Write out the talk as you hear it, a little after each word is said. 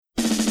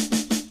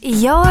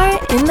You're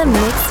in the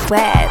mix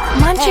with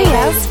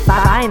Montreal's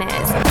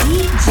finest,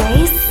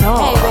 DJ Soul.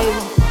 Hey, baby.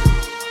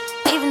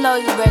 Even though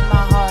you break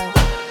my heart,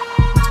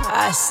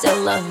 I still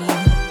love you.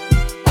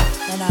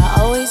 And I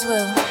always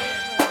will.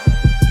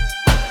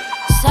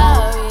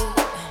 Sorry.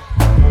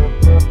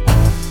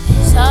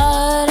 It's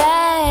all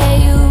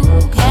that you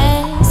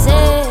can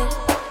say.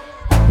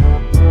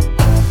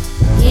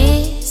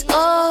 Years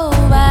go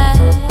by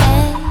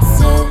and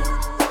still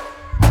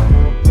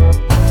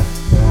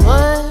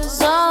words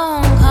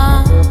don't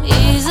come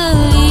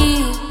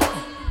easily.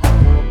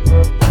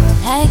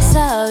 Like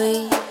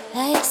sorry,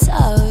 like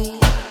sorry.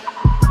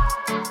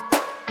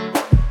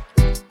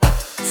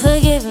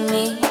 Forgive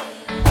me.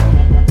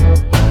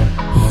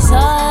 It's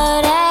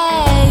all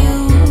that you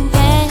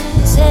can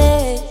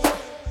say.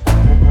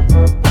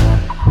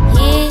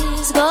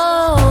 Years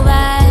go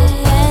by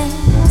and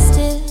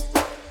still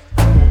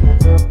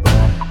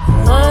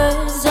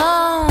words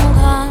don't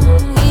come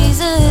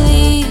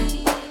easily.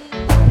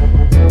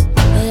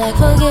 But like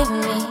forgive me.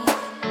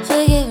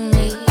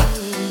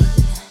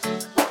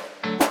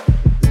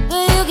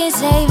 But you can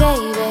say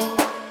baby.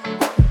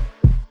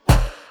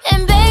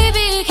 And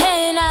baby,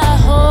 can I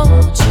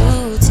hold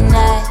you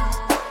tonight?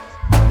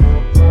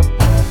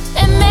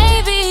 And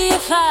maybe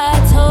if I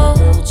told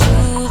you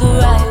the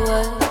right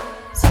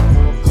words,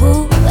 who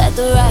at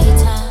the right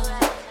time,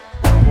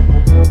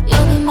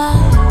 you'll be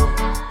mine.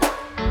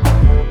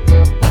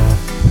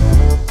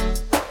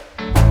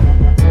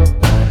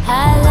 I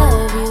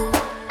love you.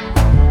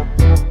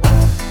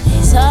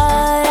 It's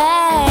all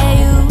that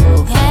you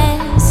can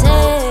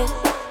say.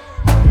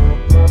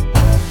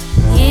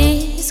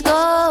 Years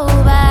go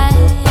by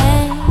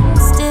and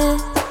still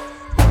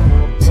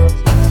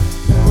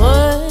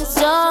words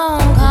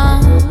don't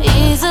come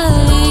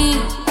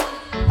easily.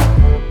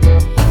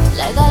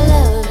 Like I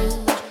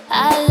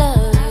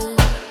love you,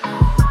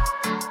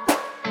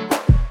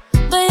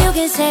 but you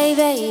can say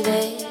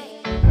baby.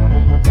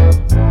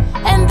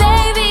 And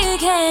baby,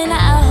 can I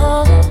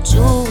hold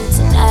you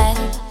tonight?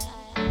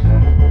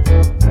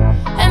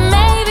 And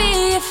maybe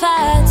if I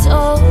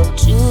told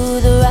you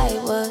the right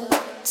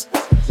words,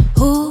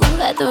 who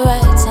at the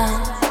right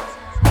time,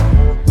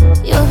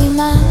 you'll be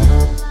mine.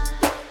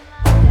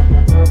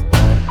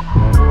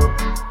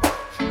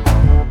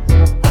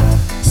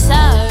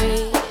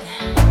 Sorry,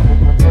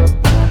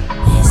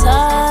 it's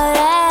all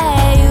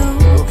that you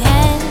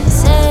can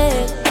say.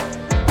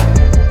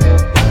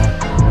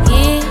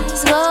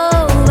 Years go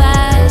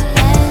by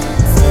and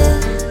still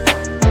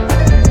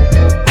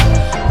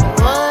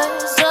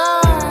words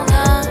don't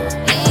come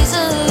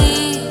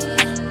easily.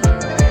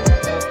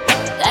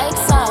 Like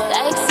sorry.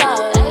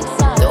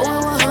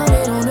 Throwing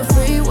 100 on the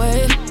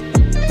freeway.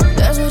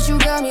 That's what you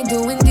got me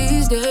doing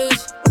these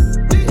days.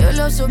 Your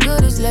love so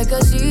good, it's like I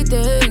see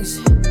things.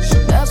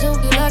 That's so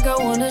good, like I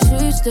wanna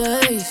switch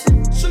states.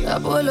 I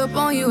pull up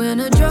on you in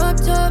a drop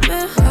top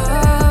and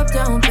hop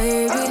down,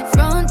 baby.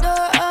 Front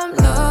door, I'm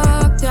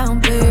locked down,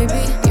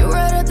 baby. You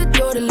right at the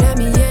door to let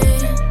me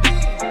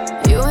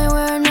in. You ain't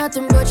wearing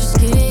nothing but your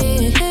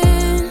skin.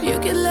 You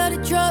can let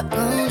it drop,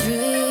 gon'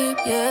 drip,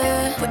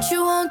 yeah. Put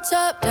you on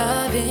top,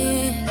 dive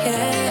in,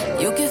 yeah.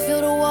 You can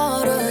feel the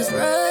waters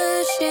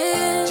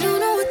rushing. You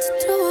know what to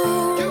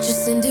do.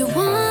 Just send it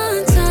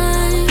one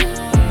time.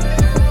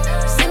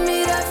 Send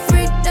me that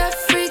freak,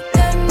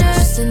 that nerve.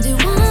 Just send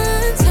it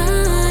one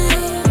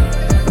time.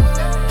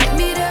 Give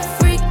me that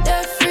freak,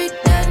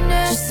 that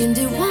nerve. Just send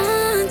it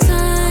one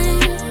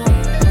time.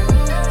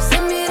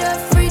 Send me that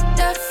freak,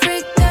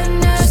 that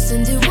nerve. Just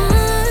send it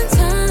one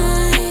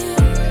time.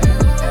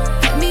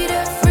 Give me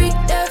that freak,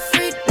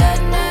 that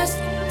nerve.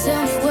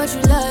 Tell me what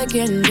you like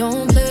and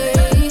don't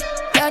play.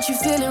 Got you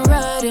feeling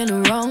right in the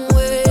wrong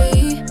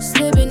way.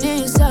 Slipping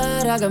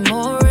inside, I got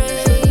more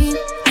rain.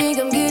 Think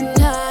I'm getting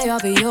high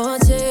off of your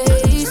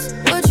taste.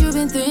 What you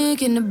been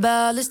thinking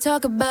about? Let's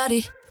talk about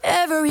it.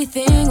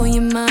 Everything on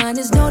your mind,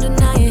 there's no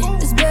denying.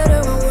 It's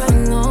better when we're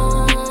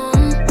alone.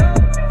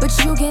 But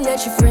you can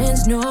let your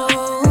friends know.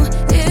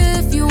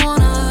 If you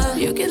wanna,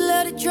 you can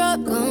let it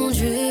drop, gon'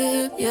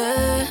 drip,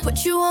 yeah.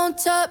 Put you on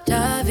top,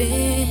 dive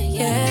in,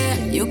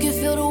 yeah. You can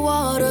feel the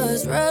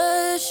waters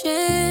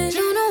rushing.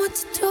 You know what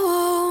to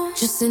do.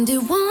 Just send it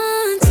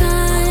one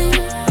time.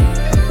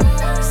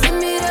 Send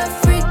me that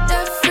freak,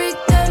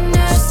 that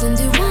nerve. Just send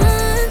it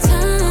one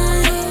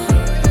time.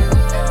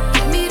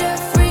 Give me that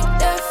freak,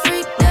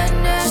 that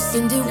nerve. Just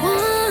send it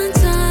one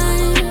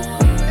time.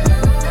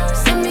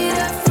 Send me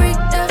that freak,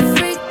 that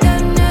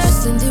nerve.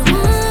 Just send it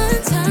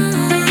one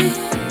time.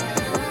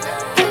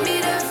 Give me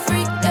that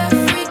freak, that.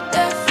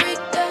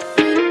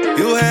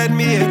 You had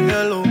me at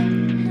hello.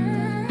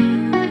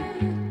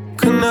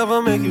 Could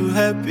never make you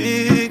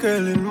happy,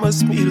 girl, it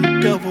must be the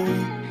devil.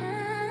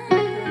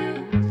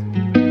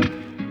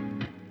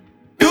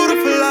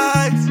 Beautiful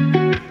eyes,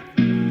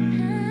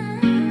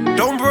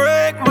 don't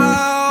break my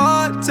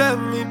heart, tell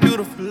me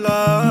beautiful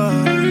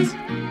lies.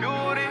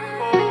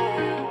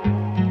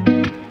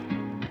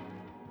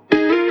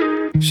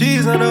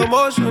 She's an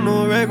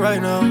emotional wreck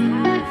right now.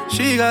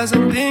 She got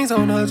some things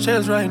on her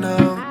chest right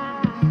now.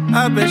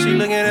 I bet she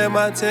looking at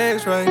my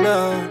text right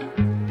now.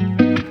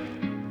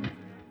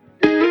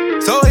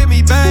 So hit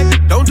me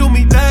back, don't do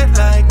me back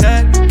like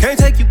that. Can't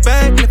take you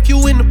back, left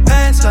you in the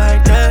past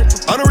like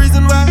that. All the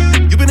reason why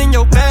you been in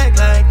your bag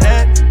like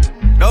that.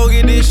 Don't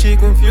get this shit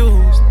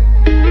confused.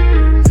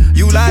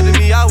 You lied to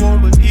me, I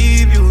won't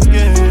believe you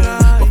again.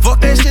 But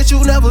fuck that shit,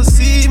 you never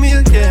see me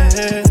again.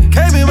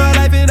 Came in my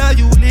life and now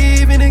you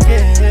leaving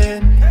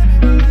again.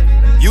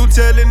 You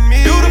telling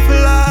me beautiful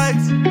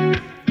lies.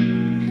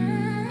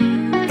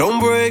 Don't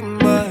break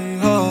my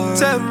heart.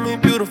 Tell me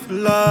beautiful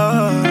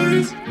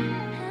lies.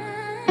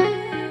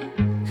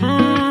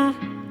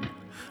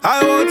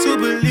 I want to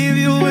believe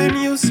you when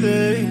you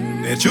say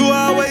that you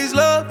always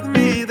loved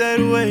me that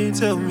way.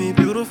 Tell me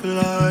beautiful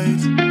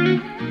lies.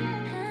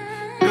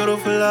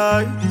 Beautiful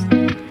lies.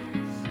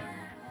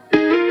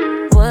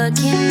 What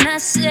can I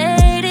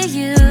say to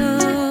you?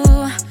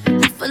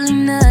 Hopefully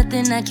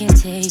nothing I can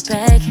take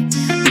back.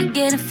 We're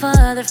getting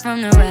farther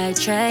from the right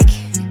track.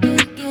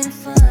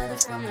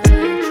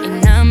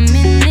 And I'm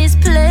in this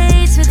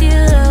place with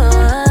you.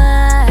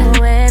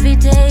 Oh, every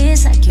day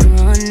is like you're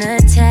on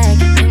attack.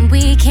 And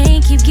we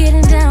can't keep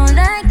getting down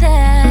like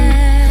that.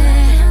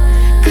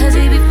 Cause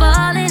we be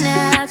falling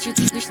out. You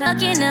keep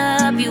sucking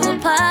up. You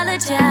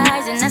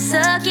apologize and I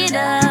suck it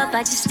up.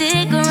 I just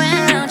stick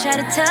around, try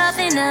to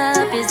toughen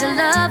up. Is the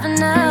love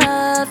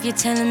enough? You're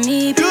telling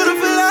me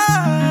beautiful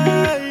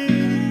lies.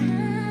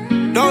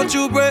 Don't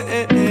you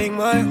break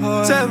my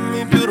heart. Tell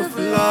me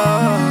beautiful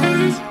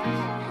lies.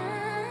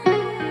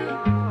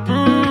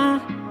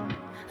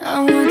 I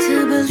want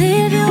to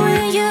believe you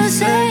when you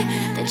say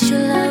that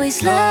you'll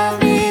always love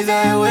me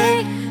that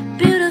way.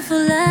 Beautiful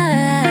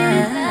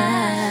lies.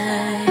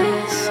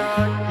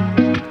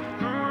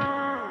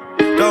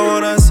 Don't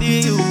wanna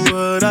see you,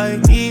 but I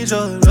need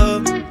your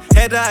love.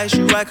 Had to ice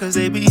you out cause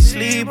they be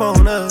sleep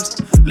on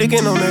us.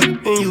 Licking on that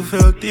and you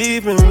feel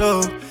deep in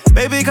love.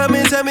 Baby, come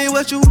and tell me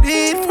what you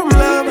need from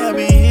love. I'll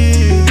be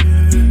here.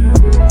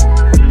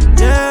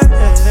 Yeah,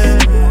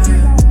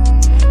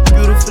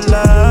 beautiful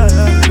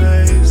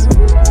lies.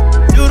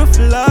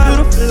 Beautiful lies.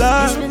 Beautiful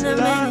lies. It's been a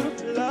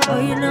minute. Oh,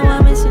 you know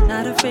I miss it,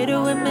 not afraid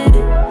to admit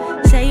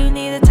it. Say you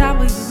need a time,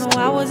 but you know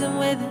I wasn't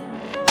with it.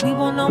 We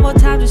won't know more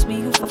time, just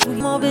me who fuck with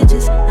more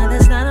bitches. Now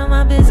that's none of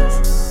my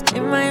business.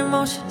 In my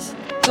emotions,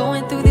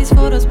 going through these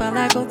photos while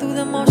I go through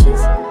the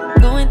motions.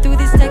 Going through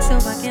these texts so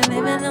I can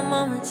live in the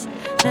moments.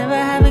 Never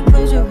having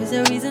closure is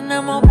the reason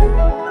I'm open.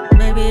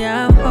 Maybe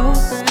I'm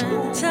open.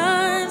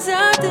 Times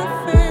are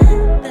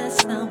different.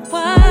 That's not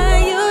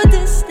why you're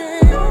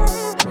distant.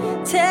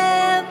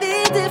 Tell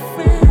me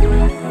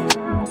different.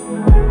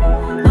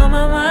 On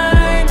my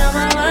mind,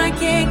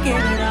 can't get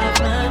it off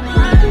my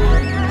mind.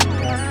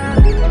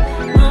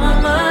 On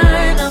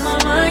my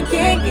mind,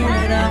 can't get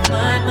it off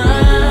my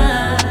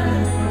mind.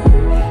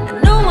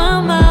 I know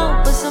I'm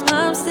out, but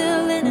somehow I'm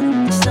still in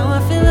it. Just know I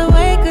feel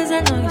away, cause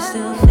I know you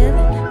still feel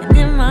it. And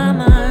in my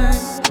mind,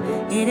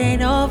 it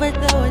ain't over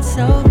though it's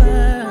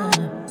over.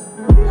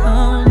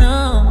 Oh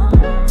no.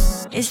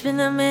 It's been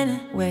a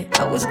minute, wait,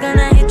 I was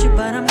gonna hit you,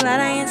 but I'm glad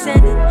I ain't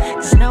said it.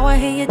 Cause now I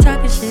hear you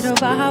talking shit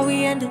about how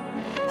we ended.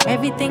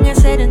 Everything I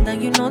said and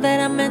done, you know that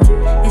I meant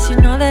it. Yes, you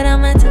know that I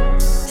meant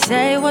it.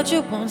 Say what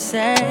you won't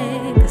say,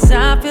 cause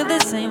I feel the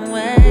same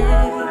way.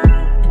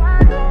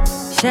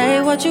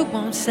 Say what you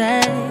won't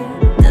say,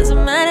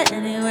 doesn't matter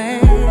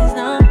anyways,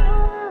 no.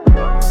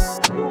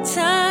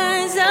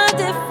 Times are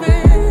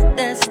different,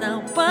 that's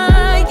not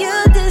why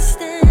you're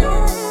distant.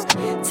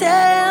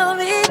 Tell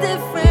me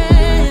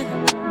different.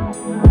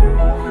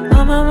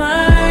 On my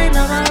mind,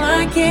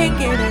 can't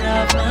get it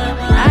off my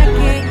mind. I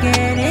can't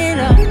get it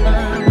off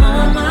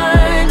my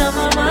mind. On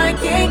my mind,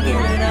 can't get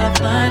it off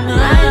my mind.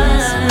 I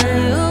miss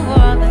you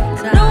all the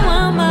time. No,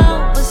 I'm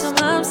out, but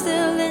somehow I'm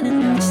still in it.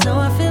 Just know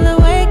I feel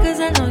away, cause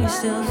I know you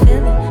still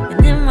feel it.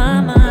 And in my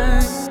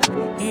mind,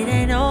 it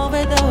ain't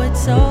over though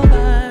it's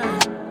over.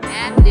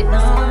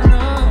 No, no.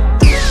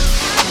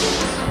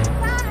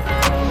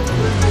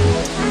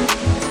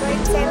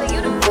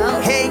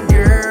 Hey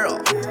girl,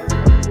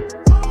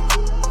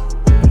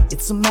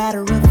 it's a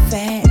matter of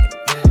fact,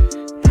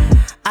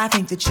 I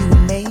think that you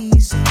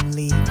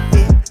amazingly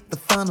fit the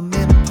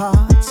fundamental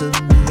parts of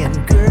me.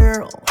 And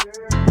girl,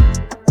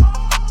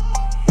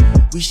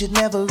 we should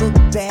never look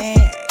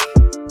back.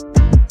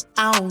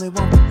 I only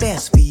want the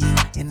best for you,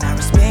 and I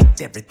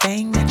respect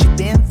everything that you've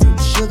been through.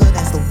 Sugar,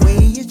 that's the way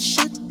it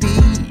should be.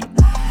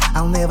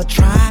 I'll never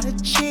try to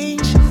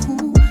change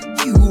who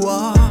you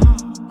are.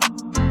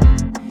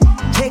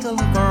 Take a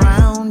look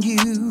around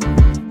you.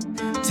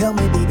 Tell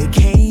me, baby,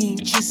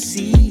 can't you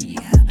see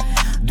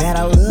that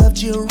I loved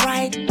you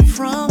right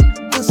from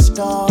the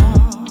start?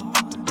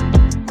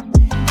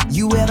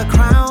 You wear the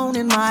crown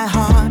in my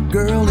heart,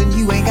 girl, and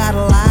you ain't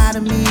gotta lie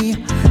to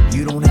me.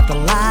 You don't have to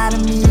lie to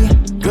me,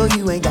 girl,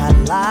 you ain't gotta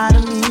lie to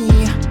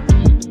me.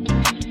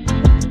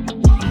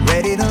 I'm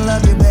ready to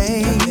love you,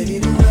 babe. I'm ready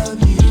to love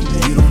you,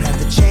 babe. You don't have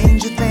to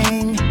change a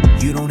thing.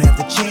 You don't have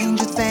to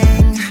change a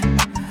thing.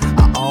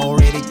 I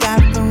already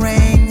got the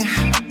ring.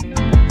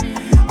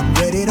 I'm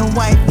ready to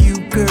wipe you,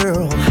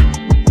 girl.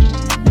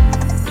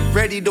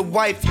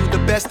 wife, you the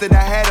best that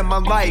I had in my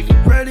life.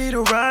 Ready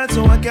to ride,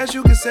 so I guess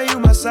you can say you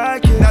my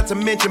sidekick. Not to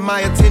mention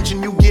my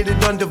attention, you get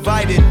it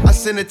undivided. I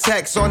sent a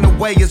text, on the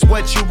way is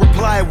what you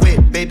reply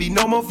with. Baby,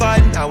 no more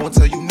fighting, I won't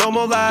tell you no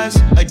more lies.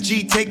 A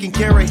G taking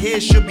care of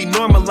his should be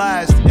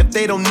normalized. If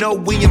they don't know,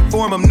 we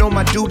inform them. Know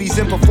my duties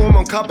and perform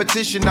on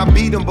competition. I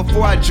beat them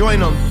before I join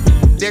them.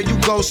 There you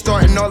go,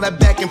 starting all that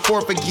back and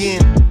forth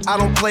again. I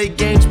don't play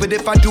games, but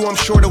if I do, I'm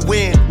sure to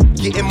win.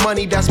 Getting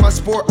money, that's my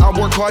sport. I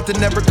work hard to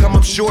never come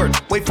up short.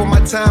 Wait for my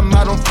time,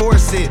 I don't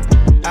force it.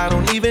 I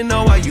don't even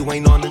know why you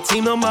ain't on the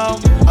team no more.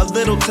 A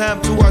little time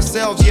to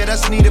ourselves, yeah,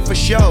 that's needed for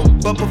show.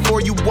 But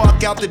before you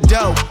walk out the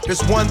door,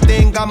 there's one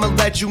thing I'ma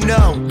let you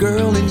know.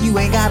 Girl, and you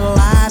ain't gotta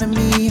lie to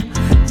me.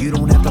 You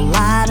don't have to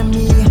lie to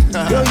me.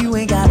 Girl, you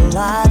ain't gotta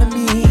lie to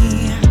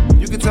me.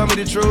 You can tell me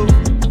the truth.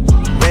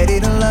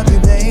 Ready to love you,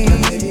 babe.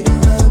 You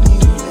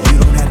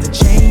don't have to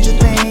change a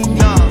thing.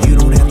 No. You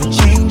don't have to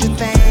change a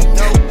thing.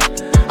 Nope.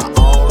 I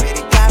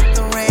already got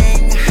the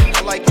ring.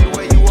 I like you the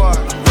way you are.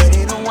 I'm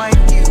ready to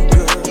wipe you,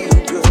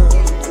 girl.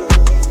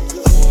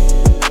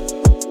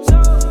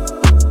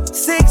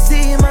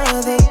 Sexy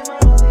mother,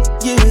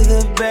 you're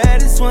the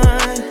baddest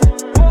one.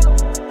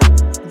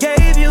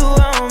 Gave you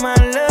all my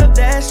love,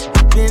 that's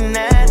been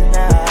that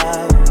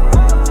now.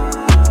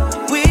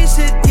 We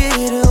should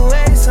get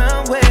away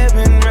somewhere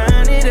and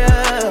run it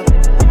up.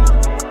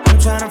 I'm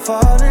tryna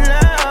fall in love.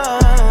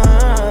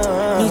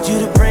 Need you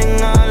to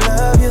bring all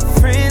of your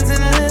friends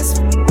and let's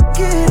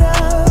get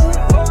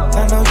up.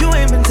 I know you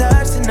ain't been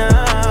touched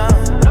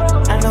enough.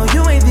 I know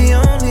you ain't the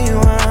only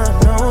one,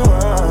 no.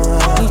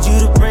 Need you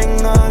to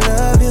bring all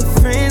of your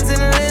friends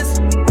and let's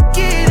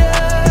get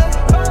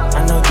up. I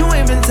know you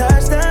ain't been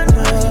touched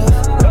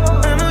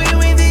enough. I know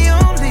you ain't the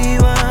only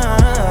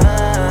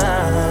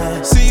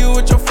one. See you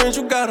with your friends,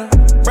 you got her.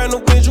 Brand new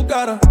pins, you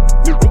got her.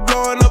 You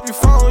blowing up your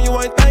phone, you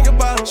ain't thinking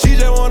about her. She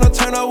just wanna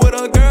turn up with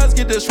her girls,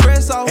 get the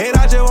stress off. And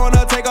I just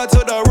wanna take her to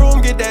the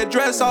room, get that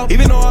dress off.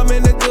 Even though I'm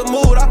in a good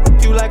mood, I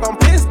fuck you like I'm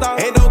pissed off.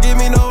 And don't give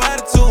me no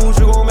attitude,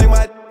 you gon' make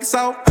my dick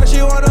soft. Her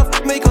she wanna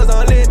fuck me cause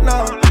I'm lit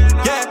now.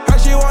 Yeah, her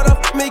she wanna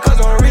fuck me cause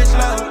I'm rich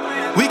now.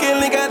 We can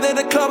link after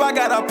the club, I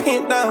got her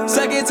pinned down.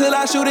 Suck it till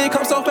I shoot it,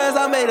 come so fast,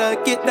 I made her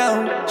get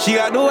down. She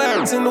got the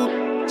words and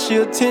new, she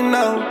a 10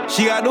 now.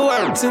 She got the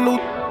words and new,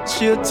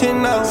 she a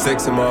 10 now.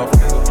 Sexy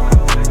motherfucker.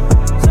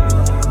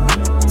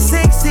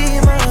 Sexy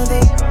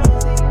mother,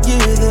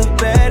 you're the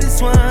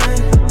baddest one.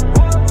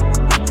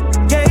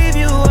 Gave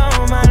you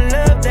all my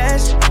love,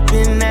 that's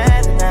been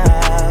that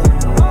now.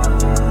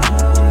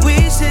 We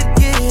should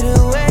get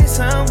away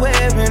somewhere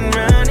and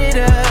run it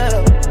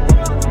up.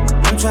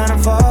 I'm tryna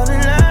fall in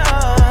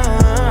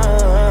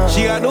love.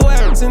 She got the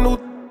words and new,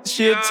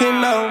 she a 10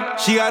 now.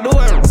 She got the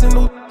words and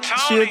new,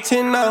 she a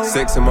 10 now.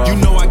 Sexy mother. You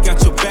know I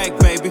got your back,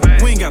 baby.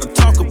 We ain't gotta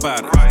talk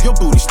about it. Your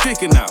booty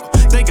sticking out.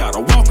 They gotta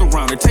walk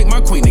around and take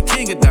my queen and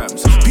king of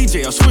diamonds.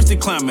 PJ, I switched to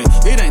climbing.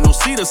 It ain't no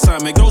seat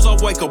assignment. Goes I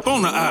wake up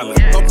on the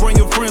island. I'll bring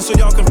your friends so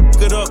y'all can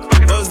f it up.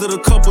 Us did a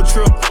couple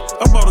trip.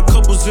 I brought a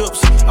couple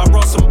zips. I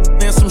brought some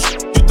and some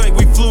shit. You think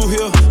we flew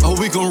here? Oh,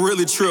 we gon'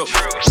 really trip.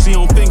 See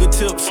on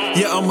fingertips.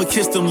 Yeah, I'ma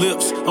kiss them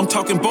lips. I'm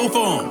talking both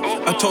on.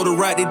 I told her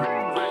right it.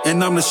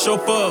 And I'm the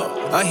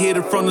chauffeur. I hit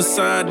it from the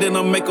side, then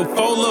I make a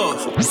fold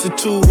up. It's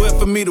too wet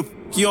for me to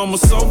f you on my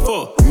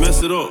sofa.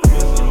 Mess it up.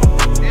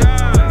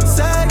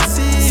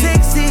 Sexy,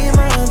 sexy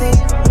mother,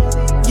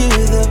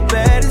 you're the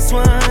baddest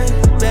one.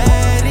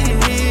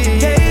 Baddie.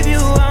 Gave you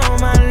all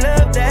my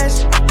love,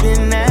 that's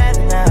been that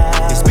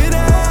now. It's been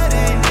that.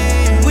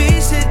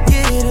 We should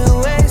get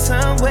away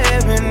somewhere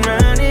and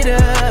run it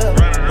up.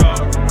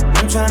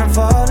 I'm tryna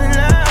fall in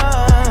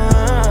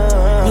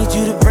love. Need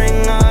you to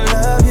bring all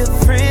of your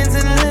friends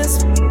and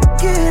let's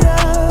get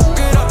up.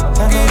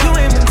 I know you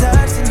ain't been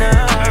touched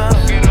enough.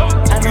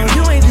 I know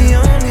you ain't the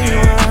only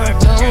one.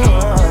 No.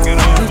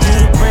 Need you to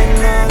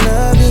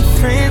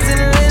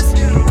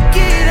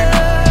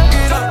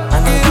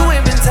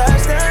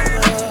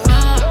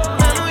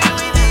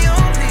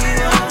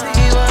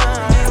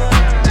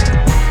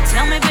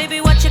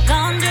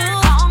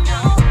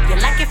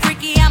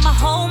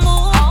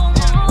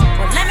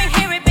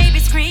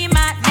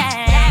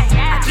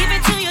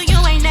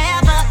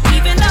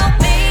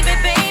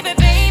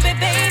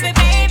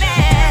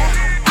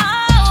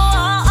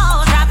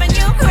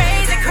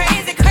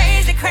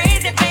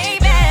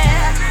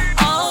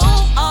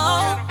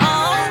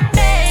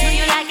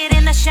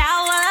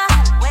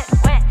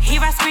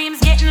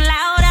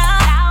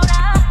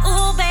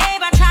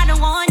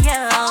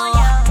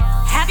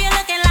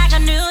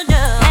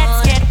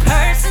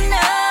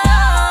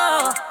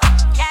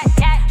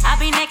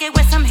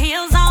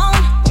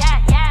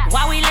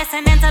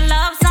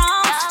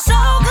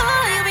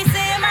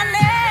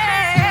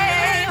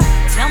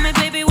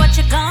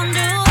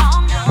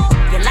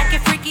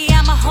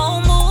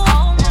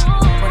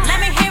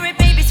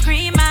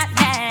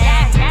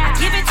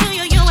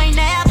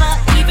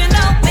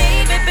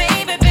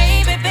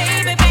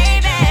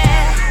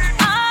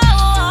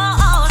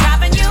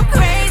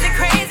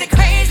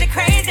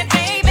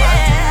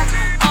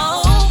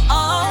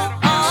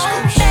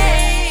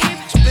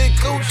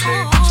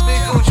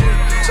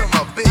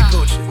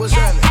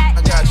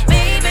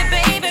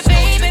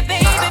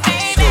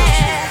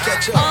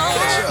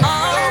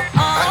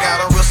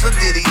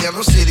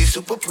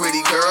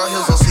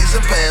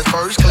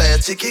first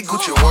class ticket,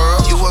 Gucci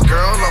World. You a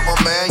girl, I'm a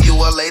man, you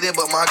a lady,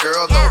 but my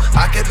girl though.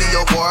 I can be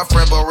your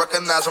boyfriend, but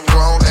recognize I'm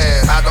grown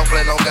and I don't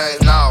play no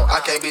games, no.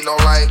 I can't be no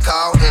lame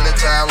call.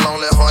 Anytime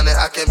lonely, horny,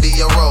 I can be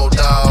your road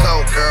dog.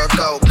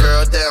 Go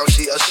girl, down,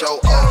 she a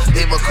show off.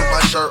 Even cook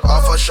my shirt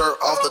off, her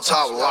shirt off the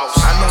top lost.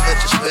 I know that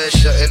you're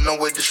special and no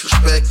way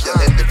disrespect you.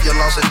 And if you're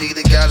lost and need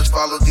a guy, just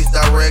follow these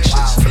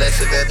directions.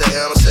 Flexing at the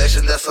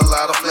intersection, that's a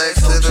lot of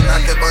flexing. And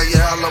I can buy you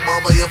holla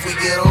mama if we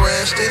get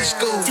arrested in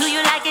school. Do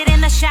you like it in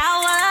the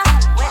shower?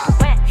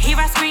 Hear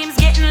our screams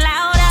getting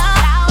louder.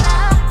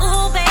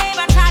 Ooh, babe,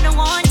 I tried to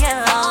warn you.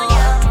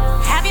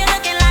 Have you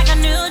looking like a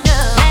new dude?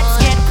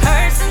 Let's get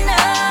personal.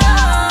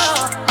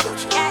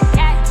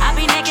 I'll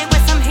be naked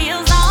with some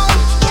heels on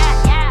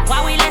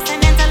while we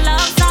listening to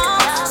love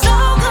songs. So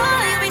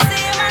good, you be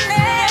seeing my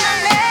name.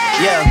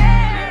 Yeah.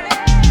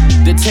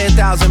 The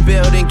 10,000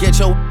 building, get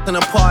your an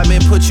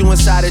apartment, put you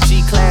inside a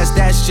G-class,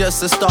 that's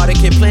just a starter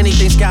kit. Plenty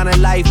things count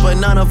in life, but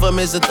none of them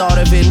is the thought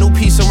of it. New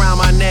piece around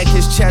my neck,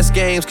 his chess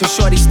games, cause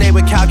shorty stay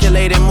with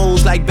calculated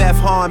moves like Beth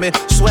Harmon.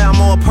 Swear I'm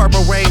more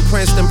Purple Rain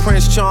Prince than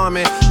Prince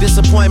Charming.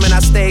 Disappointment, I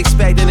stay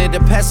expecting it. The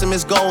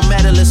pessimist, gold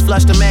medalist,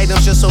 flush the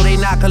magnums just so they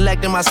not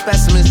collecting my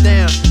specimens,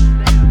 damn.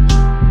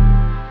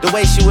 The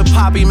way she with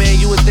Poppy, man,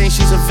 you would think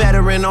she's a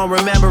veteran on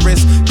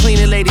remembrance.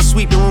 Cleaning lady,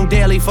 sweep the room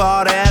daily for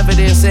all the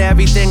evidence of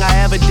everything I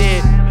ever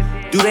did.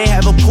 Do they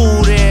have a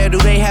pool there? Do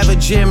they have a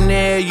gym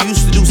there? You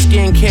used to do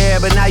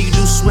skincare, but now you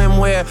do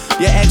swimwear.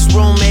 Your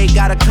ex-roommate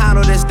got a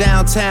condo that's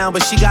downtown,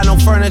 but she got no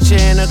furniture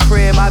in her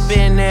crib. I've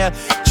been there.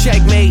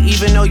 Checkmate,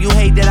 even though you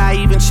hate that I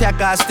even check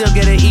her, I still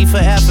get an E for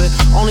effort.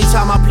 Only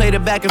time I played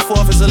it back and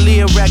forth is a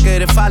Leah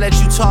record. If I let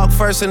you talk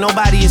first and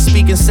nobody is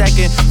speaking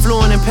second.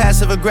 Fluent in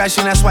passive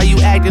aggression, that's why you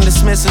acting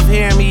dismissive.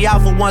 Hearing me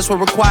out for once will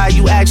require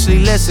you actually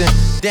listen.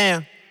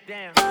 Damn.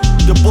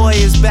 The boy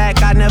is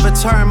back, I never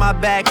turn my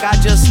back. I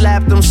just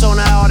slapped him, so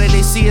now all that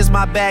they see is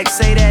my back.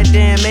 Say that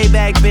damn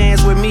Maybach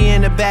Benz with me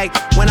in the back.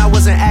 When I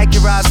wasn't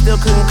accurate, I still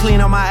couldn't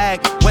clean on my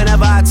act.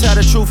 Whenever I tell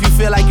the truth, you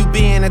feel like you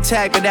being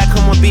attacked, but that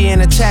come with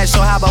being attached,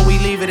 so how about we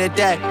leave it at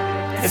that?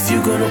 If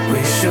you gonna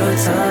waste your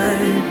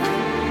time,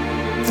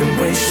 then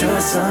waste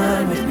your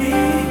time with me.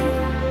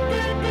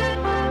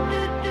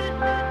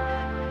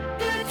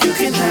 You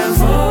can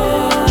have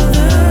all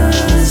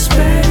the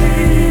space,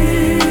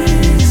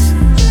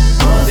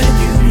 more than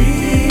you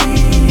need.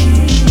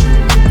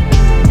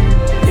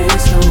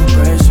 There's no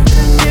pressure,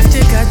 if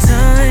you got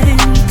time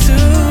to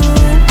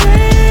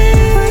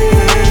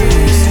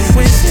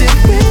waste it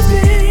with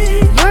me.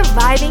 You're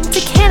vibing to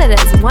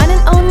Canada's one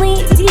and only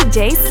DJ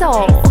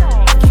Soul.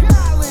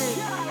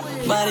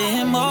 Body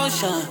in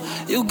motion,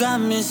 you got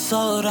me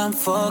sold, I'm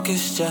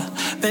focused, yeah.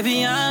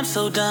 Baby, I'm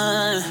so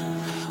done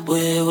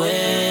with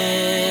waiting.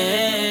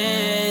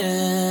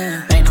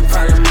 Ain't no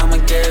problem, I'ma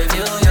give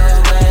you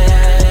your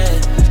way.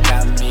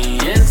 Got me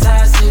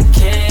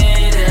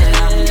intoxicated,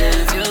 I'll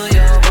give you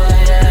your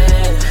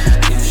way.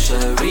 You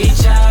should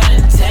reach out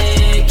and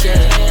take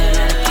it.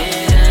 I'm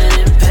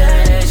getting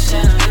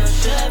impatient. You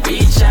should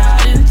reach out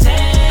and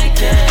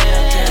take it.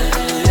 I'll give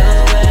you your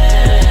way.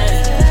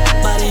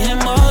 Body in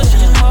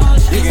motion.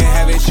 You can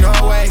have it your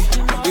way.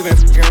 You been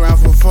f***ing around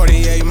for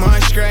 48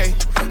 months straight.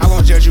 I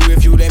won't judge you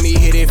if you let me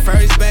hit it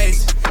first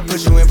base.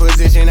 Put you in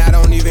position I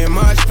don't even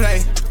much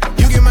play.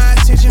 You get my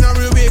attention, I'm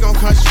real big on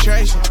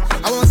concentration.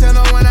 I won't tell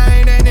no one I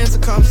ain't that into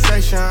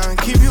conversation.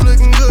 Keep you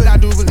looking good, I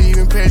do believe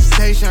in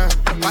presentation.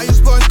 Why you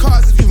sports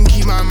cars if you can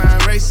keep my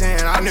mind racing?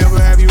 I'll never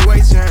have you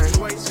waiting.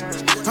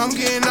 I'm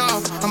getting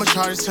off, I'ma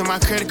charge it to my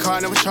credit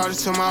card, never charge it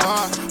to my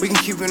heart. We can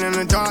keep it in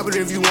the dark, but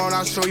if you want,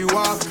 I'll show you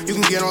off. You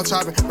can get on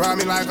top and ride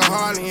me like a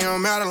Harley. It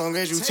don't matter long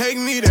as you take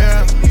me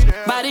there.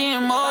 Body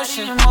in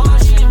motion.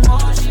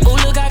 Ooh,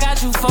 look, I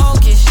got you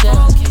focused,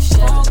 yeah.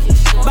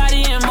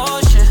 Body in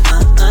motion.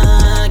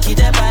 Keep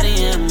that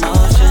body in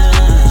motion.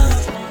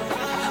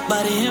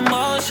 Body in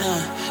motion.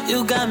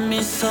 You got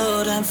me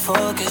so damn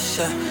focused,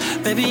 yeah.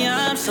 Baby,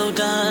 I'm so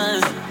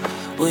done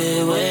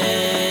with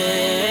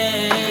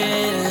waiting.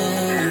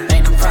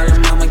 Ain't no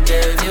problem, I'ma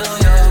give you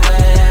your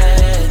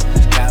way.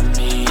 Got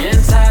me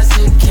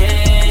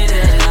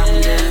intoxicated,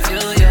 I'll give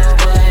you your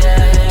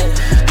way.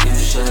 You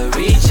should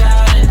reach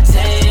out and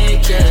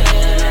take it.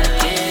 I'm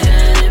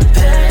getting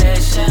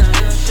impatient.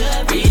 You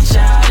should reach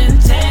out and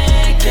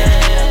take it.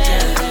 I'll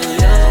give you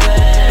your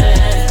way.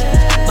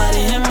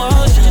 Body in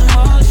motion.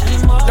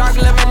 Dark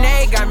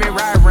lemonade got me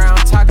right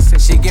round toxic.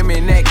 She give me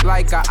neck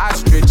like a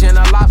ostrich and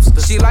a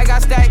lobster. She like I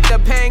stack the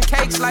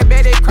pancakes like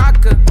Betty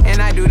Crocker.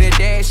 And I do the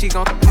dash, she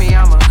gon' me,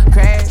 I'ma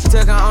crash.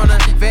 Took her on a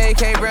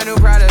vacay, brand new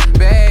Prada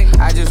bag.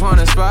 I just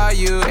wanna spoil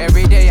you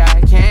every day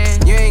I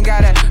can. You ain't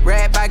gotta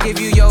rap, I give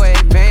you your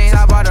advance.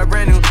 I bought a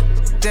brand new,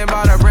 then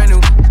bought a brand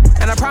new.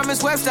 And I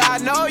promise Webster, I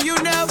know you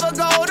never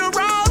go to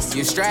Ross.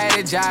 You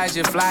strategize,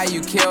 you fly,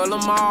 you kill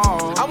them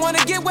all. I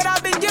wanna get what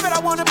I've been given. I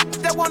wanna,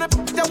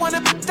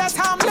 that's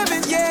how I'm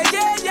living. Yeah,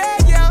 yeah, yeah,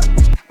 yeah.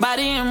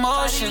 Body in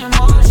motion.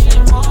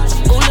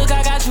 Ooh, look,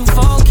 I got you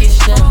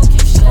focused, yeah.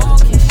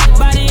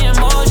 Body in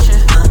motion.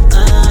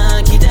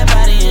 Keep that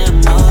body in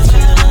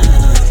motion.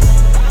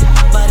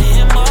 Body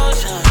in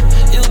motion.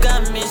 You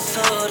got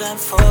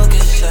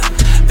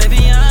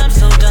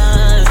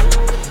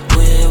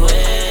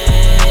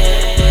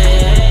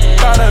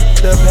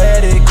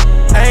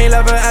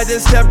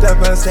just stepped up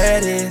on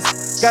status.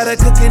 Got her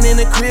cooking in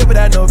the crib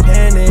without no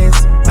panties.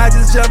 I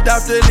just jumped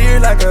off the leer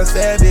like a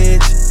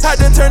savage. I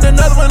done turned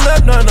another one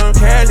up, no, I'm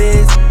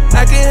careless.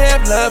 I can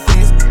have love for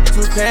these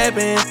two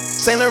crabbing.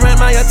 Saint Laurent,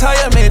 my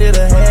attire made it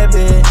a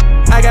habit.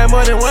 I got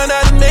more than one,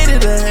 I done made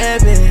it a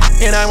habit.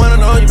 And I wanna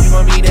know if you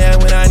gon' be there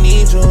when I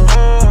need you.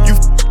 You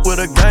with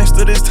a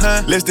gangster this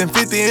time. Less than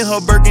 50 in her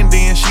Birkin,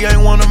 then she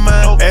ain't one of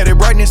mine. Added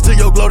brightness to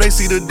your glow, they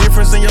see the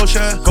difference in your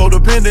shine.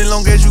 Codependent,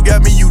 long as you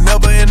got me, you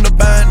never in the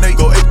bind. They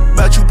go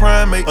about you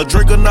primate. A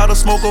drinker, not a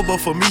smoker, but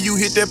for me, you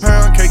hit that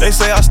pound cake. They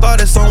say I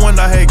started someone,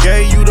 I had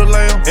gave you the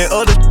lamb. And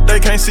other they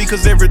can't see,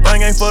 cause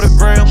everything ain't for the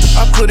gram.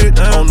 I put it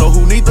down. Don't know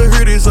who need to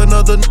hear this,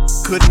 another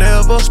could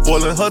never.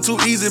 Spoiling her too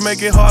easy,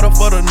 make it harder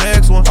for the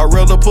next one. I'd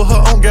rather put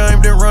her on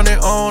game than run it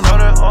on.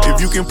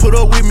 If you can put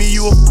up with me,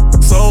 you a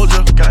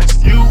soldier.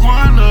 You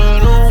one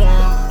of the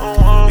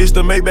one. It's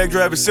the Maybach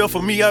drive itself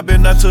for me. I bet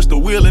not touch the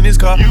wheel in this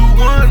car. You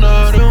one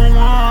of the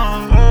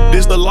one.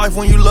 This the life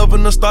when you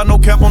loving the start, no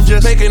cap. I'm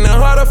just making it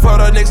harder for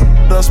the niggas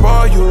to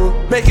spoil you.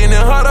 Making it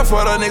harder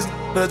for the niggas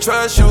to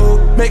trust you.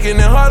 Making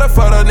it harder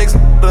for the niggas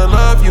to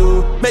love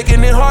you.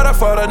 Making it harder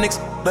for the niggas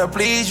to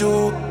please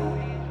you.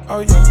 Oh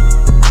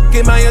yeah.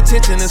 Get my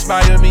attention,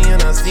 inspire me,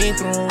 and I see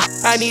through.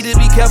 I need to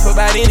be careful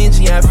about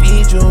energy I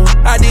feed you.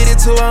 I did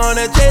it to her on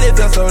a jet, it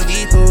felt so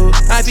lethal.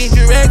 I feed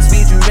you Rex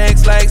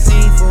like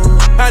seafood.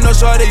 I know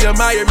shorty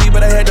admired me,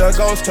 but I had to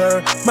ghost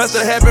her. Must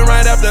have happened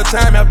right after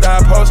time after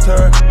I post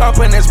her. Up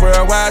in this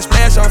worldwide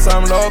splash on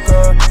some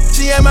local.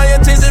 She had my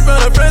attention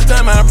from the first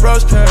time I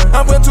approached her.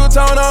 I'm put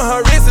two-tone on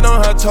her wrist and on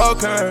her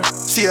choker.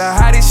 She a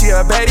hottie, she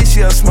a baddie,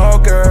 she a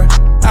smoker.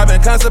 I've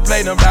been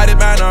contemplating about it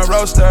buying a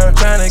roaster,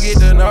 trying to get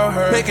to know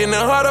her. Making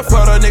it harder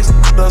for the niggas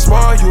to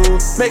spoil you.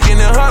 Making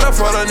it harder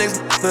for the niggas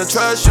to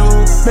trust you.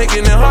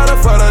 Making it harder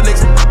for the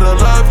niggas to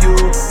love you.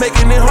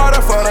 Making it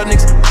harder for the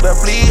niggas to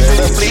please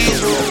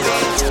you,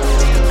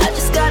 I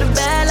just got a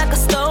bag like I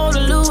stole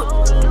the loot.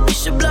 We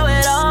should blow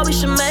it all, we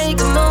should make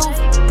a move.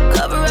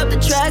 Cover up the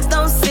tracks,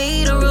 don't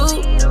see the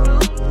root.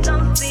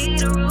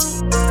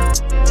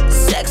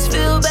 Sex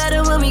feel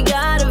better when we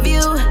got a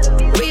view.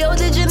 Rio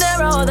de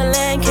Janeiro, the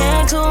land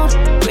Cancun.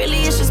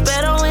 Really, it's just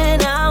better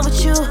when I'm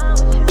with you.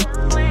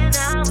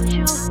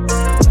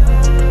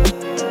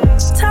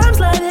 Times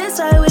like this,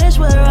 I wish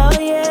we're all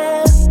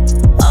yeah.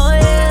 Oh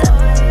yeah.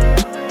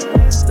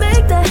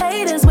 Make the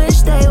haters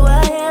wish they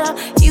were here.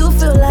 You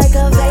feel like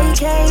a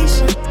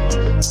vacation.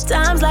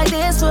 Times like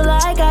this, feel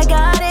like I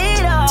got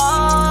it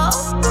all.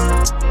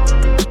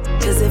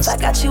 Cause if I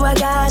got you, I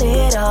got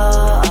it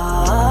all.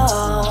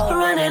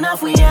 Running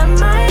off, we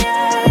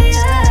MIA.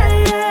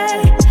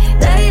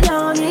 They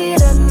don't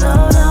need a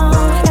no.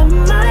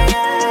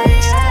 MIA.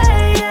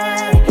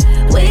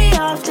 We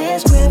off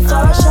this grid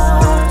for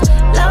sure.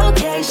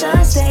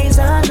 Location stays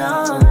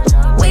unknown.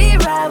 We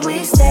ride,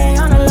 we stay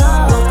on the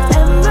low.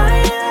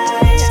 MIA.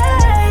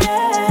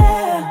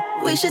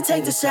 We should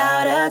take this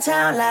out of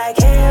town like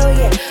hell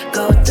yeah.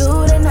 Go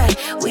through the night,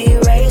 we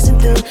racing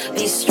through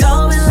these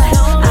strobing lights.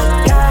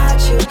 I got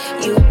you,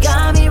 you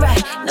got me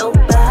right.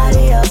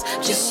 Nobody else,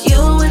 just you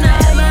and I.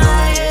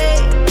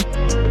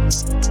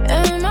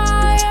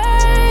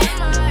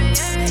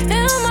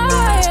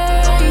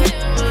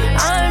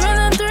 I'm in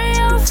the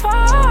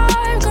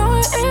 305,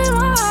 going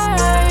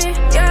MIA.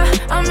 Yeah,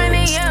 how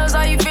many years,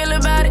 how you feel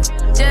about it?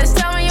 Just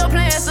tell me your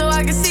plan so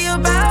I can see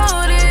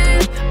about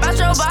it. About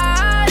your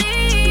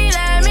body,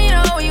 let me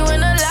know you in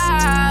the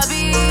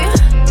lobby.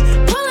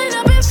 Pulling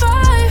up at 5,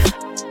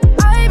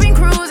 I've been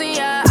cruising,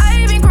 yeah,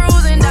 I've been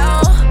cruising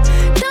down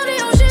the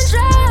ocean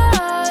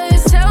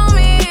drive. Tell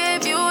me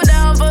if you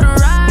down for the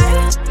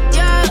ride.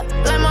 Yeah,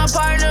 like my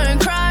partner in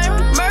crime.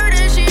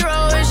 Murder, she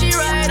roll and she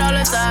ride all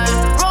the time.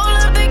 Roll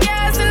up the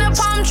gas in the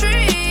palm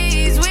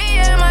trees. We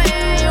MIA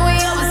and we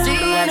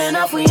overseas. Running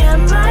off, we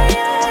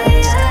MIA.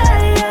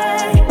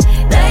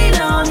 They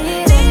don't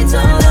need it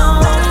to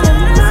know.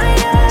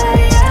 MIA.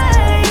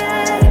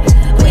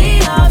 We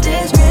off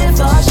this grid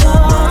for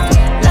sure.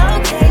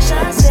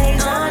 Location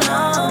stays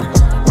unknown.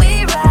 We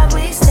ride,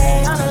 we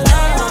stay on the low.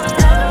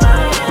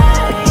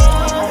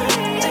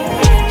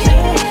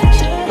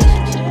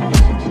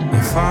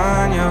 You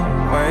find your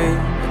way,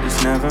 but it's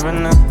never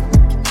enough.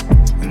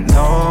 I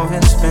know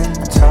it's been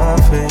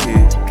tough for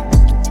you,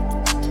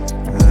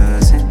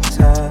 losing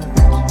touch,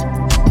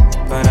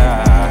 but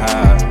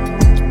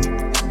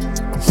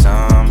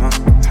summer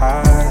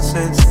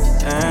passes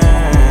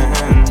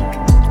and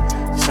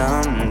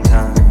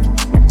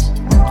sometimes,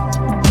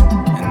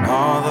 and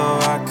although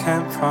I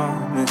can't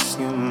promise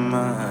you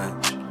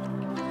much,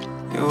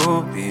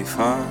 you'll be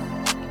fine,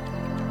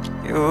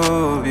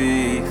 you'll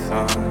be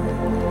fine.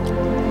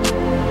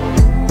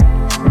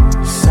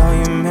 So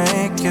you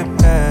make it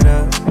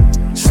better.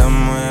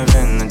 Somewhere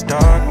in the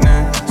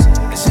darkness,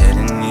 it's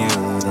hitting you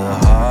the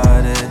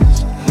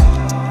hardest.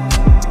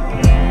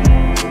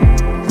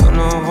 But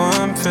no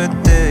one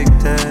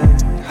predicted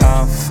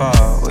how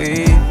far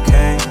we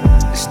came.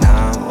 It's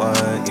not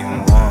what you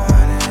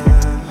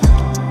wanted.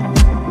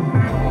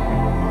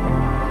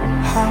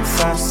 How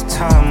fast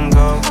time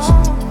goes,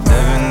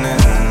 living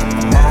in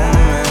the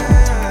moment.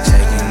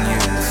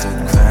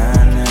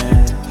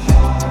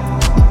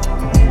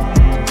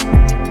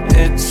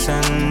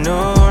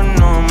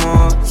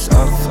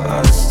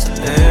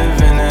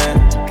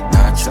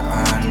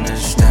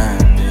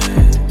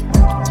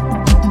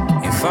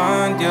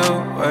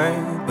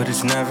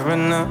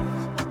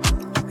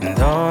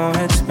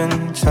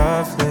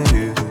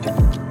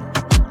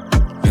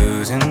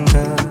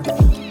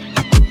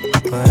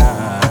 but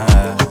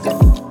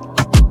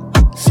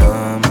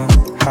summer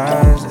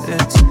has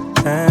its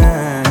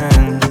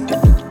end.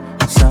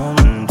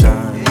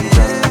 Sometimes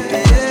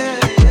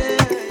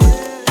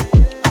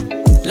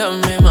love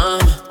me,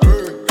 mama.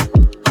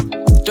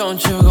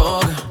 Don't you go.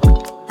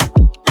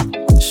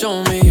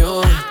 Show me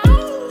you.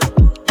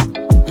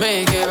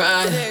 Make it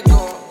right.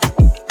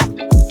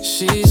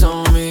 She's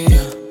on me.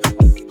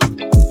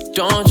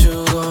 Don't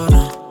you go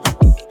no.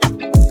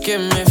 Give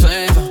me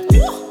flavor.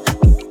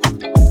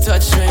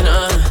 Touch me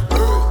now.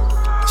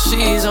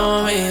 She's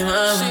on me,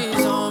 mama.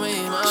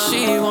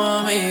 She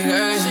want me,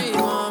 girl.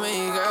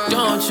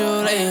 Don't you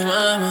lay,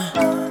 mama.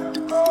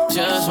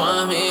 Just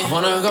want me.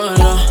 Wanna go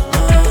low.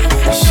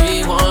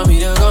 She want me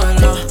to go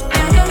low.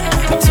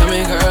 Tell me,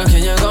 girl,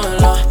 can you go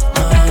low?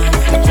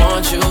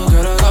 Want you,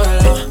 girl, to go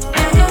low.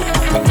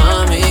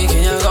 Mommy,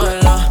 can you go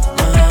low?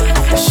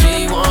 She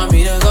want me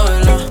to go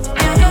low.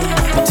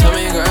 Tell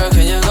me, girl,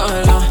 can you go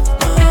low?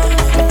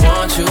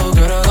 Want you,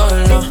 girl, to go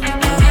low.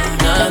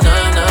 Nah,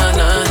 nah, nah,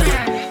 nah, nah.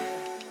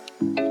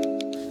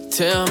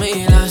 Tell me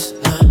less,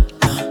 nah,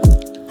 nah.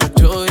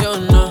 Do you know,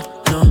 no,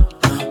 no,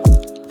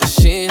 that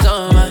she's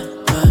on my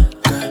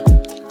girl?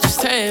 Just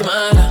take my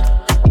love,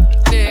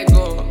 let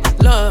go,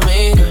 love me,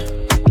 girl.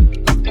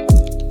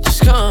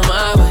 Just come my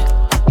way,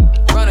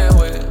 run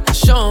away,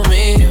 show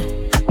me you.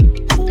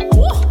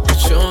 But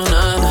you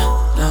nah, nah,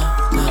 nah,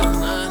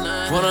 nah,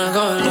 nah. Wanna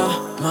go low,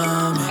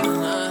 mommy.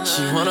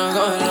 She wanna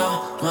go low,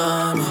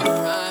 mommy.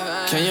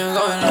 Can you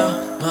go low,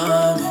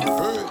 mommy?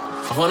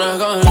 I wanna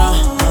go low.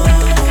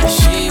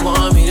 She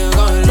want me to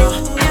go low.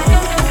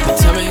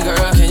 Tell me,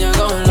 girl, can you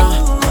go low?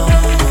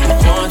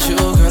 Want you,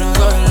 girl, to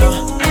go low.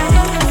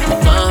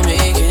 Mommy,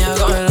 can you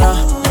go low?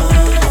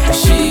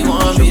 She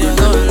want me to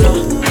go low.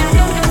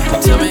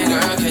 Tell me,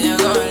 girl, can you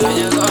go low? Can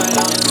you go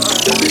low?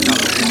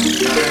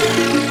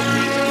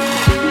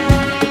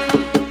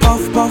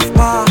 Puff, puff,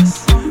 pass,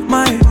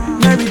 my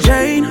Mary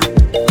Jane.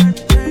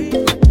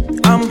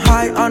 I'm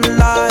high on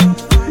life,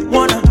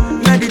 wanna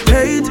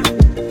meditate.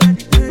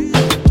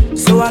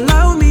 So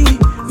allow me,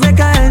 make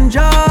I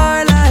enjoy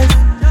life.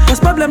 Cause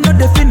problem not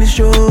the finish,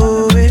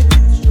 oh, eh.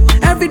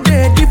 Every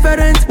day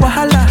different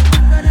wahala.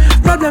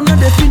 Problem not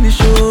the finish,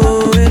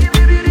 oh, eh.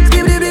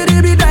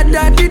 Skibidi da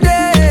da di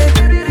day.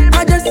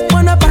 I just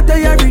wanna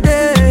party every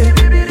day.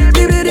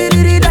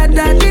 Skibidi da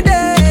da di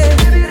day.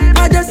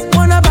 I just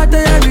wanna party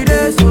every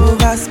day. So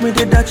pass me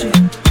the dachi.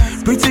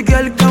 Pretty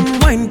girl, come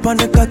wine pon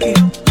the cocky.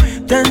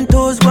 10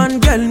 toes, one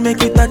girl,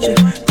 make it touch it,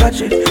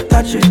 touch it,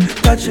 touch it,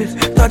 touch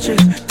it, touch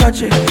it,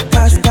 touch it.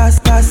 Pass, pass,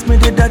 pass me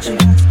the dachi.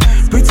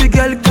 Pretty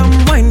girl, come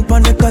wine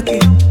pon the cocky.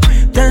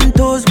 10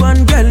 toes,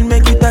 one girl,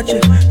 make it touch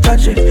it,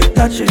 touch it,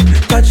 touch it,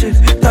 touch it,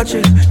 touch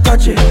it,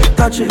 touch it,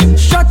 touch it.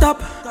 Shut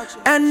up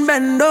and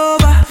bend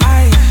over.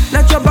 Aye.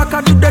 Let your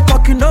back do the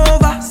talking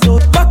over. So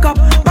back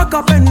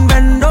up and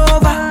bend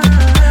over.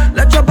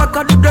 Let your back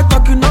do the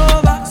talking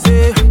over.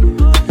 Say,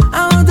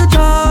 I want to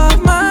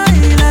chop my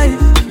life.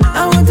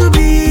 I want to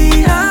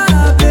be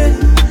happy.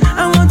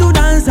 I want to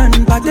dance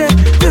and party.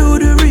 Feel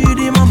the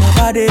rhythm of my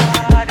body.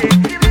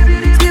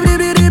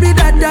 Skibidi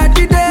da da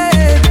di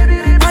day.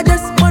 I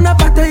just wanna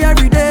party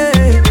every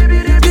day.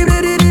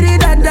 Skibidi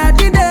da da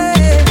di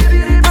day.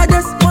 I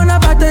just wanna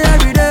party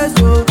every day.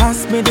 So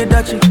pass me the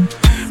dachi.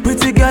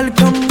 Pretty girl,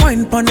 come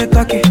wine pon the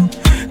cocky.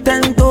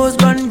 10 toes,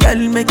 one girl,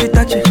 make it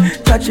touch it,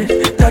 touch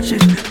it, touch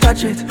it,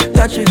 touch it,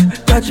 touch it,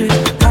 touch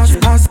it. Pass,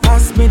 pass,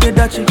 pass me the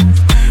dachi.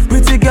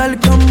 Pretty girl,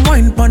 come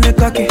wine pon the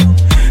cocky.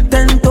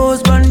 10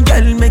 toes, one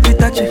girl, make it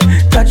touch it,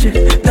 touch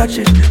it, touch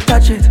it,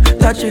 touch it,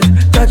 touch it,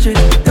 touch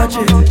it, touch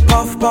it.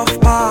 Puff, puff,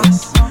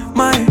 pass,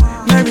 my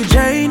Mary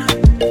Jane.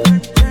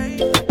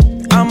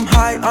 I'm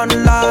high on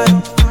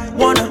life,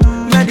 wanna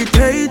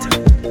meditate.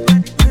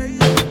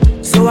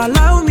 So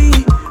allow me,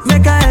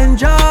 make I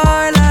enjoy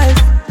life.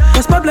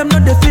 Cause problem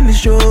not the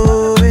finish,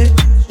 oh, eh.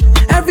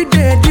 Every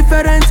day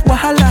different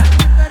wahala.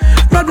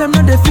 Problem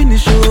not the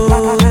finish,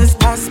 oh.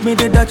 Pass me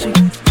the dachi.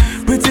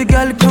 Pretty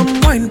girl,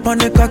 come wine pon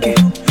the cocky.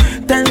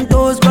 10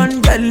 toes,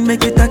 one girl,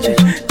 make it touch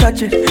it,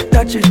 touch it,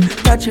 touch it,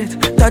 touch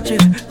it, touch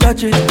it,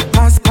 touch it.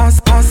 Pass, pass,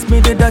 pass me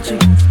the dachi.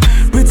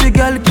 Pretty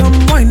girl,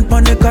 come wine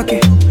pon the cocky.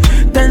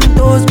 10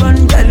 toes,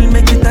 one girl,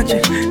 make it touch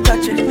it,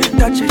 touch it,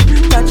 touch it,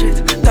 touch it,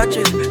 touch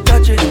it,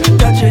 touch it,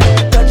 touch it,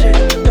 touch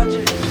it, touch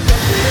it.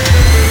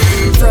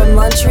 From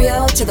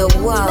Montreal to the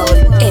world,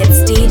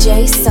 it's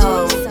DJ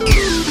Soul.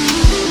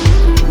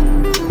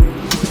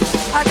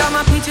 I got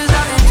my peaches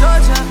out in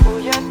Georgia, oh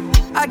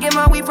yeah. I get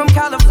my weed from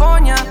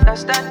California,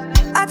 that's that.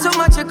 I took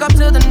my chick up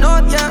to the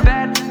north, yeah.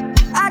 Bad.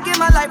 I get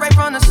my light right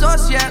from the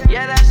source, yeah.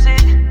 Yeah, that's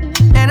it.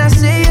 And I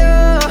see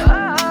you,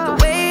 the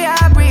way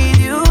I breathe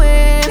you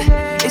in.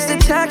 It's the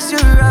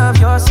texture of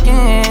your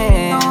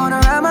skin. I wanna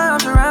wrap my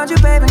arms around you,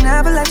 baby,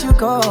 never let you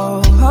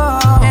go.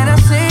 And I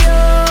see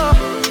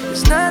you,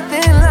 there's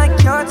nothing like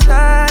your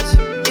touch.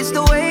 It's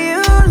the way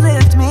you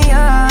lift me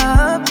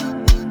up,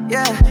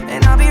 yeah.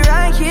 And I'll be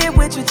right here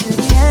with you till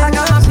the end. I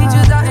got my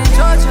peaches out in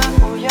Georgia,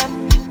 oh yeah.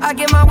 I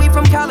get my weed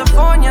from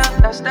California,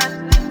 that's that.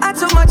 I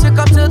took my chick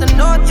up to the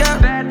north, yeah.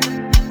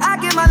 I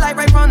get my light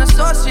right from the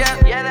source, yeah.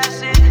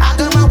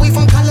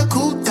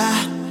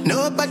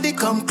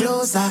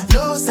 closer,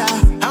 closer.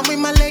 I'm with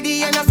my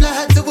lady and I fly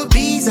her to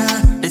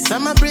Ibiza. The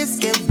summer breeze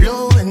get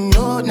blowing,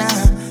 no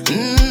now.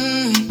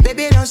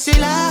 Baby, don't she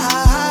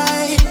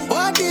lie?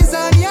 What is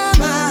on your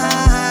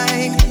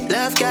mind?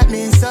 Love got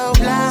me so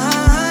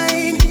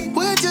blind.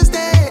 Would you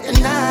stay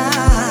tonight?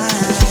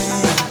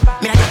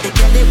 Me I get the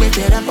girl that wake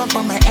it up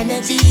on my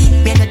energy.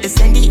 Me not to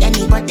send it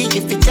anybody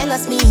if you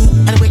jealous me.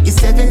 And wait you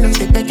 7 months,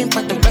 they begging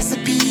for the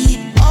recipe.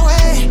 Oh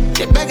hey,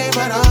 they begging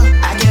for all.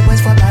 I get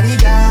much for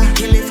bodyguard,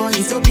 kill it for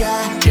Ethiopia.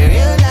 The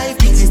real life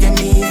bitches them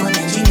me for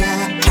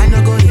Nigeria. I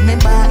no go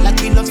remember like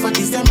we lost for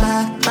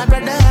December. My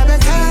brother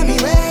haven't tell me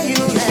where you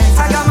at.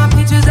 I got my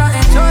peaches out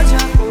in Georgia.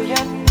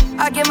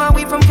 I get my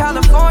weed from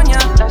California.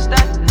 That's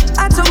that.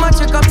 I took my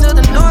chick up to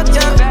the north,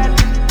 yeah.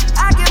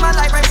 I get my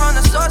light right from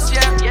the source,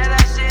 yeah. Yeah,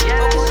 that's it.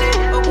 Yeah, that's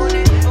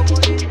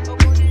it.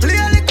 Play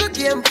a little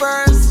game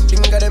first.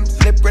 Finger them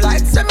slippery like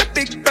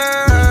semi-big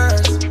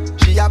birds.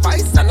 She a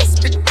vice and a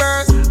spit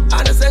first.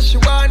 And I say she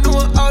wanna know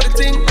how the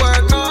thing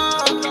work.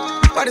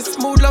 Body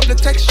smooth, love the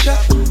texture.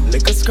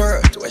 Lick a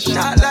skirt, we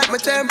shot like my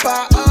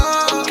temper.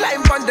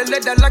 Climb on the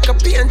leather like a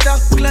painter.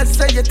 Glass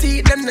say your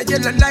teeth, then the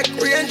yellow like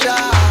Ranger.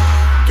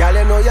 Girl,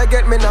 you know you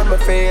get me on my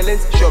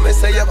feelings. Show me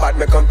say you bad,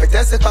 me come for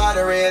test it for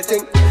the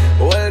rating.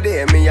 All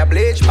day me a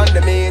bleach on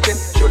the meeting.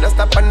 Shoulda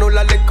stop and null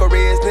a liquor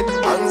reasoning.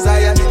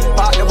 Anxiety,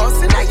 park the bus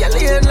in your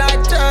lane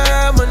like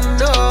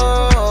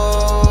terminal.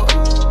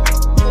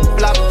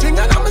 Black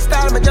finger on my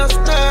style, me just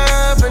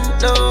never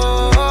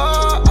know.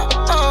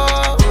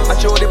 I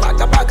show the back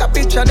a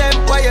picture them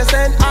where you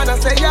send. And I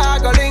say yeah,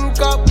 go link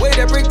up with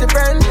a pretty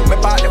friend. Me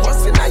park the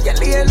bus in your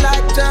lane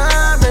like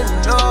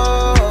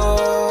terminal.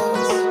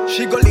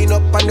 She go lean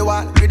up on the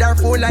wall with her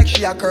phone like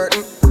she a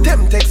curtain.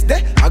 Them text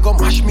there, I go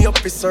mash me up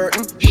for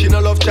certain. She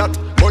no love chat,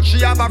 but she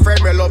have a friend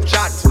me love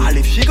chat. And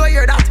if she go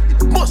hear that,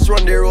 it must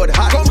run the road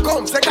hard.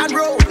 Come, second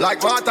row.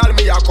 Like Martal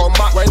me, I come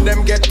back. When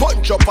them get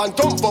punch up and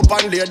thump up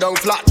and lay down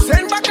flat.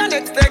 Send back a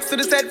next text to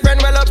the said friend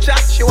me love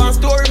chat. She want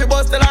story fi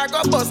bust till I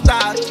go bust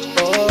that.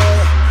 Oh,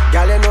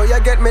 girl, you know you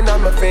get me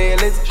on my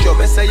feelings. Show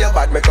me say you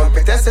bad, me come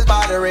fi test it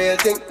for the real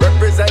thing.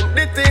 Represent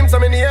the team, so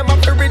me name up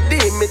to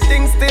redeem. Me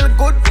things still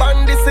good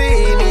on the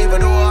scene.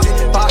 Even though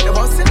part the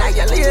bus in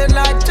your lane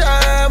like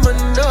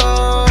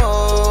terminal.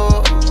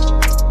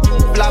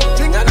 Black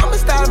finger on my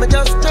style, me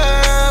just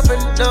never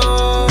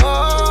know.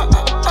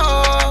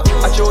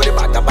 I show the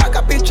back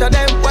a picture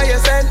them where you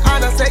send.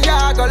 And I say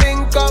yeah, go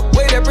link up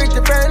with a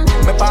pretty friend.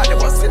 Me part the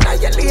bus in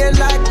your lane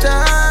like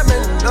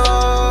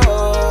terminal.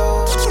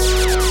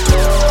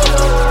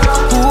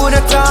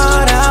 Who'da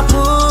thought I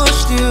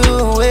pushed you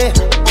away?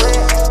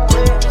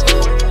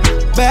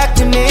 Back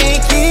to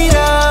make it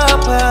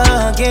up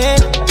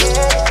again.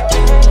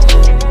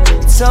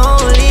 It's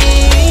only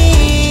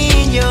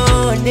in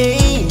your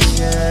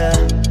nature,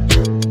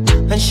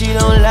 and she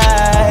don't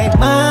like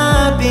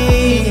my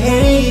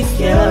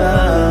behavior.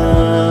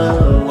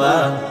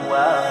 Wow.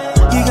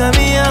 You got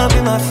me up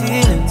in my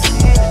feelings.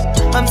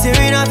 I'm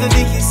tearing off a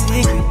Vicky's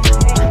secret.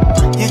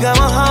 You got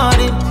my heart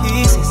in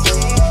pieces.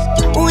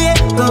 Oh yeah,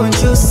 going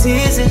through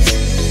seasons.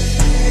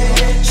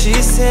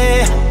 She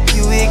said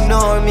you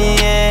ignore me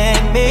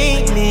and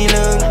make me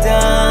look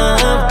dumb.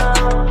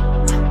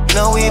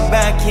 Now we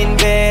back in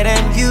bed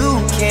and you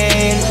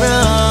can't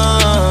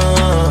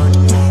run.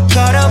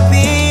 Caught up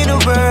in a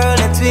world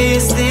of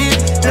twisted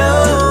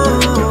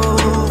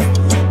love,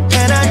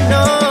 and I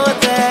know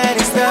that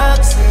it's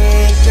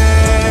toxic,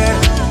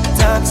 girl.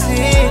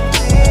 Toxic.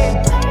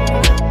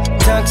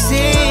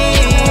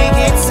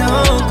 It's so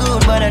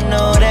good, but I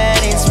know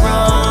that it's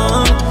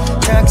wrong.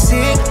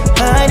 Toxic, I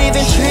ain't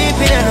even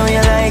tripping, I know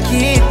you like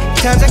it.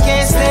 Times I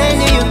can't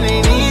stand you, you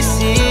make me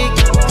sick.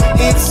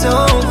 It's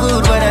so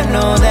good, but I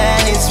know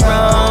that it's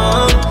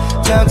wrong.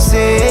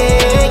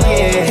 Toxic,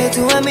 yeah. Hate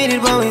to admit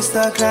it, but we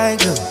stuck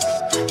like you.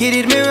 You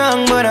did me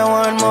wrong, but I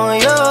want more,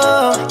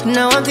 yo.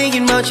 Now I'm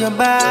thinking about your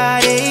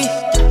body.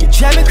 You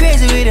drive me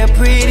crazy with a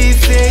pretty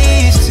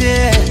face,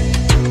 yeah.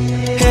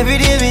 Every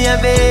day we are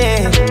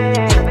bed,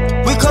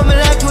 we coming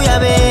like we are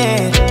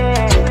bed.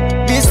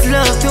 This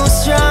love too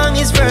strong,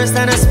 it's worse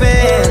than a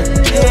spell.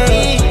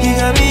 Hey, you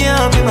got me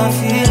up in my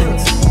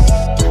feelings.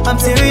 I'm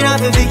tearing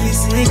off a Vicky's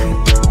secret.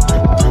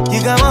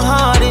 You got my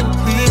heart in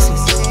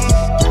pieces.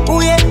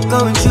 Oh yeah,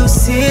 going through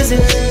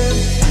seasons.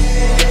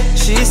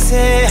 She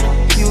said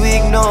you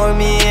ignore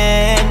me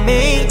and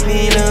make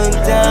me look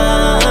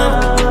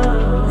dumb.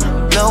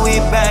 Now we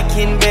back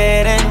in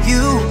bed and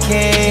you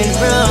can't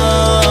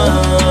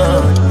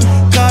run.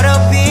 Caught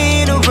up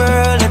in a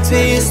world of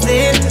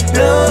twisted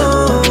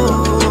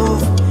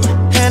love,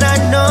 and I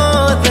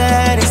know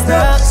that it's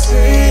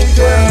toxic,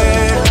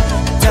 girl.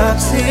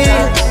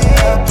 Toxic.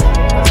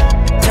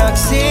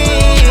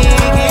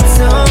 It's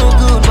so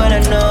good, but I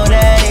know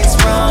that it's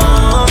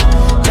wrong.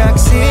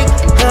 Toxic,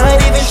 I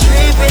ain't even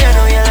tripping, I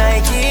know you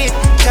like it.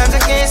 Times I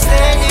can't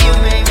stand you, you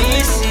make me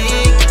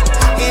sick.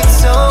 It's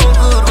so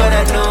good, but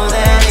I know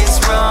that it's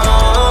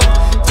wrong.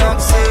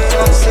 Toxic.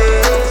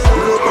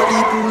 Look at the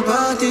pool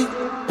party.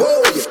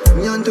 Whoa, yeah.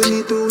 Me and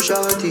 22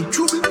 shorty.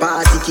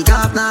 Party Party kick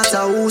off, not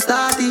a who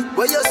start it.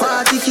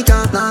 Party kick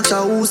off, not a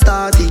who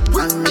start it.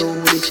 And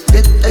load it,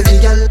 get every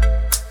girl.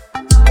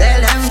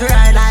 Tell them to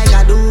ride like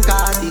a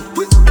Ducati.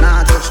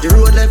 Now touch the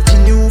road, left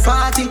in new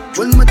 40.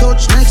 When me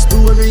touch next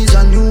door is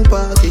a new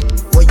party.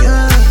 Oh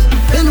yeah,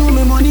 they know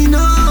me money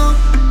now.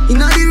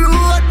 Inna the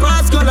road,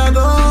 pass color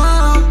go.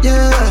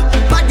 Yeah,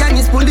 bad gang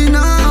is pulling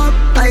up.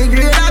 I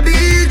grade a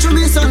beach to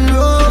me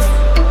sunroof.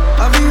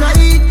 Have you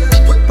right?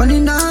 On the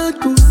night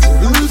cool,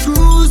 we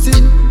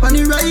cruising. On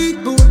the right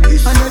boat,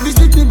 and every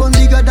slip me bun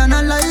bigger than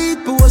a light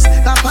post.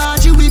 That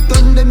party we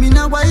turn them in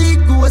a white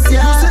ghost.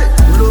 Yeah,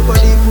 pull up on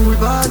the pool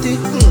party.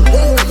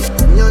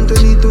 Me and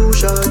 22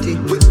 shorty.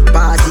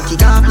 Party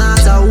kick off,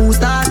 not a who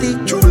start it.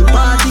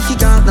 Party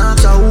kick off,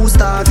 not a who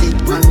start it.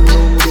 And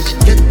now they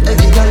get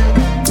every girl.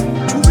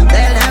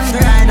 Tell them to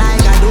ride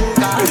like a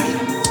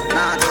Ducati.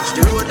 Now touch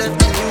the road, left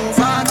the new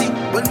 40.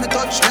 When we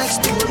touch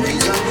next to a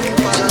reason,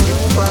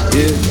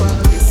 yeah.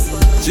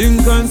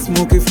 Drink and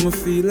smoke if me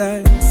feel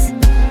like.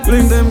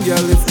 Blink them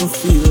girl if me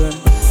feel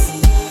like.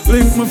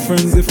 Blink my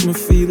friends if me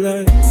feel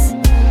like.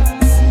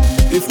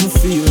 If me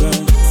feel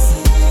like.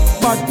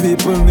 Bad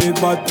people need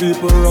bad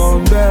people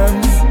round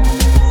them.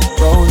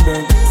 Round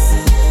them.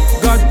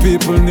 God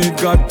people need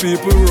God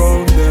people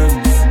round them.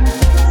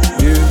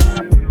 Yeah.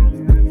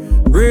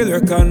 Real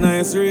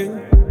recognize real.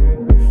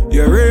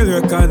 You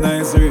real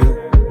recognize real.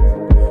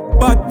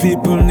 Bad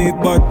people need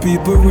bad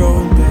people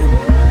round them.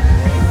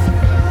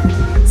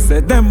 Say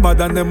them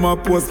bad and them a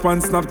post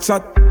on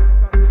Snapchat.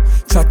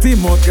 Chat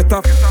him out, get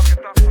up.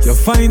 You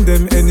find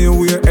them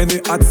anywhere, any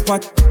hot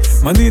spot.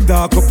 Money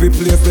dark up the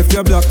place if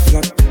you black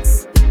flat.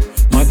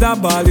 Mother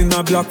ball in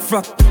a black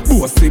flat.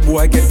 Bossy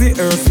boy get the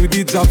earth with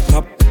the job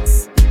top.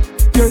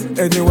 Yeah,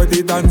 anywhere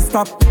they dance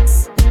stop.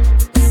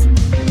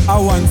 I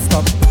won't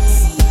stop.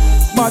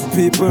 Bad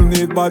people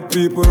need bad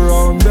people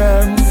round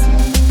them.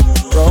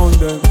 Round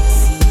them.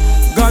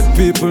 God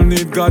people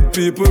need God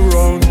people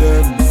round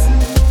them.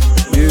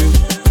 Yeah.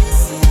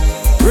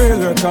 Real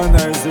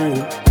recognize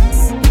real.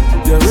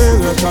 Yeah, real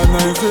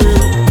recognize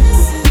real.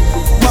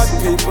 Bad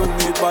people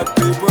need bad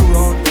people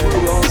round them.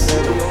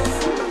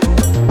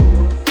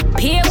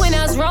 Here when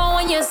I was wrong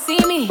when you see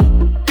me.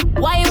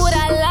 Why would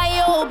I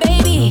lie, oh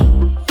baby?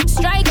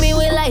 Strike me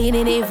with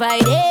lightning if I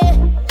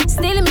did.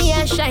 Still me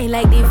I shine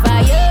like the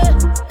fire.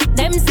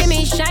 Them see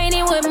me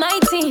shining with my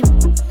team.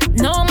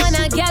 No man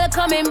a girl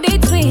come in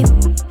between.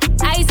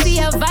 I see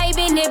a vibe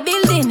in the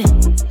building.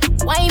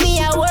 Why me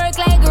I work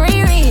like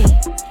Riri?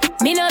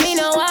 Me no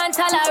want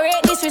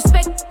tolerate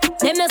disrespect.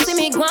 Them no see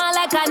me go on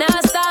like I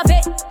not stop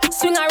it.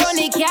 Swing around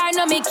the car,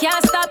 no me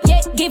can't stop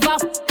yet. Give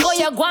up, go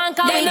you go and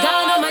call me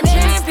down, I'm a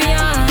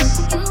champion.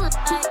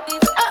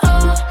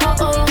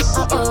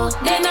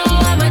 They know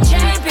I'm a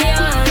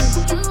champion.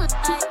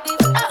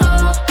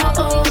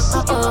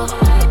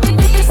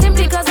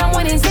 Simply cause I'm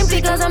winning,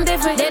 simply cause I'm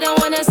different. They don't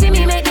wanna see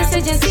me make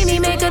decisions, see me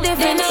make a difference.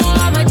 They know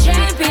I'm a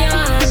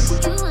champion.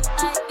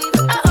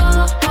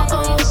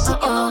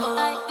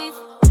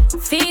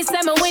 Fee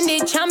say me win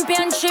the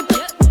championship.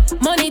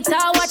 Money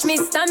tall, watch me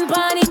stamp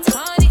on it.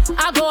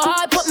 I go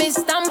hard, put me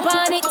stamp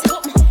on it.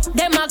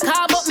 Them a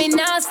car, but me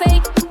now say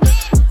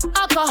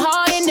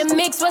alcohol in the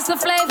mix, what's the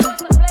flavor?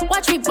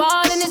 Watch me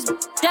ball in this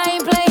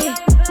ain't play.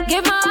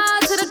 Give my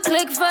all to the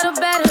click for the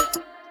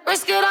better.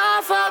 Risk it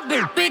all for a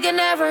bit bigger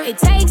never. It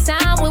takes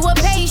time, we were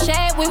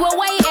patient, we were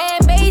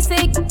waiting.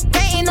 Basic,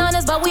 hating on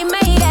us, but we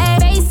made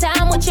it.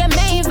 FaceTime with your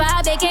main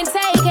vibe, they can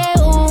take it.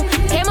 Ooh,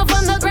 came up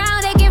from the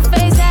ground, they can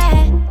face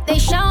that. They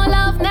show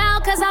love now,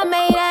 cause I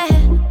made it.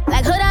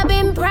 Like hood, I've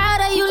been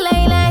proud of you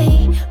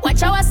lately.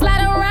 Watch how I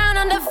slide around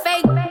on the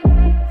fake,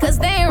 cause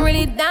they ain't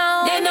really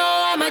down. They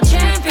know I'm a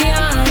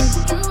champion.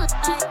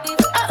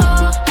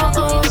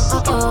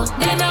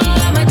 They know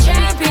I'm a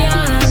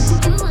champion.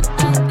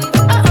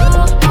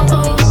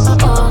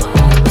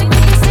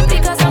 Simply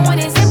cause I'm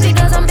winning, simply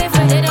cause I'm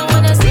different. They don't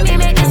wanna see me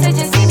make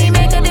decisions, see me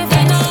make a difference.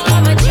 They know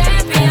I'm a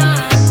champion.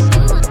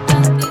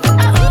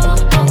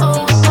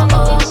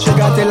 She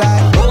got it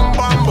like boom,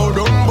 bam, boom,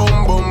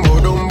 boom, boom, boom,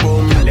 boom,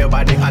 boom. Tell your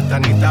body hot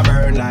and it a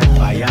burn like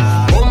fire.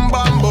 Boom,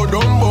 bam, boom,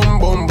 boom, boom,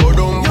 boom, boom,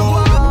 boom.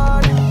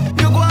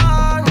 You go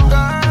on,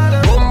 girl.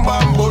 Boom,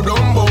 bam, boom,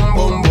 boom, boom,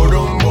 boom,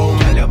 boom, boom.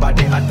 Tell your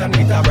body hot and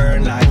it a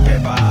burn like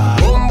pepper.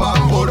 Boom,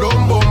 bam, boom,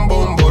 boom,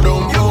 boom, boom,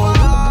 boom. You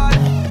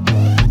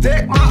want?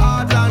 Take my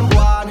heart and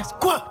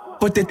go on.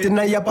 Put it in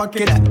your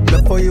pocket.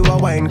 Before you a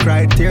wine,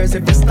 cry tears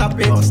if you stop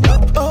it. Don't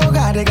stop. Oh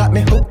God, they got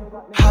me hooked.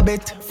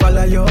 Habit,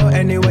 follow you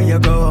anywhere you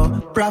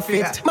go.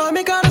 Profit,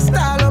 mommy got a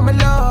style on my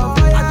love.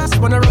 I just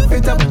wanna rough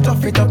it up,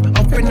 tough it up in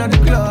the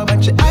club.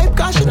 And she hype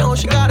cause she know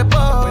she got a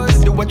buzz. When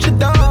she do what she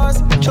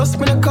does, trust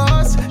me the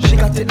cause. She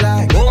got it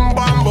like boom,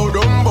 bam, boom,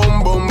 boom,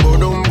 boom, boom,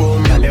 boom,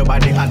 boom. Tell your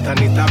body hot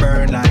and it a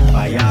burn like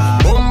fire.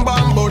 Boom,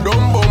 bam, boom,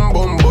 boom, boom,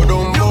 boom,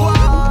 boom.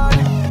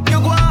 You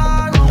go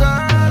on,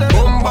 girl.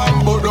 Boom,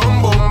 bam, boom,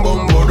 boom,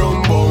 boom,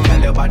 boom, boom.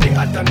 Tell your body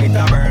hot and it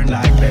a burn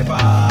like pepper.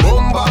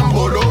 Boom, bam,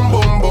 boom, boom,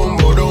 boom, boom,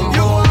 boom.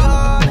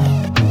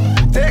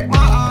 Take my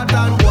heart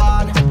and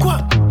go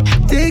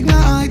on. Take my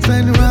heart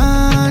and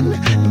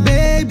run.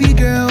 Baby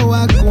girl,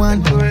 walk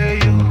one.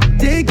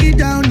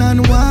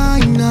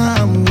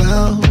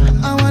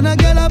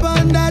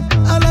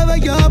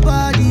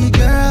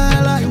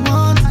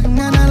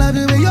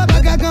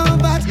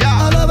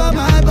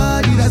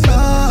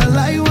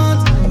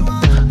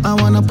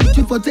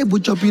 table,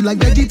 chop you like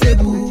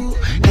vegetable.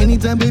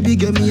 Anytime, baby,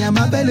 get me, I'm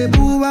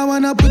available. I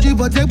wanna put you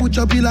for table,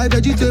 chop you like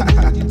vegetable.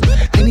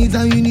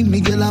 Anytime you need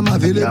me, girl, I'm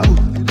available.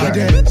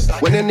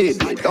 When you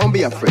need me, don't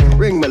be afraid.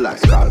 Ring me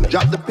like call me.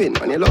 Drop the pin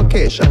on your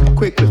location.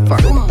 Quickly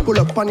find. Pull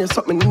up on you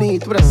something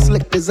neat with a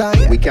slick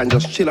design. We can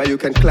just chill or you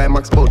can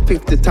climax about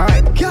 50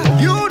 times.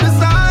 You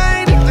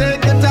decide,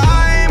 take your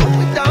time.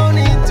 We don't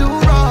need to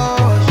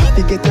rush.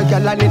 You get your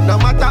girl on it no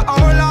matter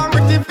how long.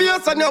 Pretty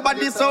face and your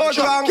body so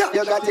strong.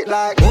 You got it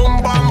like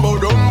boom, bam, boom,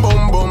 boom,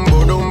 boom,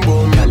 boom, boom,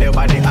 boom. Girl, your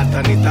body hot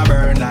and it a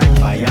burn like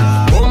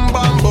fire. Boom,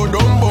 bam, boom,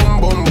 boom,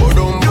 boom, boom, boom,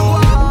 boom.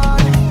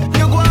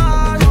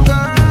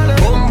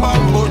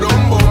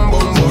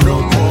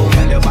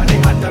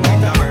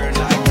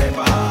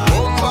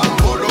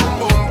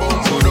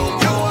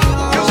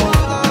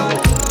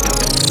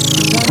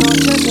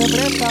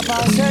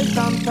 Para hacer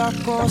tantas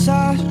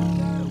cosas.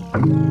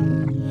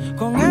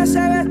 Con ese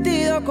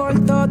vestido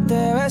corto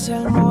te ves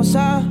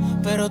hermosa,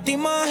 pero te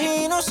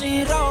imagino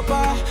sin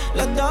ropa,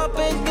 los dos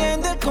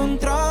perdiendo el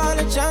control,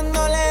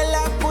 echándole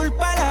la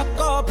culpa a las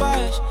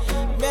copas,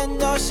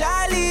 viendo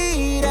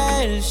salir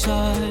el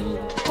sol.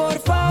 Por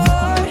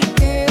favor,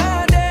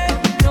 quédate,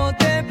 no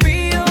te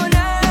pido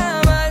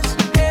nada más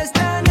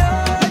esta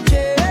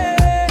noche.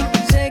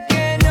 Sé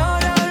que no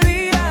lo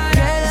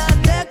olvidaré.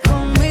 Quédate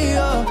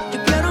conmigo, yo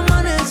quiero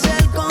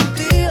amanecer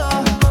contigo.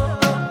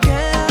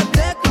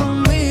 Quédate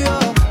conmigo,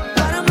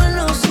 para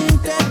amarnos sin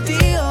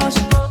testigos.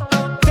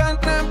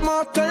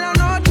 Tenemos toda la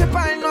noche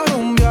para irnos a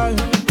rumbear.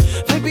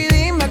 Baby,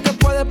 dime qué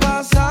puede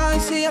pasar.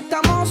 Si ya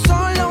estamos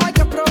solos hay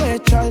que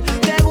aprovechar.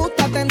 Te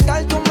gusta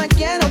tentar, tú me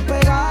quieres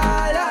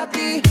pegar a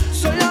ti.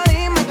 Solo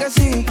dime que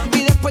sí.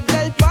 Y después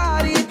del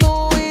party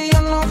tú y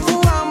yo nos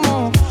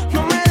fugamos.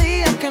 No me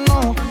digas que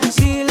no,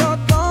 si los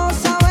dos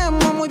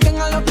sabemos muy bien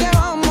a lo que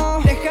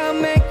vamos.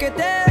 Déjame que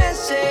te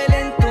bese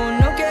lento,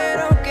 no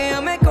quiero que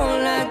ame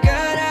con la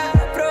cara.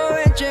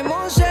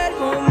 Aprovechemos el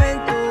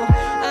momento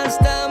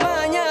hasta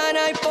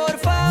mañana. Y por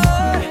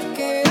favor,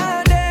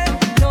 quédate,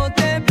 no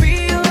te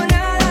pido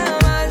nada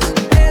más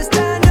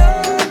esta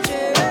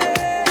noche.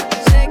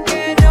 Sé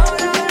que no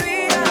lo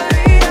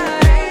olvidaré.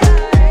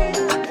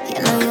 You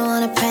know you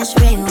wanna press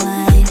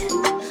rewind,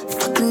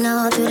 fucking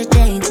all through the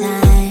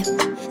daytime.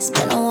 It's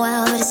been a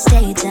while, but it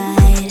stay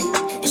tight.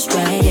 It's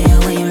right here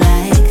where you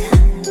like.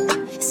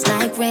 It's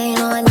like rain,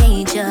 oh I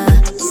need ya.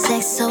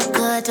 Sex so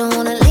good, don't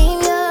wanna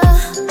leave ya.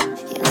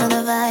 You know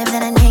the vibe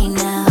that I need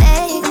now.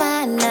 Make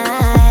my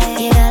night.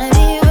 You gotta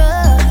be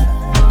rough.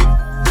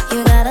 You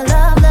gotta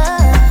love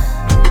love.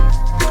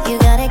 You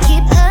gotta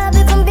keep up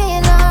if I'm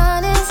being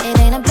honest. It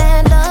ain't a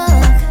bad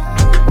look.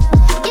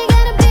 You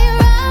gotta be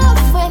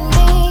rough with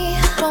me.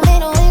 Don't make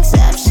no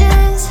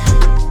exceptions.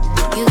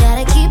 You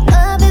gotta keep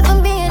up if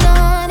I'm being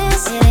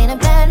honest. It ain't a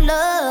bad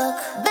look.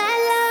 Bad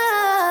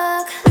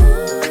luck.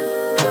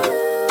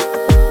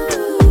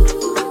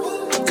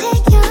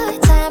 Take your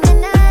time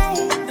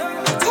tonight.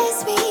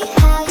 Taste me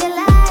how you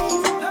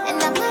like, and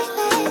I might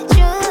let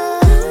you.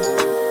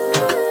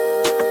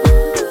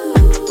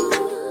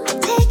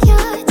 Take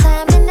your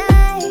time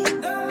tonight.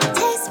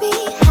 Taste me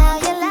how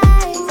you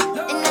like,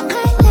 and I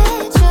might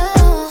let you.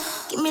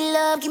 Give me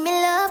love, give me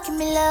love, give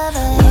me love.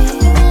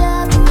 Give me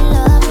love, give me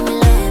love, give me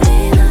love.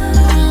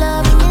 Give me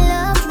love, give me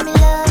love, give me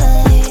love.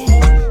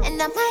 And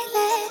I might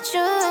let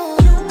you.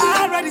 I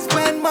already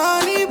spent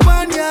money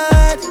on you.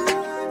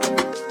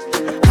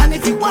 And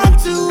if you want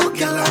to,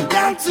 girl, I'm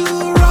down to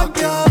rock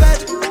your bed.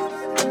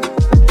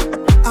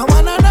 I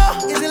wanna know,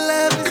 is it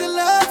love, is it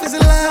love, is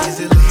it love? Is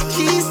it love?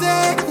 She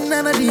said,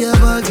 none of the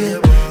above, yeah.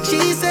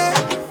 She said,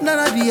 none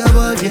of the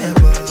above, yeah.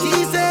 She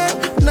said,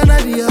 none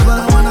of the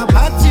above. I wanna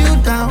pat you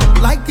down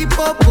like the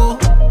popo.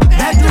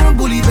 Bedroom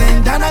bully,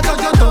 bend down, I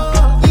touch your toe.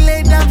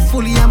 Lay down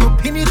fully, I'ma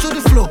pin you to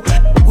the floor.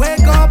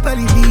 Wake up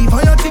early, leave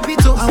on your tippy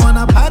toe. I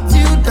wanna pat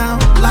you down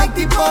like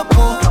the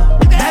popo.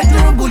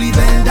 Bedroom bully,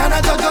 bend down,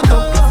 I touch your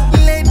toe.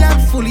 Lay down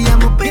fully,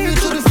 I'ma pin you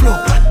to the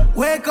floor.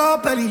 Wake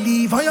up early,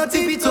 leave on your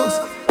tippy toes.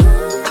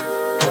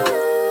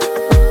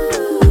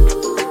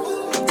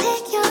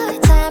 Take your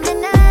time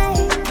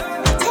tonight.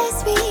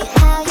 Taste me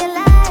how you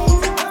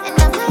like, and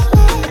I might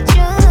let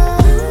you.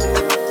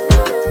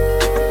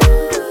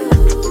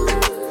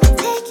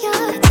 Take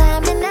your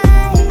time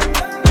tonight.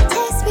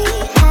 Taste me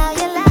how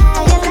you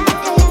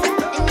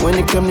like. When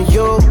it come to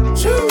you,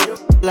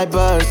 like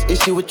buzz,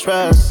 issue with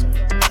trust.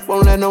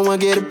 Won't let no one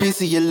get a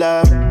piece of your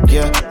love.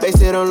 Yeah,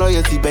 base it on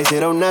loyalty, base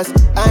it on us.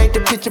 I ain't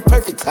the picture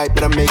perfect type,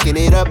 but I'm making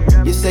it up.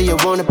 You say you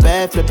want a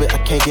bad, flip it, I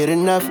can't get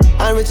enough.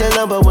 I'm rich and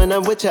love, but when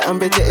I'm with you, I'm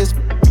bitter as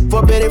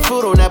forbidden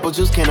fruit on apple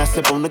juice, can I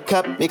sip on the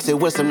cup? Mix it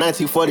with some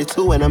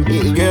 1942 and I'm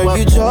hitting you up. Girl,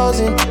 you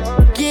chosen.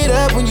 Get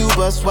up when you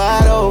bust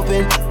wide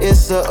open.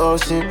 It's the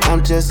ocean,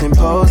 I'm just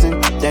imposing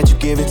that you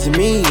give it to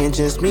me and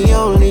just me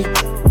only.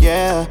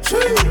 Yeah,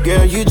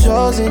 girl, you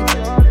chosen.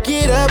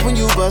 Get up when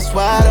you bust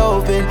wide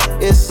open.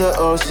 It's the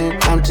ocean,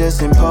 I'm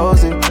just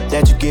imposing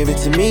that you give it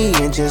to me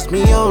and just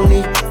me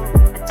only.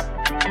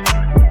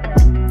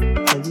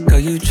 Girl,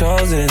 you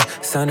chosen.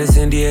 Sound is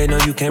India, no,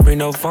 you can't bring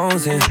no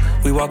phones in.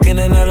 We walk in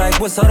and they're like,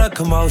 what's all the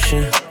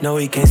commotion? No,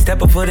 he can't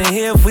step a foot in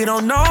here if we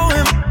don't know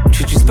him.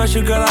 Treat you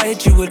special, girl, I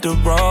hit you with the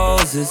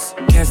roses.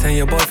 Can't stand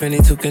your boyfriend,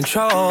 he too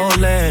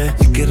controlling.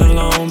 You get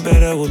along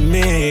better with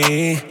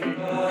me.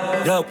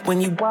 Get up when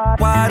you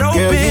wide open.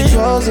 Girl, you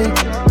chosen.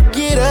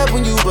 Get up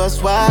when you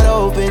bust wide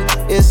open.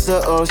 It's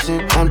the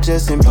ocean, I'm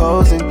just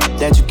imposing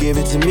that you give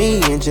it to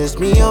me and just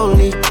me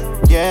only.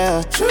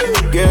 Yeah,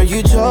 girl,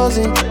 you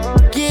chosen.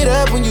 Get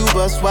up when you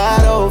bust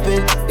wide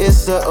open.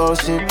 It's the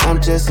ocean,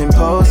 I'm just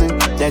imposing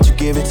that you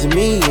give it to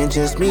me and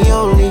just me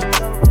only.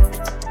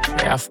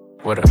 Yeah,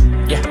 with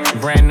her. Yeah,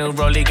 brand new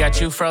rollie got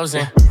you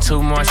frozen.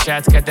 2 more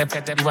shots, got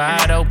that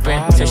wide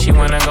open. Said she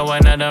wanna go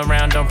another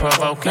round, don't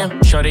provoke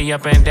him. Shorty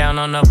up and down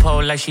on the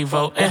pole like she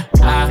voting.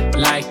 I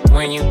like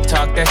when you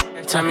talk that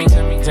to me.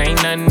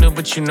 Ain't nothing new,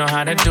 but you know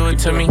how to do it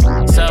to me.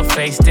 So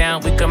face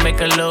down, we can make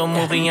a little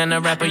movie. On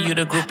the rapper, you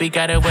the groupie,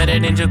 got it wetter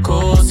than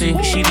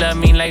jacuzzi. She love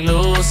me like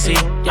Lucy.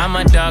 I'm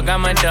a dog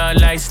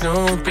like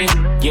Snoopy.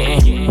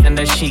 Getting in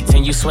the sheets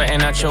and you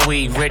sweating out your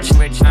weed. Rich,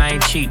 I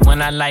ain't cheap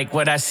when I like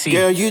what I see.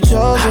 Girl, you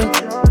chosen.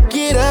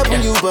 Get up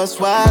when you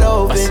bust wide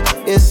open.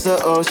 It's the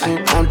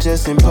ocean, I'm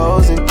just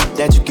imposing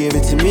that you give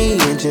it to me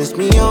and just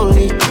me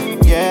only.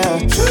 Yeah,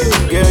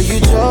 girl, you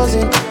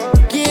chosen.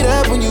 Get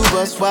up when you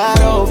bust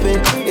wide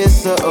open.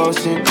 It's the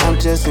ocean, I'm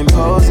just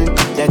imposing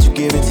that you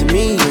give it to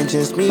me and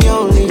just me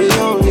only, me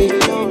only.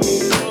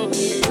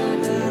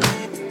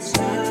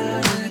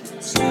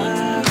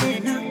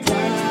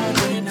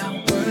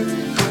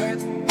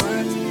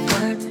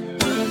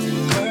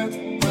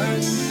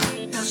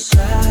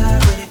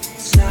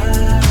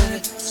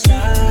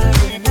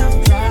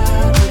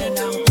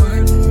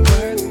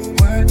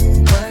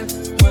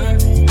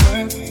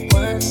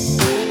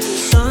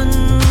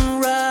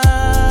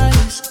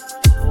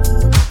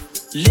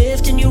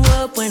 Lifting you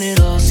up when it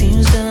all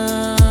seems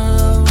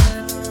down.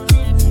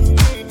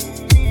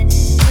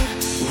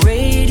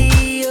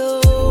 Radio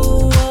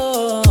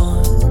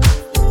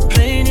on,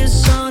 playing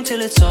this song till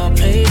it's all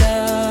played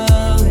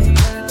out.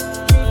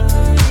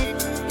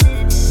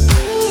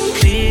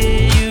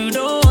 Clear, you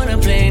don't wanna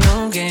play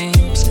no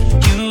games.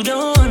 You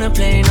don't wanna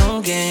play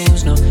no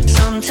games, no.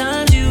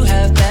 Sometimes you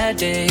have bad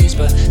days,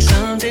 but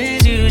some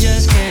days you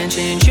just can't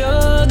change.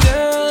 Your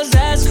girls,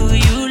 that's who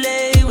you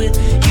lay with.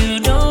 You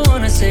don't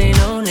wanna say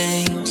no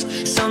names.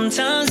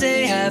 Sometimes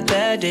they have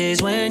bad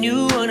days. When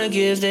you wanna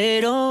give,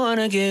 they don't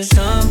wanna give.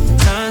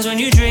 Sometimes when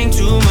you drink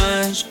too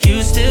much,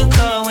 you still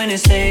call when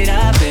it's late.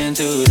 I've been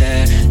through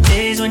that.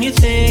 Days when you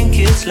think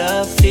it's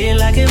love, feel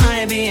like it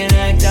might be an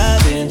act.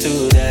 I've been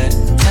through that.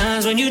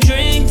 Times when you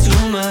drink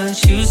too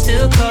much, you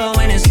still call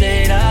when it's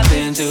late. I've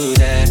been through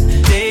that.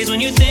 Days when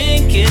you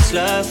think it's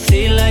love,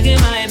 feel like it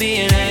might be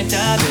an act.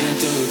 I've been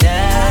through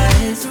that. I've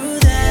been through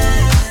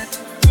that.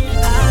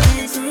 I've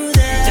been through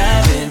that.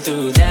 I've been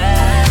through that.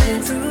 I've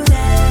been through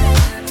that.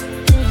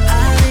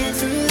 I've been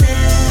through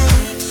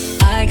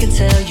that. I can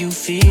tell you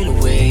feel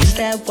away. Is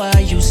that why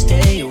you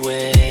stay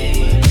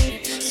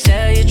away?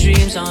 Sell your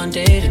dreams on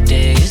day to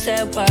day. Is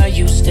that why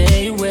you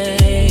stay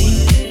away?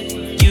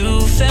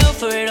 You fell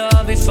for it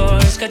all before.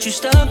 It's got you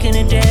stuck in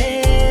a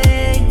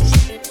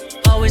daze.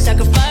 Always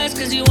sacrifice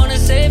cause you wanna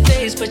save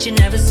face, but you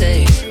never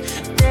save.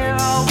 They're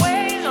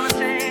always on the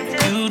same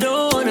day. You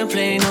don't wanna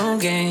play no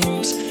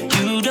games.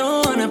 You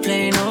don't wanna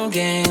play no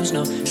games,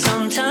 no.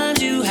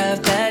 Sometimes you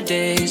have bad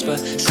days, but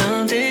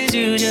some days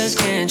you just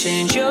can't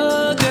change.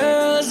 Your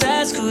girls,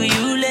 that's who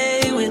you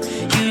lay with.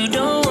 You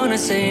don't wanna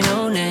say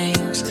no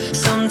names.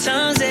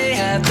 Sometimes they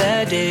have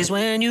bad days.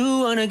 When you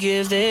wanna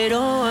give, they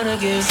don't wanna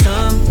give.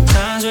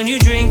 Sometimes when you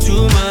drink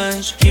too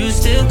much, you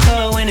still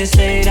call when it's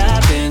late.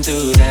 I've been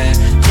through that.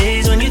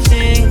 Days when you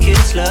think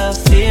it's love,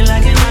 feel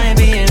like it might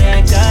be an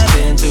act. I've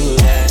been through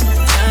that.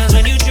 Times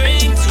when you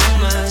drink too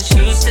much,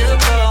 you still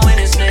call when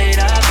it's late.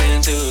 I've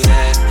been through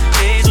that.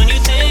 Days when you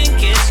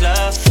think it's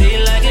love,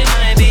 feel like it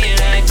might be an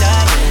act.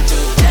 I've been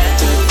through that.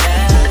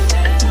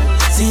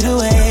 See the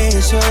way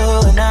you're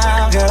showing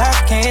now, girl, I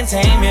can't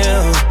tame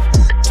you.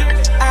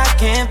 I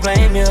can't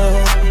blame you,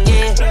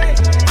 yeah.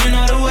 You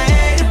know the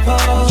way to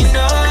pose, you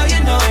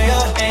know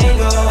your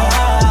angle.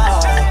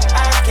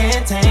 I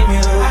can't tame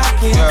you, I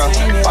can't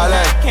tame you,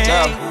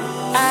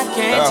 I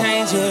can't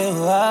change you.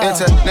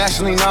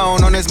 Internationally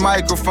known on this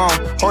microphone.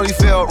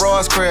 Holyfield,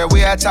 Ross Crab,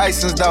 we at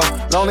Tyson's though.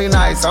 Lonely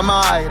nights, I'm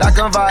alright, I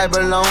can vibe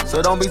alone.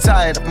 So don't be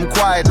tired, I'm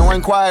quiet, no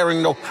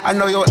inquiring though. I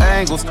know your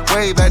angles,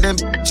 wave at them,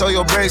 show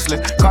your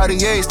bracelet.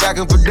 Cartier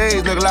stacking for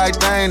days, look like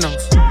Thanos.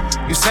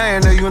 You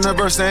saying the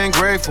universe ain't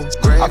grateful.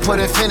 I put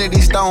infinity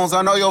stones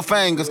on all your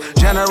fingers.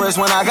 Generous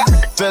when I got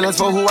feelings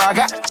for who I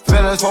got.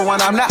 Feelings for when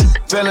I'm not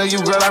feeling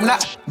you, girl, I'm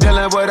not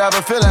dealing with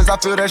other feelings. I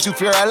feel that you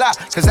fear a lot.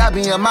 Cause I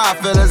be in my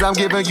feelings, I'm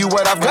giving you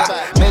what I've got.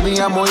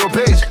 Maybe I'm on your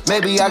page,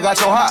 maybe I got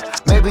your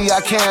heart. Maybe I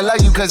can't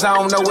love you cause I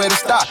don't know where to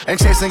stop. And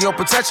chasing your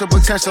potential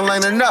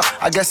ain't enough.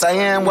 I guess I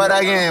am what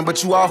I am,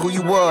 but you are who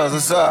you was,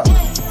 what's up?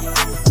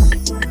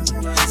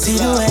 See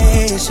the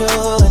way you're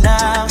showing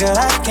now, girl,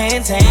 I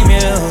can't tame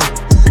you.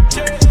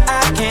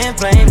 I can't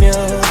blame you,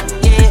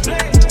 yeah.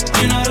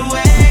 You know the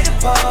way to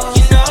pose,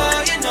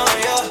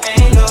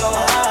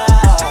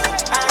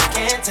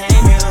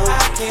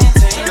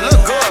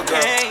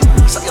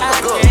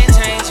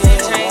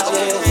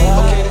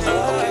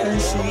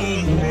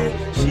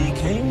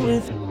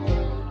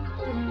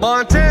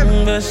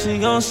 But she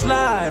gon'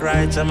 slide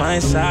right to my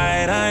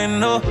side. I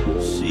know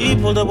she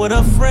pulled up with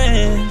her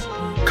friends.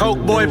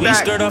 Coke boy we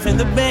back skirt off in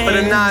the band for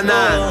the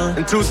 99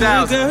 in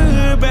 2000. Took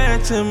her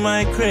back to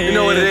my crib. You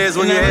know what it is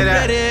when you hear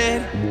that.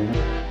 It.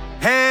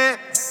 Hand,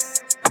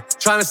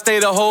 trying to stay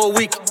the whole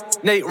week.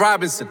 Nate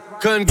Robinson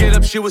couldn't get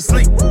up, she was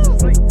asleep.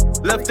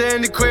 Left her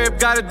in the crib,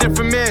 got a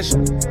different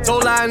mansion.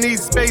 Told her I need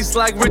space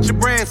like Richard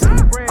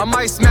Branson. I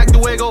might smack the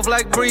wig off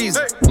like Breeze.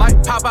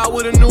 Might pop out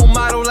with a new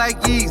model like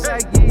Yeez.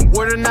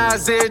 Word of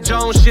Nasir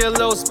Jones, she a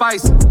little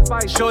spicy.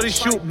 Shorty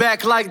shoot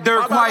back like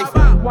Dirk Wife.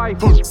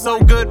 So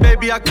good,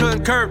 baby, I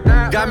couldn't curb.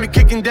 Got me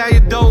kicking down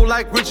your door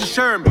like Richard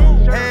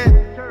Sherman.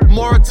 And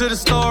moral to the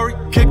story,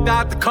 kicked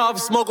out the car for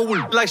smoking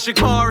weed like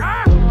Shikari.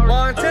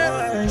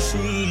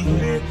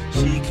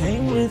 She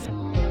came with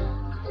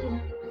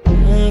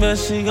but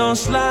she gon'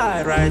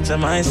 slide right to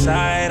my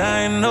side.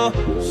 I know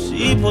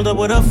she pulled up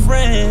with her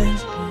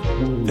friends.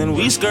 Then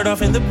we skirt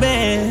off in the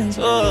bands.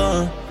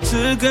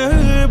 Took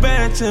her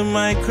back to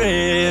my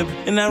crib,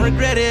 and I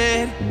regret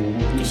it.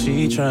 Cause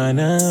she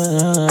tryna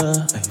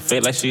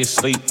fake like she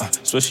asleep.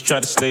 So she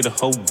tried to stay the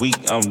whole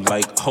week. I'm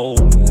like, oh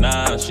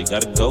nah, she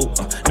gotta go.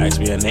 Ask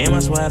me her name, I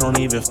swear I don't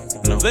even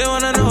know. They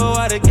wanna know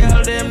why the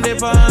girl them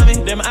dip on me.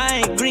 Them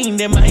I ain't green,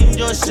 them I ain't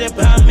just sip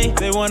on me.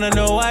 They wanna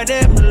know why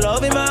them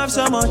love him off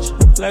so much.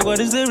 Like what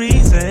is the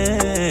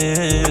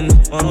reason?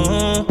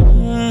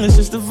 It's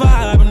just the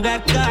vibe, I'm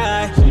that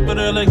guy. She put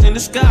her legs in the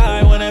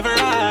sky whenever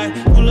I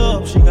pull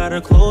up. She got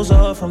her clothes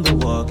off from the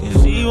walk, and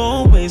she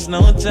won't waste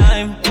no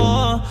time. She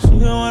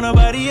don't want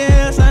nobody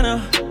else, I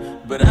know.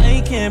 But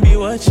I can't be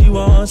what she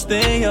wants.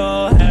 They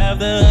all have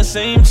the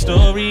same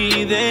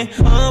story. They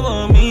all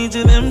want me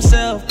to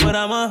themselves, but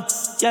I'm a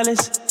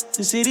jealous.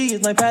 The city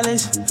is my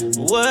palace.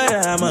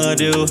 What I'ma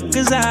do?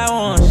 Cause I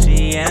want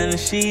she and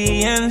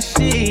she and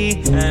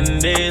she. And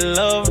they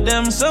love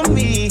them some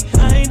me.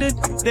 I ain't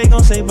the they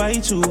gon' say bye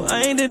to.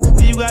 I ain't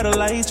the you gotta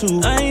lie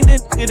to. I ain't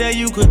the that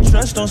you could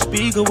trust on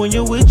speaker when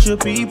you're with your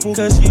people.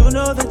 Cause you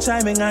know the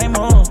timing I'm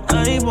on.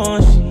 I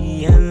want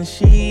she and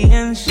she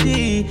and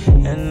she.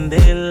 And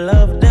they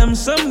love them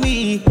some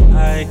me.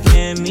 I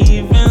can't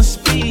even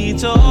speak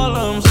to all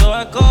of them. So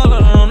I call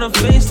her on the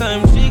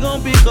FaceTime. She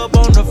gon' pick up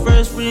on the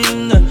first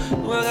ring.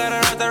 We got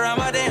her right around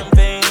my damn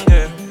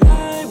finger.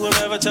 I will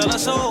never tell her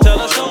so. Tell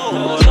her so.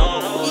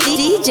 No.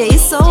 DJ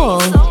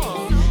Soul.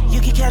 You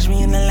can catch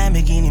me in the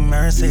Lamborghini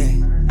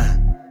Mercy.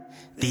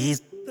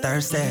 These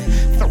thirsty.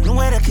 Fucking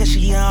with her cause she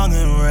young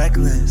and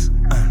reckless.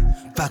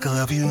 Fuck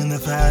her up you in the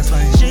fast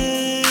lane.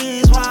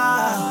 She's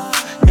wild.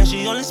 And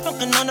she only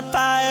smoking on the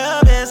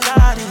fire. Best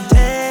God,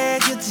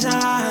 take your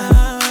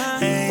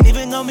time. Ain't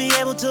even gonna be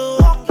able to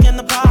walk in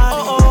the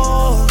party.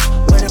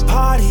 Where the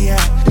party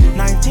at?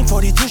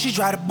 1942, she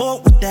drive the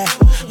boat with that.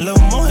 Little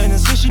more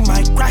Hennessy, she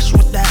might crash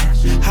with that.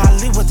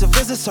 Hollywood to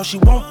visit, so she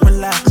won't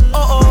relax.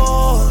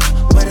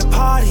 Where the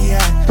party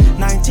at?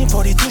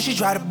 1942, she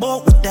drive the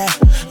boat with that.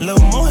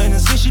 Little more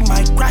Hennessy, she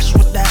might crash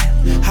with that.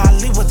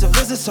 Hollywood to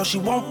visit, so she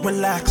won't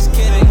relax.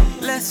 Kidding.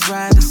 Let's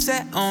ride the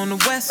set on the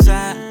west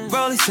side.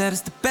 Rolly said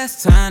it's the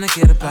best time to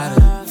get up out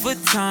of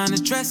foot time, the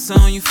dress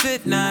on you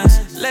fit nice.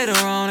 Later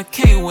on, I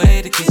can't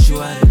wait to get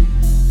you out of it.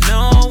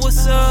 Know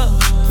what's up?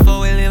 Before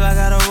we leave, I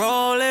gotta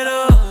roll it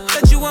up.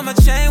 Let you on my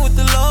chain with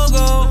the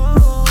logo.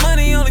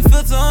 Money only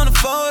filter on the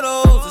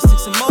photos. Let's take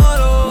some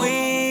photos.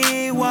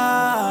 We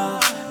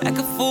wild, act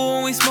a fool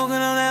when we smoking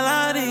on that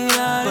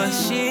la-di-da. But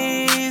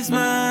she's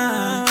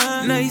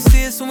mine. Now you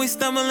see us when we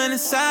stumbling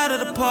inside of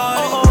the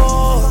party.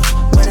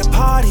 Where the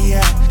party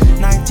at?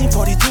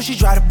 1942, she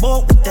drive the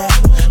boat with that.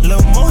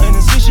 Little more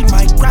Hennessy, she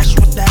might crash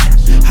with that.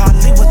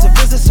 Hollywood to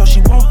visit, so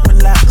she won't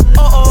relax.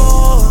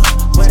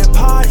 Where the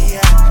party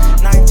at?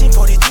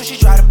 1942, she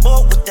drive the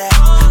boat with that.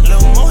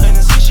 Little more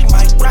Hennessy, she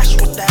might crash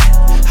with that.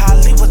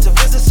 Hollywood to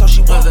visit, so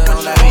she won't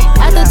relax.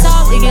 At the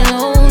top, it get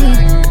lonely.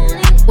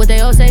 What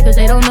they all say, cause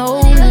they don't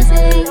know me.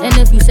 And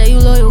if you say you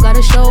loyal,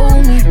 gotta show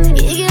me.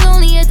 It get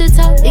lonely at the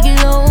top, it get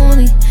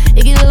lonely.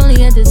 It get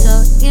lonely at the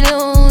top, it get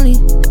lonely.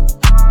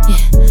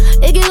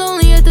 Yeah. It get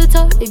lonely at the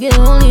top, it get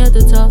lonely at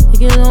the top, it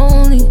get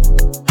lonely.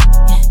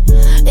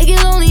 It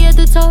get lonely at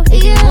the top,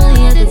 it get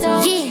lonely at the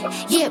top.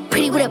 Yeah,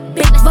 pretty with a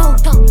big bow.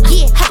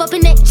 Yeah, hop up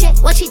in that jet,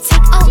 watch it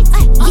take off.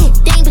 Yeah,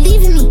 they ain't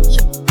believing me.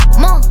 Yeah,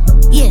 mom,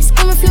 yeah,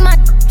 screaming free my,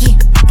 yeah,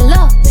 the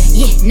law.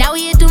 Yeah, now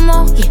we at the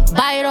mall, yeah,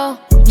 buy it all.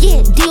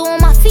 Yeah, deal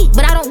on my feet,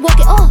 but I don't walk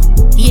it off.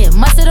 Yeah,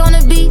 mustard on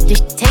the beat, this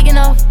taking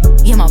off.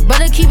 Yeah, my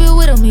brother keep it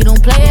with him, he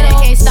don't play it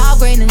off. Can't stop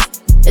greatness,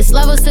 it's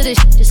levels to this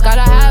shit, just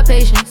gotta have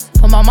patience.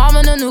 Put my mom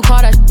in a new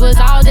car, that shit was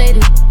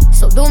outdated.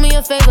 So do me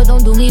a favor,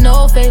 don't do me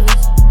no favors.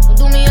 Don't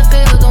do me a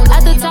favor, don't do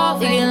at me the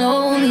top, no it get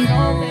lonely.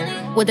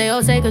 What they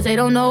all say, cause they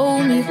don't know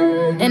me.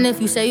 And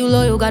if you say you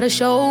loyal, gotta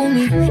show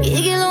me.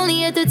 It get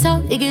lonely at the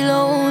top, it get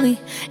lonely.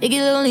 It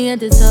get lonely at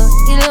the top,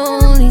 it get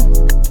lonely.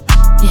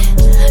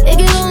 Yeah. It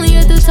get lonely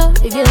at the top,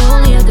 it get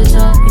lonely at the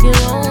top, it get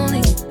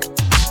lonely.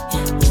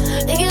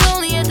 Yeah. It get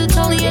lonely at the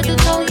top, it get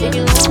lonely.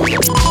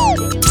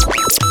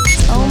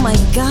 Oh my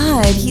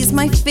god, he's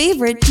my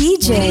favorite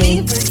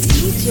DJ.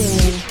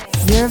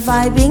 You're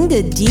vibing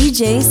to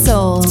DJ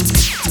Soul.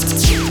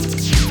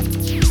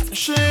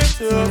 She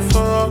feel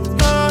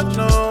fucked, I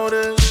know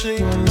that she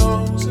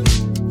knows it.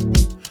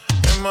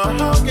 And my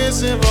heart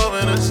gets involved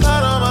and it's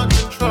out of my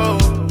control.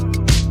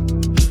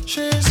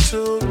 She's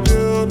too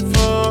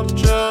beautiful,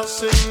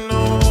 just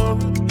ignore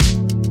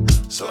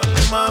it. So I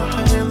lay my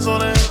hands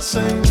on it and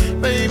say,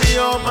 baby,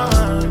 you're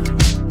mine.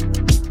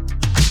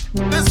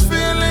 This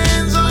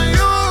feeling's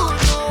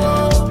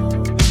unusual.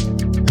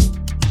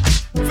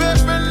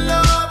 Very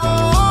love,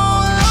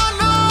 all I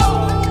know.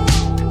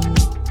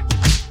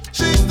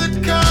 She's the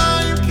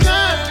kind you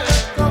can't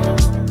let go.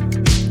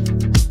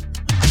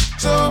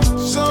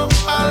 So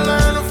I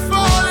learned to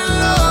fall in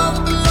love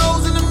with the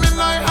lows and the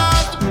midnight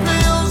highs, the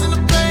pills and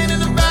the pain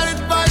and the bad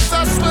advice. I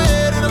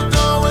swear that I'm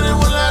done with it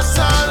one last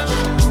time.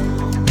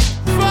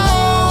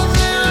 Falls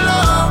in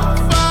love,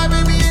 fire,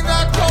 baby, ain't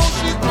got cold.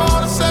 She's born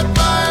to set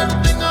fire,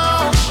 everything I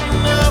own. She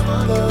never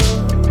loves.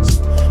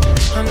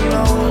 I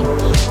know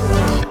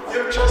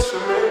you're just for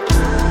me.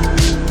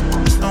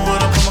 I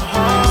wanna put my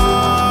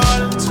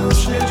heart into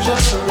she's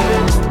just for me.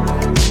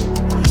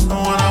 And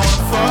when I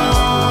wanna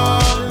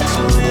fall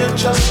into you're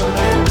just for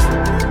me.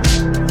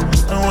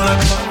 And when I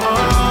come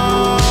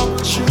home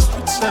with you,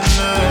 pretend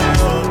that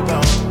you're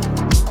down.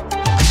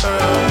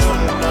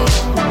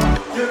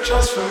 You're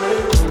just for me.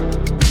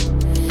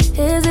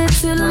 Is it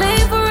too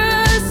late for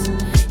us?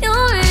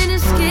 You're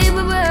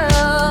inescapable.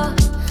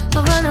 I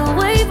run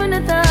away from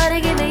the thought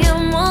of giving you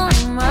more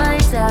of my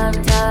time.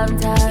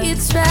 You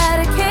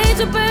try to cage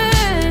a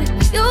bird,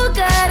 you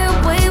got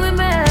away with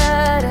me.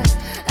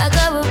 I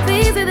got a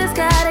piece of this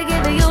guy to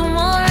give you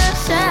more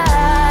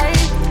shine.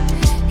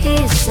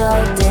 He's so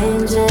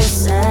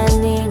dangerous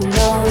and he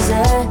knows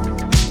it.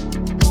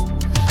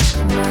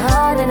 My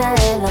heart and I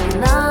like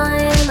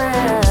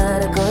nightmare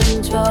out of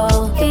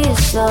control. He's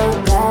so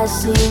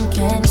gassy,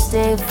 can't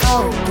stay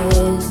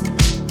focused.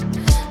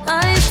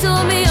 Eyes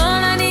told me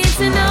all I need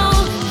to know.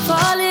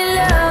 Fall in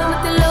love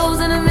with the lows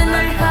and the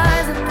midnight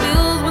highs, the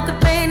feels with the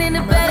pain and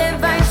the bad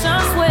advice.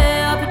 I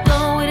swear I'll be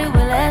done with it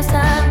one last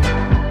time.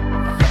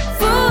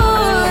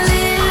 Fall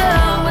in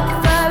love with the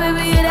fire,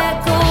 baby, you're that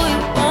cool. You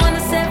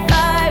wanna set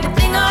fire,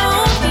 everything I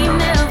own. He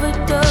never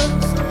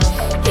does.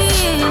 He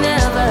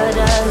never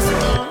does.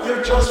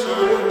 You're just for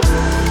me.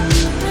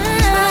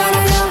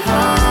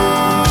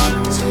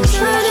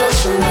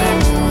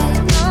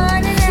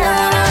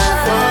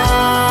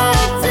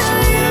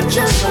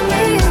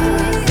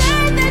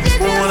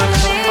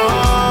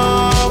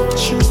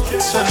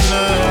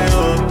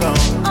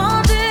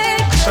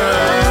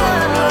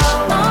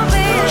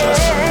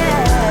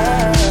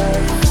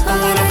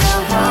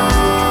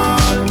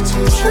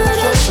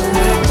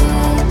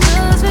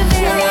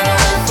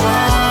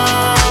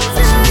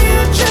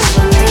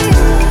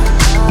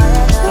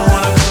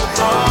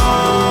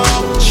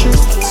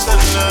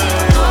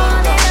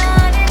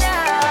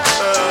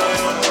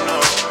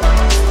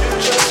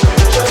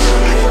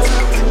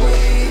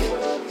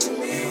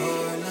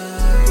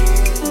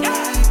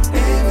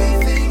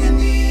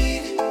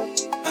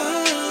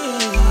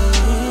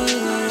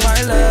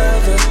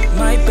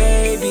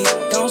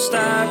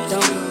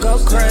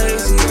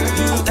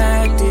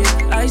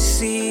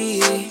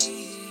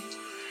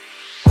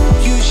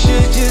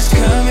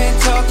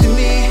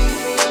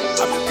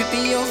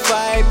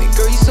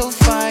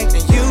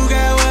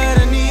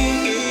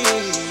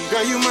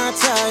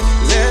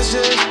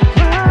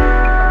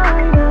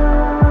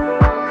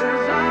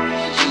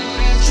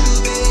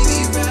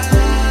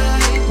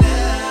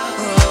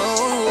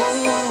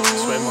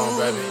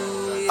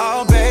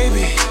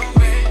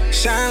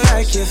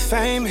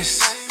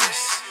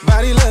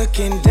 Body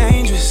looking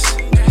dangerous.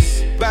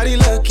 Body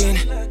looking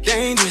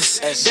dangerous.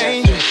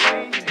 Dangerous.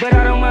 But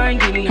I don't mind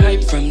getting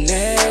hype from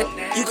that.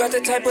 You got the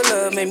type of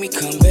love, make me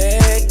come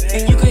back.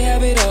 And you can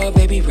have it all,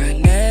 baby,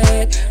 run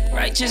that.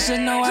 Righteous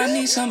and know I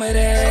need some of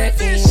that.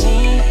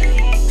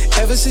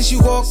 Ever since you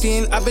walked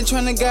in, I've been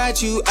trying to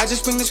guide you. I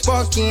just bring the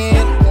spark in.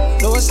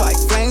 Know it's like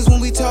flames when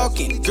we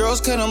talking.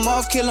 Girls cut them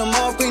off, kill them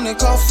off, bring the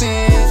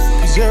coffin.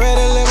 Cause you're at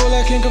a level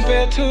I can't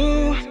compare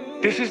to.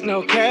 This is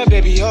no cap,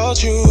 baby, all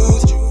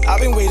truth. I've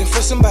been waiting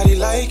for somebody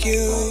like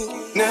you.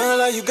 Now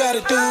all you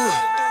gotta do,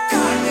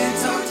 come and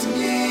talk to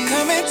me.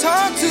 Come and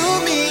talk to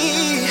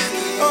me.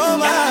 Oh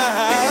my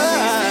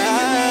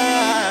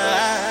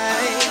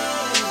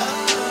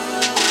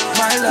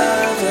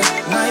lover,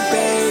 my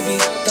baby.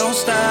 Don't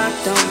stop,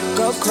 don't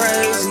go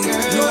crazy.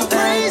 Go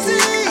crazy.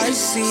 I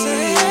see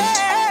it.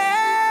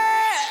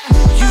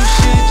 You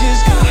should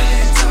just come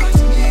and talk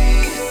to me.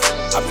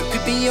 I've been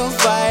peeping your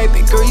vibe,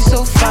 and girl, you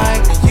so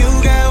fine. You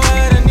got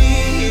what I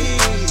need.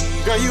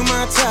 Girl, you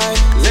my type.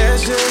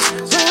 Let's just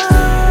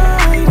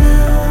ride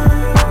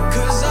now.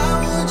 Cause I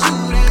want you,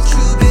 that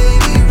true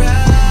baby,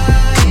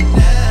 right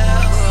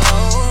now.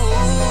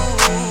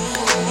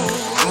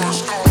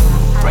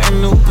 Brand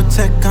new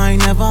Patek, I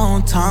ain't never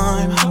on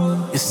time.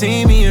 You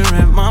see me, you're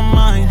in my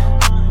mind.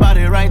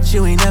 Body right,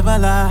 you ain't never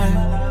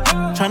lied.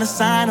 Tryna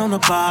sign on the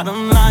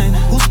bottom line.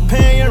 Who's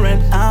paying your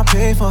rent? I'll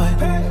pay for it.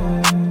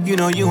 You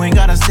know you ain't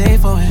gotta stay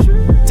for it.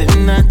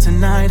 dinner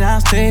tonight,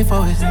 I'll stay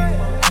for it.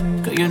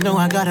 Girl, you know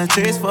I got a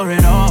taste for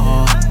it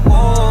all.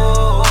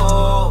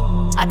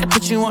 I can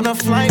put you on a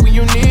flight when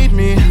you need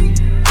me.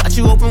 Got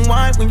you open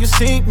wide when you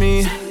see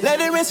me. Let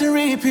it rinse and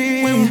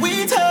repeat. When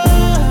we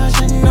touch,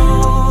 I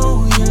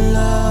know you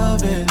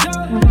love it.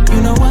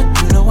 You know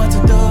what to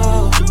do.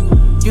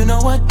 You know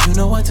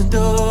what to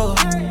do.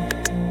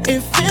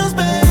 It feels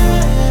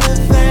better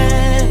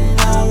than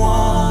I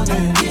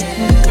wanted.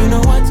 You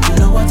know what to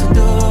do.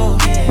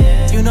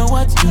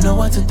 You know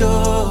what to do.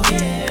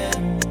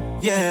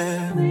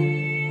 Yeah.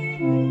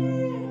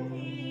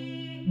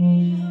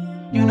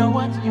 You know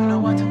what to do.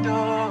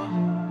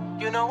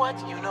 You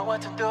know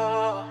what to do.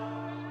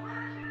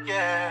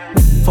 Yeah.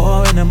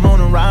 4 in the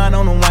morning, ride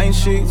on the white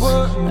sheets.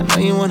 I know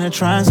you wanna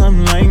try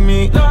something like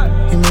me.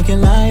 You make it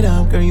light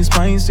up, girl, you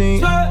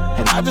spicy.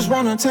 And I just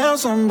wanna tell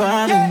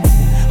somebody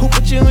who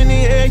put you in the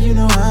air, you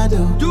know I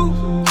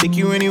do. Take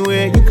you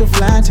anywhere you can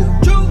fly to.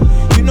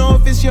 You know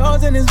if it's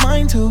yours and it's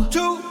mine too.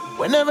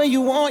 Whenever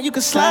you want, you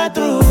can slide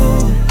through.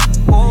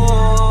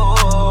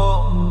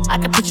 I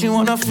can put you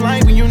on a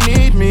flight when you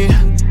need me.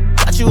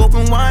 Got you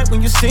open wide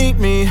when you see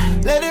me.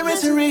 Let it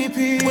rinse and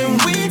repeat. When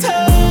we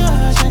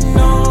touch, I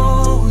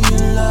know you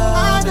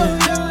love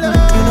it.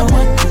 You know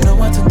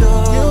what to do.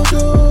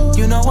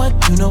 You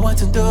know what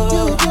to do.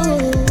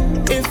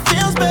 It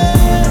feels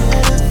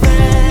better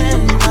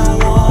than I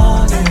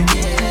wanted.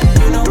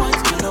 You know what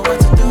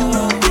to do.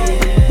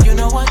 You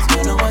know what to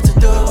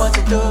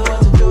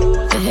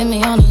do. They hit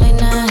me on a late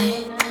night.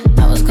 I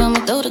was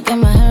coming through to get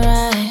my hair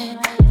right.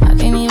 I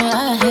can't even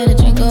lie, I had a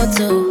drink or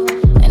two.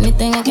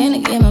 Anything I can to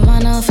get my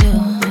mind off you.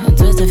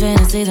 Twisted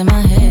fantasies in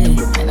my head.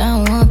 And I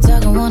don't wanna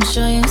talk, I wanna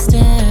show you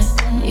instead.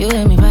 You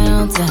hit me right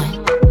on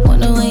time.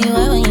 Wonder when you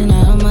at when you're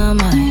not on my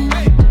mind.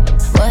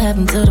 What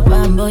happened to the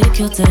bottom, boy, you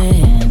killed it.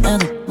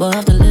 Another boy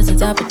off the list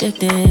as I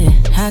predicted.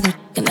 How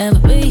can never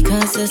be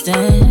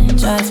consistent.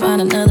 Try to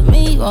find another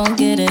me, won't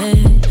get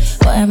it.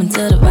 What happened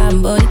to the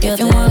bottom, boy, you killed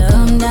it. If you wanna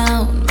come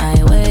down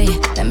my way,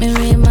 let me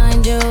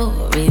remind you,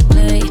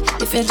 replay.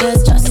 If you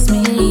just trust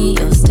me,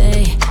 you'll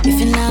stay. If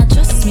you not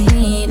trust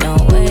me, no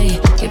way.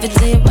 Give it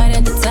to you right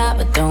at the top,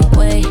 but don't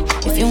wait.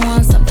 If you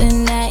want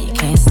something that you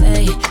can't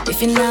say.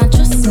 If you not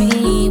trust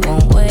me,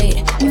 won't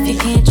wait. If you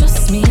can't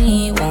trust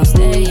me, won't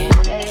stay.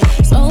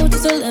 Smoke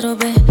just a little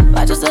bit,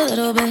 vibe just a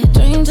little bit,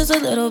 dream just a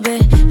little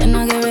bit, and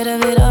I'll get rid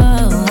of it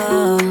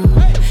all.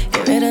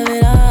 Get rid of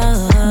it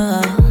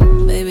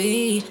all,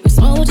 baby. We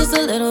smoke just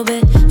a little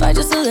bit, vibe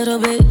just a little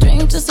bit,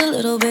 drink just a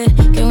little bit.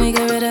 Can we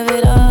get rid of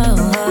it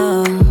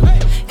all?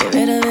 Get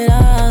rid of it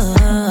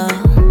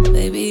all,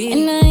 baby.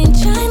 And I ain't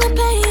trying to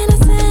play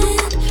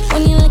innocent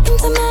when you look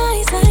into my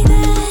eyes like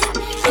that,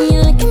 and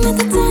you're looking at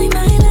the time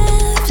I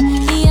left.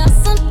 Yeah,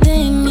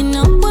 something, you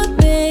know what,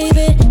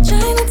 baby?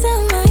 Trying to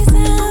tell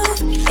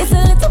myself it's a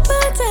little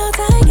bit out,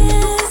 I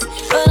guess,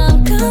 but I'm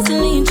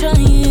constantly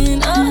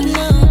trying. Oh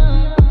no.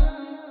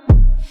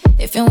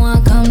 If you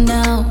wanna come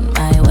down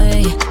my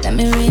way, let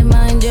me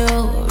remind you,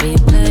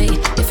 replay.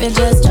 If you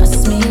just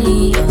trust me,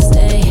 you'll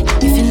stay.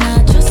 If you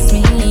not trust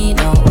me,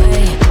 no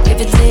way. Give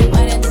it to you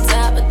right at the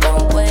top, but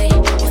don't wait.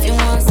 If you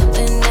want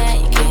something that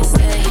you can't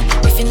say.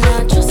 If you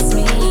not trust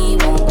me,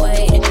 won't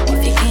wait.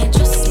 If you can't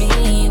trust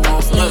me,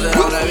 won't stay.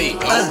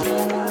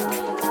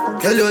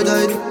 Girl, you're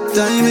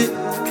tiny,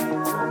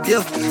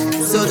 yeah,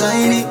 so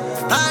tiny.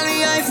 On the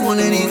iPhone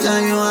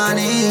anytime you want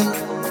it.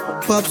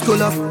 Pops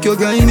call up, you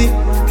grimy.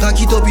 Cock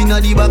it up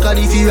inna the back of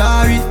the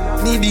Ferrari.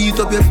 Me beat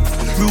up your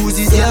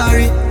bruises,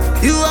 Yari.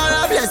 You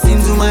are a blessing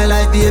to my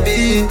life,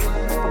 baby.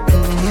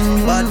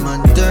 Bad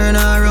man, turn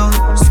around,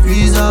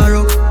 squeeze her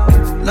up.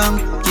 Long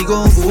kick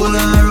on, fold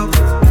her up.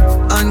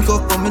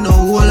 Handcuff, but me no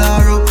hold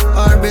her up.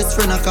 Our best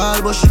friend a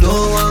call, but she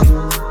don't want.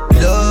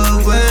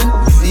 Love when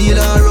you feel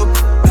her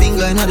up.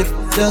 Finger inna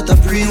the that a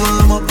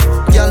pre-warm up.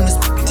 Girl, me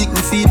stick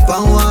me feet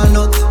pan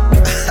walnut.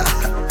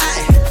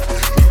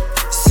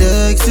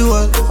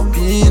 Sexual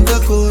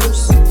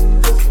intercourse.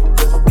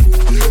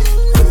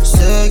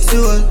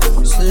 Sexual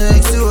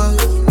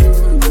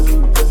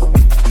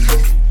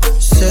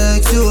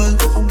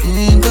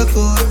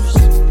intercourse.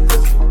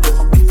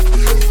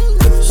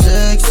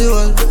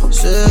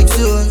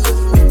 Sexual.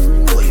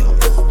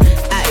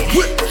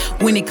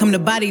 When it come to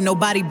body,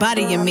 nobody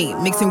bodying me.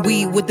 Mixing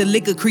weed with the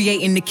liquor,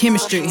 creating the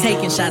chemistry.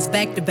 Taking shots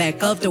back to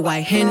back of the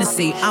white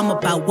Hennessy. I'm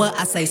about what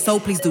I say, so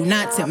please do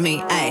not tempt me.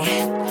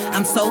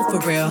 I'm so for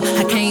real.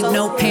 I can't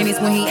no panties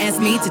when he asked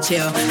me to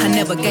chill. I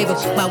never gave a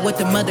fuck about what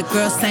the mother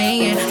girl's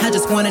saying. I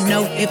just wanna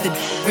know if the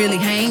really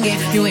hanging.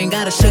 You ain't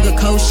got a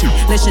sugarcoat shit,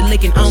 unless you're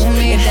licking on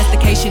me. If that's the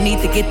case, you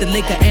need to get the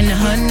liquor and the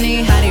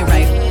honey. Body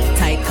right,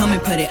 tight, come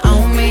and put it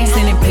on me.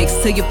 Sending pics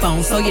to your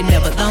phone so you're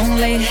never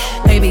lonely.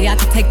 Baby, I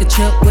could take the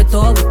trip with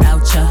or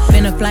without ya.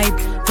 Been a flight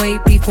way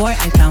before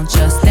I found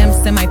ya.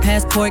 Stamps in my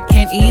passport,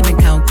 can't even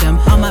count them.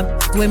 All my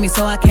with me,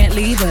 so I can't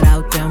leave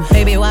without them.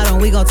 Baby, why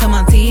don't we go to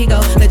Montego?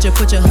 Let you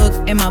put your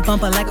hook in my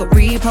bumper like a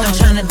repo. I'm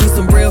tryna do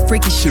some real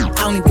freaky shit,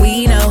 only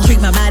we know.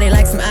 Treat my body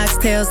like some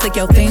oxtails, lick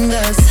your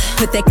fingers.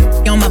 Put that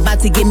on my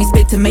body, get me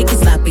spit to make it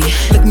sloppy.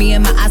 Look me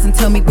in my eyes and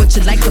tell me what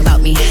you like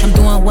about me. I'm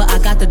doing what I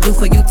got to do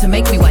for you to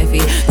make me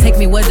wifey. Take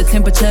me where the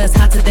temperature is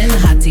hotter than the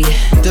hot tea.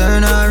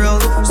 Turn her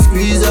around,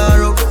 squeeze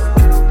her up.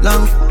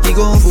 Long, he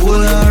gon'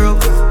 fool her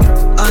up.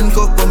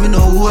 Handcuff, but me no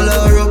hold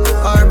her up.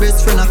 Our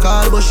best friend I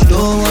call, but she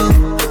don't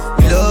want.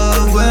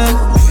 Love when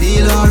we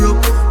feel her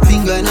up.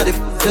 Finger inna the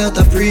flirt,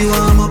 I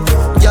pre-warm up.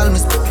 Y'all me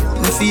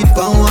feet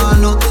pan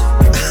walnut.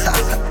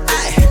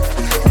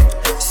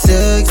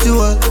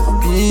 Sexual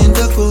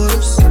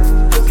intercourse.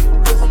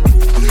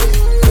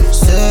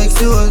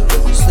 Sexual,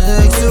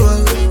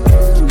 sexual.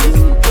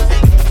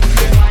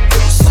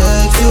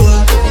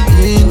 Sexual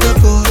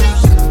intercourse.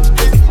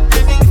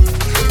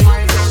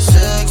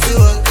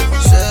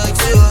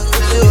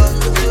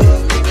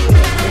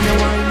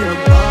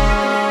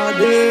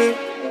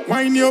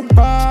 Wine your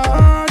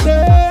body,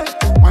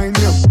 wine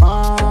your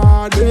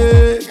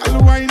body,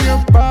 girl, wine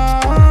your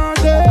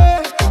body.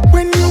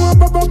 When you a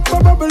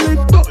bubble it,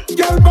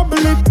 girl,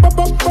 bubble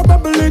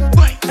it.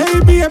 Hey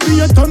baby,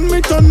 you turn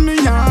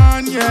me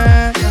on,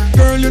 yeah.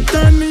 Girl, you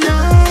turn me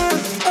on.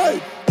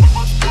 Hey.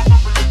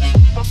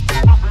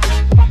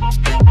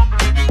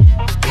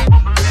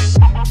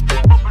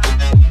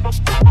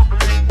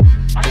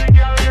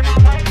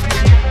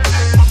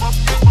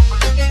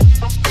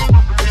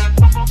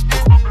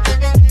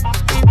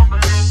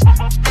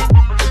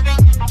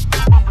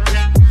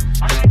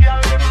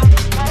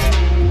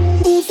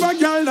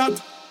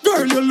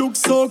 Girl, you look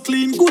so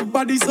clean, good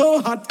body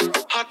so hot.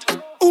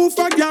 Who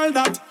for girl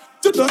that?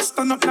 You just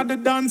stand up at the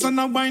dance and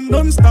a wine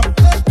don't stop.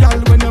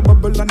 Girl, when you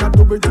bubble and I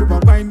do it, you a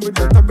wine with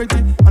authority.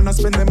 And I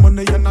spend the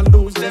money and I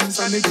lose them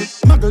sanity.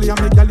 Muggle, you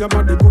make girl, your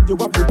body good, you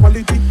have the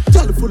quality.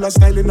 Girl, full of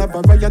style and a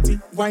variety.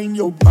 Wine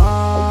your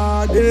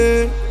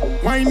body,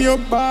 wine your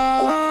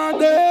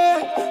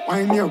body,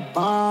 wine your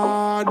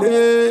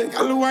body.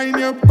 Girl, wine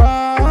your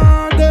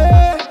body.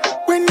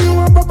 When you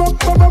a bubble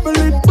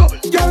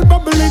it, girl,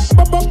 bubble it.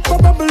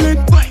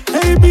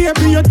 Hey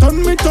baby, you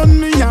turn me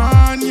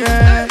on,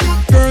 yeah.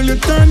 Girl, you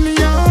turn me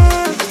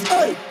on.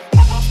 Hey.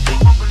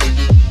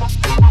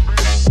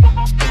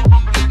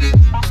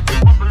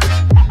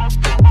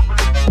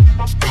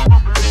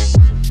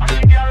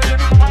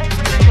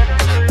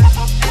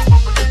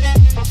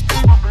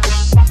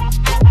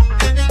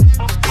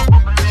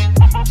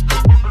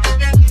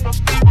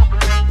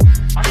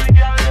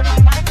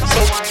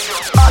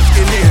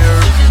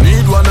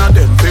 One of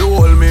them to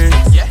hold me.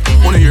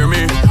 Wanna hear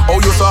me? Oh,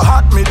 you so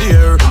hot, me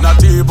dear.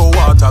 Not even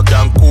water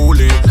can cool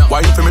it.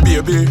 Wine for me,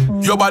 baby.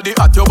 Your body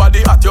hot, your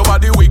body hot, your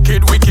body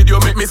wicked, wicked. You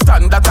make me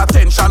stand at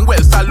attention.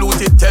 Well,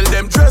 salute it. Tell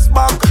them dress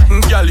back.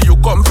 Girl, you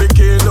come for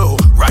kill.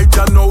 Right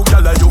you know,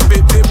 girl, you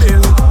fit the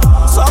bill.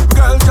 Some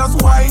girl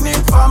just whine it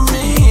for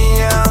me.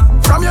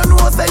 From your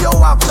nose, say you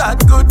have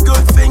that good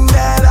thing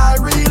that I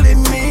really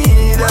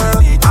need.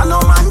 I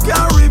know man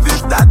can't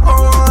resist that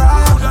aura.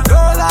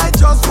 Girl, I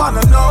just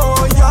wanna know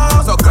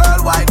ya. So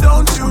girl, why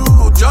don't you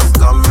just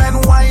come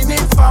and whine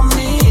it for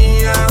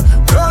me?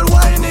 Girl,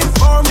 whine it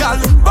for me. Girl,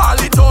 ball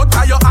it out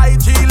at your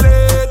IG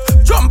late.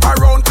 Jump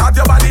around cause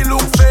your body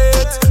look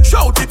fit.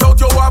 Shout it out,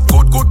 you have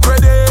good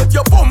credit.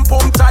 Your pum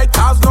tight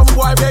cause no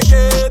boy beg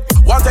it.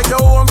 Want take your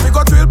home, pick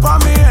a drill for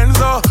me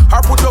Enzo.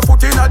 Or put your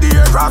foot in the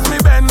air, cross me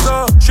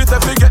Benzo. She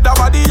said forget that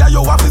body, yeah,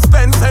 you have to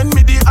spend. Send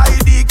me the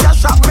ID,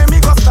 cash up, me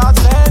go start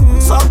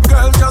send. Some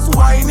girl just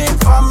whine it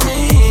for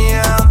me.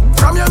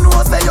 From your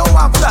nose, say you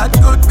have that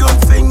good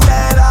thing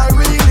that I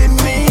really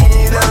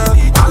need.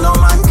 I know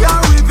man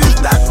can't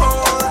resist that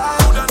aura.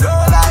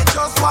 Girl, I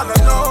just wanna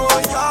know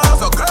ya.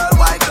 So girl,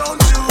 why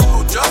don't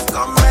you just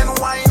come and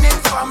whine it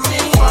for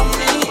me?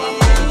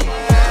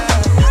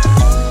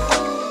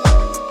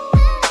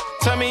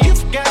 Tell me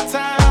you've got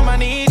time, I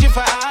need you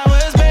for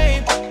hours,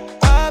 babe.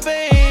 Oh,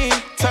 babe.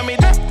 Tell me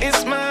that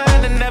it's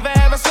mine and never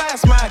ever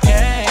slice my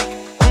cake.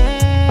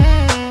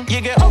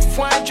 You get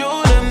off-white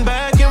Jordan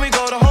back and we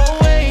go the whole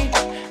way.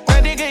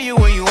 Ready to get you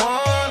where you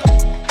want.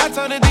 I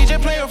told the DJ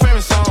play your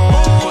favorite song.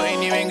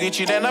 Putting you in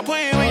Gucci, then I put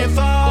you in your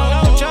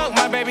thought. No joke,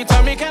 my baby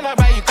told me, can I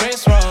buy you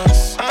Chris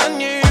Ross? I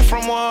knew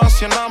from once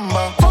your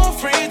number. For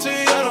free to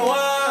you're the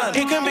one.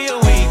 It can be a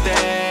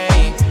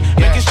weekday.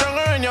 Make it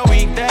stronger in your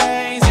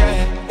weekdays,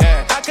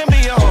 yeah. I can be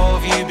your whole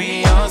view,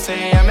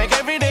 Beyonce. I make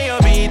every day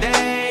your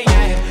B-day,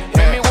 yeah.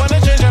 Make me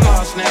wanna change your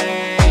last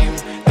name.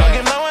 Don't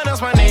give no one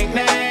else my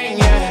nickname,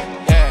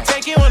 yeah.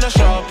 Take you on a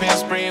shopping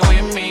spree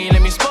with me.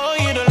 Let me spoil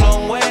you the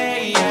long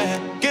way, yeah.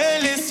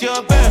 Girl, it's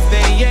your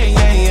birthday,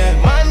 yeah.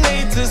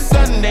 Monday to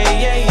Sunday,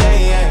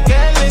 yeah.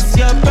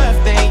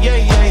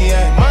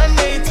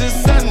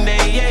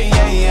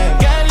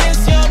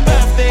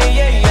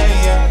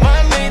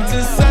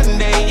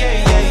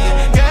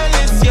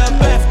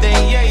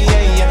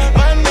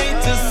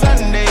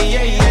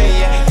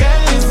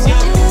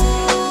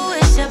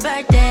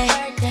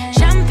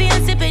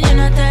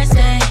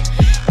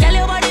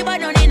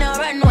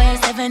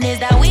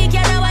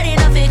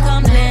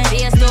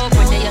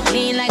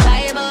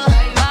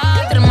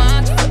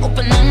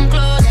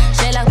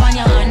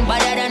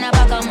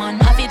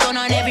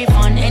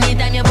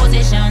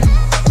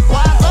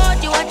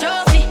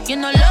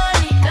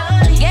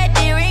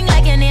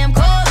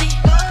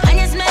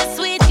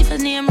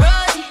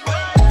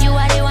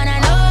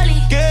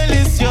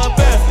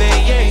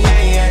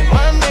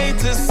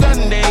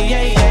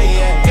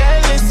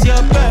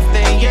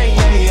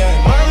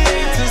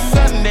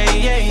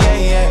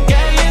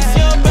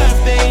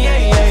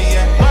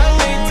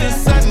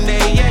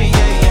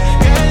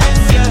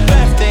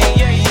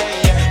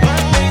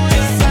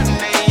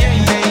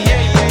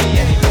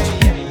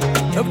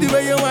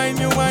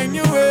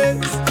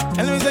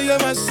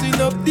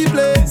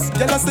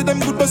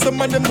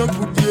 them no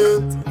good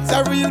yet. It's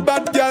a real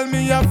bad girl,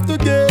 me have to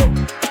get.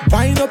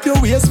 Wind up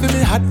your waist for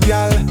me hot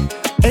girl.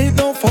 Ain't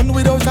no fun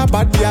without a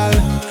bad girl.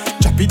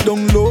 Chop it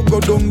down low, go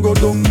down, go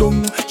down,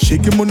 down.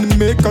 Shake your money,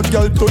 make a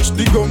girl touch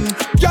the gum.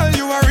 Girl,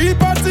 you a real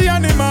party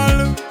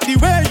animal. The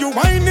way you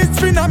whine is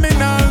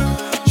phenomenal.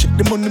 Shake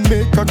the money,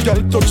 make a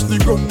girl touch the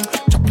gum.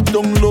 Chop it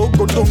down low,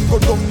 go down, go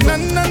down. Na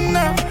na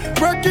na,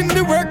 working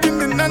the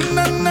na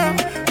na na.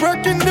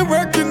 Working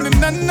the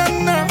na na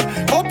na.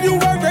 Hope you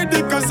are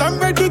ready, cause I'm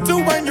ready to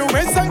wind your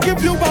waist and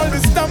give you all the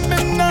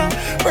stamina.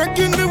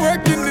 Working the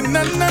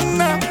na na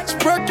na.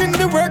 Working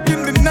the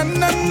na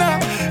na na.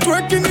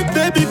 Twerking it,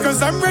 baby,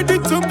 cause I'm ready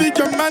to be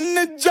your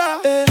manager.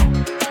 Hey.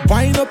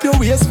 Wind up your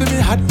waist for me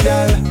hot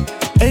girl.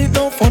 Ain't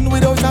no fun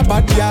without a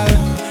bad girl.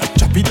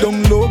 Chop it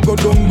down low, go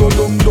down, go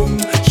down, down.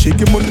 Shake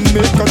your money,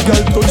 make a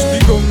girl touch the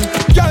gum.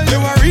 Girl, you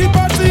a real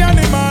party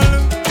animal.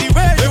 The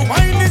way you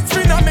whine is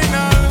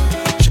phenomenal.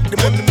 Shake the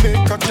money,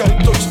 make a girl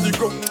touch the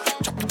gum.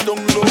 Chop it down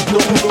low,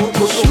 down low,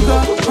 go down.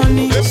 Sugar,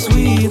 honey,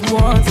 sweet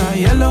water,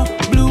 yellow,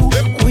 blue,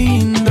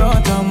 queen,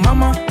 daughter,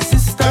 mama,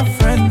 sister,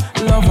 friend,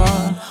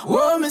 lover.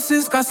 Whoa,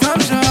 Mrs.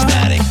 Cassandra.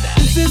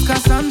 Mrs.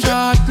 Cassandra,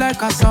 hot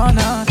like a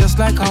sauna, just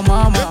like her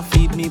mama,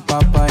 feed me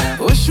papaya.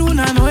 Oh,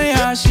 Shuna, no,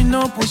 yeah, she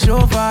no push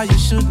over. You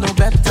should know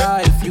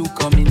better if you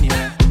come in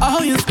here.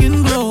 How your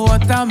skin glow,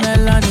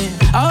 watermelon.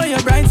 How you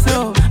bright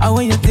so, how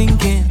are you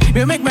thinking?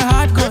 You make my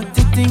heart go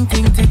tick-ting,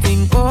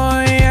 ting-ting.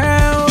 Oh,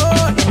 yeah,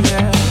 oh,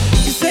 yeah.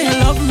 You say you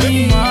love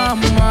me,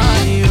 mama,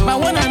 yo. My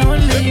one and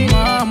only,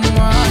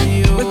 mama,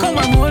 yo. We come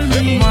and hold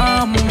me,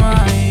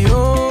 mama,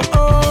 yo. Oh,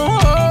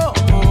 oh,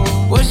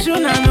 oh. Oh,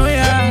 Shuna, no,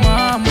 yeah,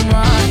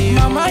 mama, yo.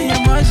 Mama, you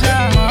masha,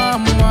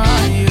 mama,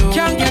 yo.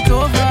 Can't get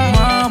over,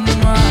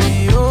 mama,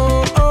 yo.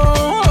 Oh,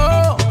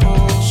 oh,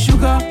 oh.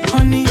 Sugar,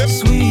 honey,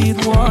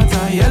 sweet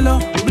water, yellow,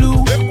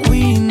 blue,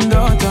 queen,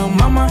 daughter,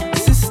 mama,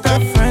 sister,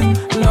 friend,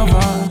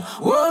 lover.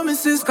 Oh,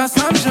 Mrs.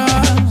 Cassandra.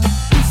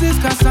 Mrs.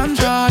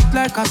 Cassandra, hot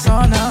like a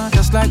sauna,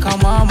 just like her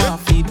mama,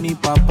 feed me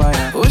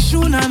papaya. Oh,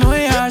 Shuna, no,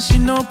 yeah, she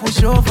no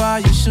push over.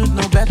 You should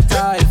know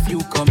better if you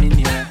come in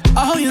here.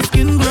 How your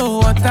skin glow,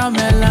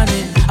 watermelon.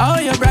 How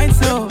you bright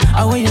so,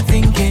 how are you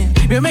thinking?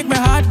 You make my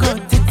heart go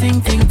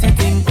tick-ting,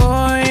 ting-ting.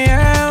 Oh,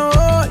 yeah,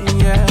 oh,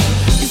 yeah.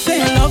 You say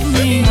you love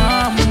me,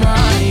 mama,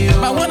 yo.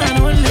 My one and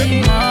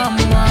only,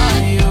 mama,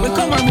 yo. We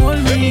come and hold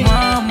me,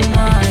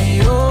 mama,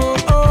 yo.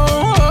 Oh,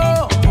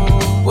 oh,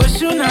 oh. Oh,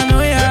 Shuna,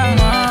 no, yeah,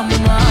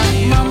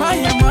 mama,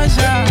 you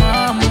masha,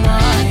 mama,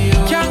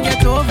 yo. Can't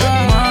get over,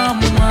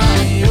 mama,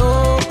 yo.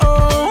 Oh,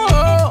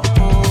 oh,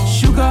 oh.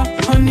 Sugar,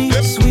 honey,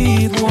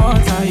 sweet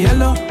water,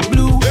 yellow,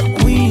 blue,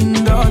 queen,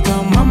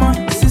 daughter, mama,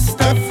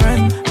 sister,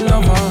 friend,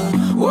 lover.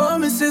 Oh,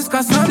 Mrs.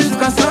 Cassandra.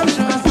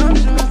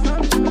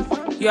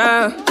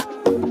 Yeah.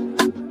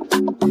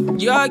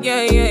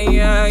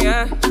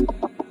 Yeah.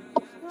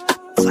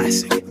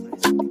 Classic.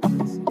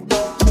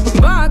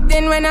 Back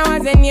then when I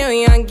was a new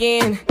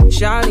youngin',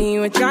 shawty, you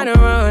were tryna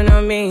run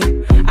on me.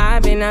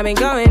 I've been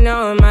going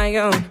on my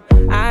own.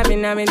 I've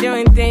been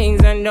doing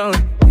things unknown.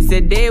 It's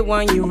a day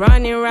one, you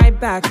running right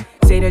back.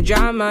 Say the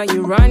drama,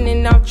 you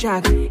running off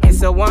track.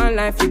 It's a one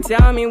life, you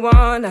tell me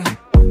one life.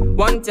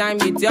 One time,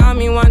 you tell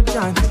me one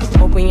time.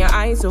 Open your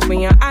eyes,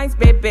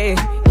 baby.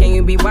 Can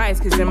you be wise,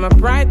 cause I'm a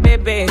pride,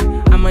 baby.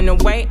 I'm on the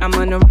way, I'm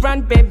on the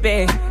run,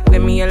 baby.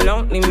 Leave me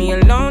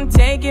alone,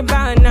 take it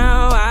back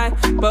now. I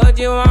put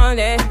you on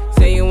it.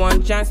 Say you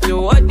want chance to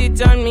hold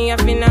it on me. I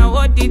feel I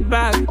hold it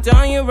back.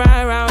 Turn you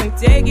right around,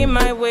 take it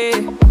my way.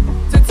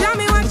 So tell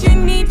me what you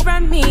need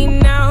from me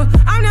now.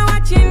 I know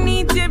what you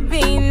need to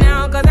be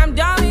now, cause I'm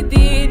done with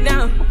it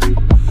now.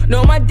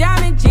 No more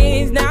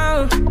damages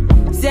now.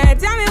 Say,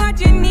 tell me what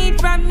you need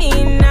from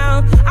me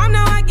now. I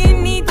know what you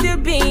need to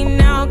be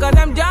now, cause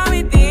I'm done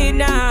with it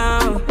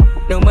now.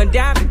 No more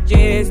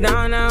damages,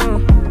 no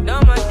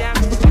more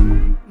damages.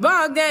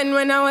 Back then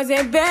when I was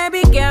a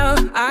baby girl,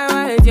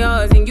 I was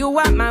yours and you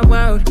were my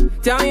world.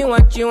 Tell me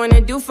what you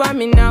wanna do for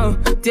me now.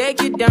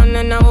 Take it down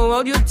and I will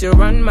hold you to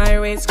run my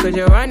race, cause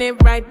you run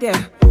it right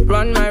there.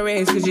 Run my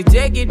race, cause you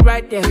take it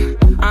right there.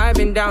 I've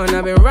been down,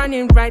 I've been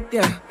running right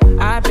there.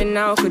 I've been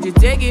out, could you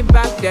take it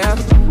back there?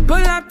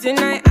 Pull up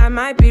tonight, I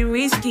might be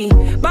risky.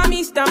 Buy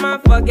me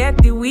stomach, forget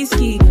the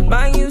whiskey.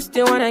 But you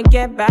still wanna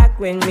get back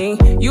with me.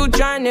 You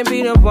tryna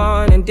be the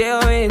one and deal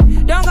with.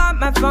 Don't got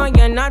my phone,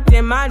 you're not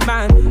in my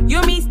band.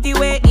 You missed the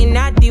way in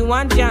not the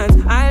one chance.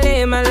 I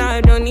live my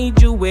life, don't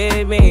need you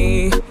with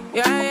me.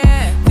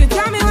 Yeah. So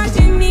tell me what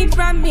you need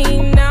from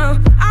me now.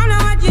 I know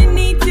what you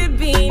need to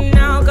be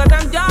now, cause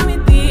I'm done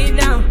with it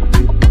now.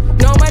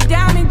 No more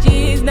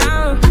damages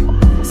now.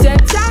 So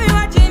tell me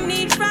what you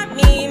need from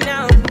me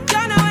now.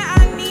 Don't know where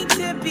I need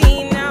to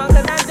be now,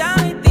 cause I'm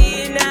done with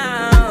it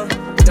now.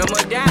 No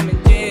more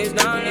damages,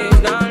 no.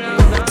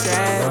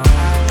 Said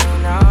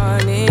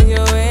I need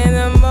you in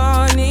the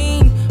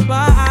morning,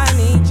 but I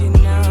need you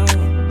now.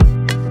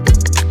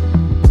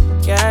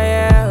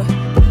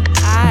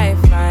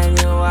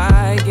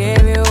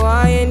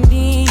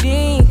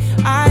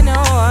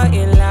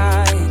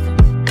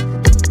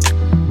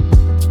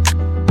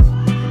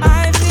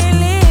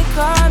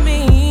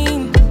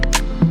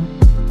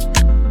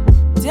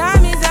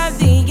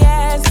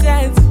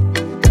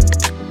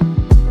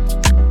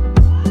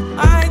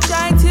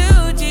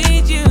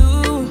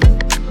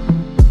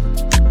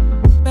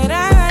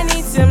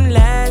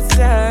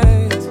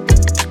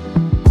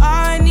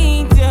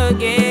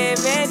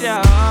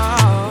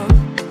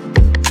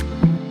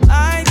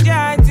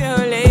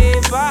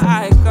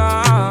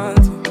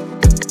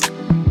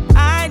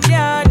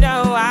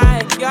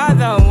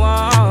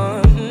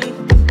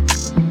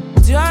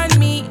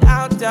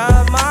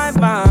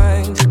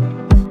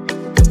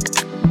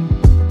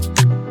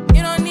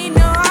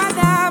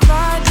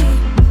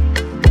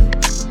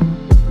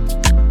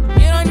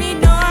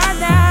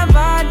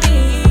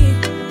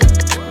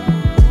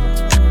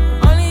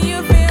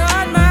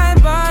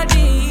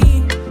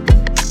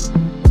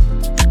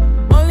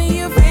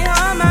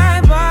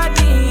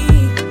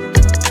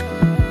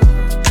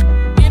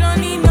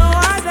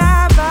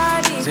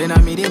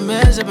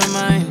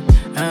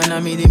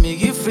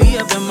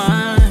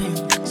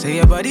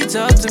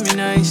 talk to me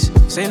nice.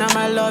 Say now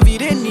my love you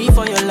didn't need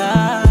for your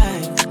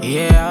life.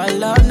 Yeah, our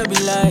love no be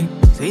like.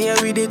 Say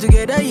yeah, we did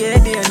together,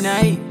 yeah, day and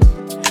night.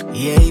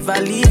 Yeah, if I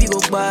leave, you go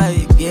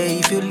by. Yeah,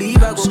 if you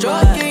leave, I go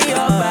stroking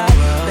your body,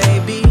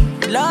 baby.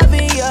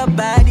 Loving your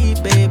body,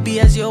 baby.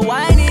 As you're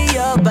whining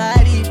your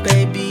body,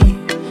 baby.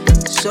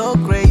 So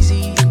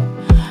crazy.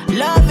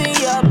 Loving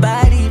your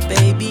body,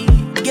 baby.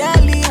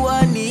 Girl, you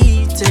want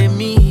need to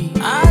me.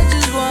 I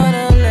just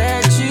wanna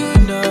let you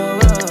know.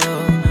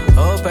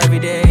 Hope every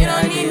day you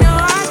don't need no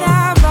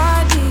other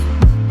body.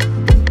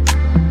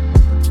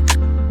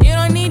 You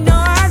don't need no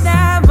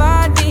other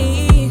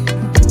body.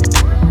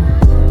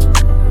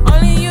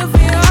 Only you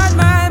feel on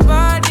my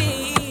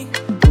body.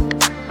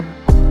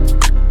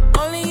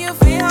 Only you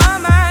feel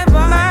on my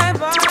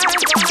body.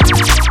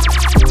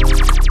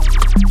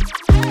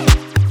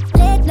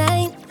 Late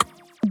night.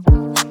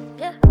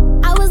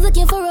 I was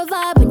looking for a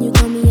vibe and you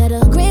told me at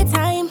a great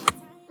time.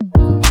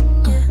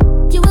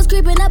 You was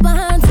creeping up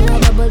behind, so I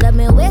bubbled up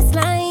my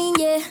waistline,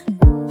 yeah.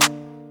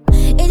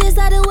 It just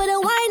started with a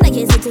wine, like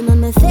you're sitting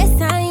on the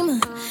FaceTime.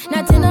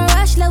 Not in a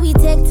rush, let we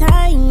take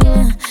time,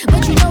 yeah.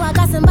 But you know I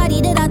got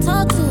somebody that I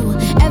talk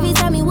to. Every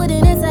time you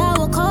wouldn't answer, I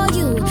would call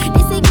you.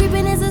 They say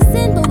creeping is a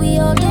sin, but we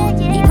all do.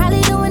 You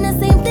probably doing the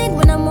same thing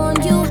when I'm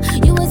on you.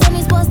 You was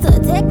only supposed to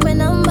take my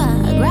number,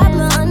 grab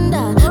my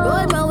under,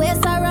 roll my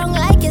waist around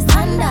like it's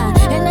thunder.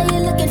 And now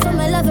you're looking for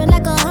my loving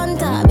like a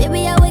hunter.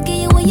 Baby, I will give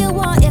you what you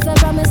want if I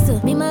promise to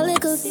be my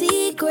little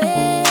secret.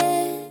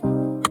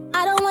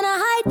 I don't wanna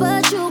hide,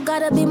 but you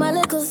gotta be my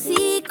little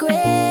secret.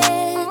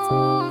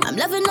 I'm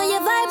loving all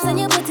your vibes and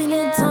you're putting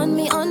it on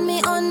me, on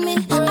me, on me.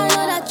 I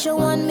know that you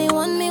want me,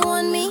 want me,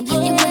 want me.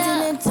 You're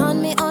putting it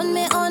on me, on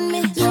me, on me.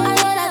 I know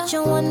that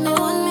you want me,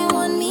 want me,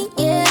 want me.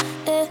 Yeah,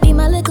 yeah. Be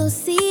my little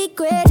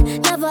secret.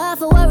 Never have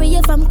to worry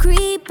if I'm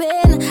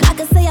creeping. I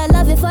can say I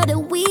love you for the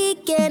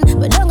weekend,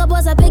 but don't go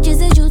post our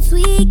pictures as you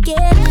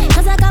tweaking.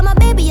 Cause I got my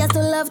baby I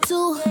still love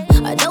too.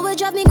 Although it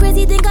drive me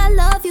crazy, think I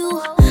love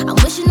you. I'm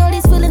wishing all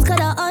these feelings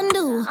could I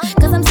undo.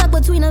 Cause I'm stuck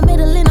between the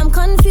middle and I'm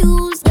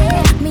confused.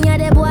 Yeah, me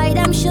and that boy,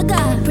 damn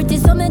sugar. Pretty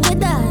so me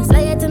good ass.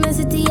 Like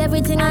intimacy,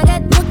 everything I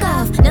get book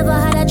off. Never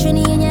had a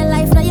trini in your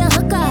life, now you're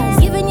hookers.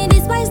 Giving you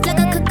this spice like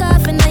a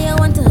cook-off. And now you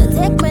want to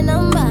take my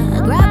number,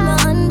 grab my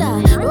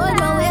under, roll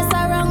my waist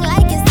around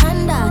like it's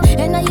thunder.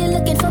 And now you're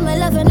looking for my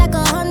loving like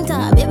a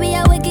hunter. Baby,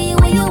 I will give you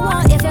what you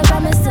want if you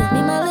promise to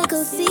be my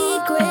little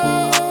secret.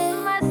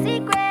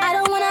 I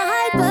don't wanna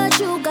hide, but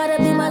you gotta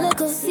be my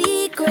little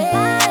secret.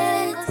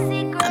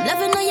 I'm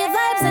loving all your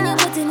vibes and you're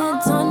putting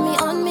it on me,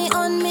 on me,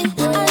 on me. I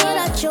know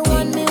that you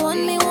want me, want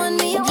me, want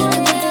me. You're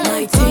putting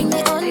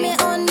it on me, on me,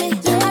 on me.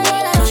 I know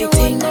that you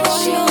want me,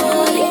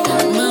 want me,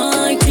 want me.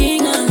 My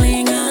ting a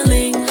ling a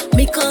ling.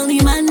 Me call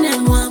him and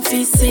them want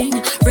fi sing.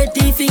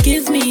 Ready fi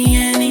give me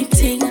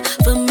anything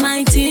for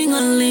my ting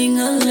a ling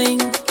a ling.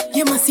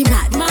 You must see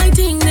mad. My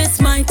ting this,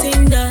 my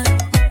ting that.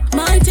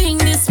 My ting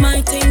this,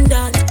 my ting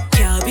that.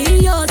 Can't be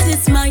yours,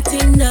 it's my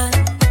ting that.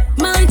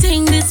 My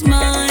ting this,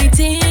 my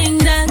ting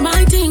that.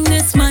 My ting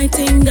this, my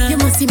ting that. You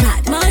must see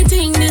mad. My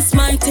ting this,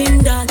 my ting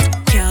that.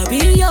 Can't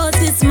be yours,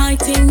 it's my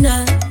ting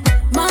that.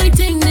 My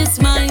ting this,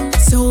 mine.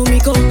 So me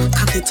go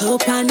cock it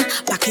up and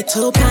back it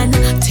up and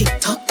tick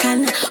tock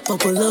and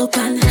bubble up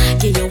and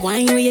get your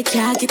wine where you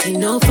can't get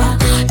enough.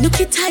 Look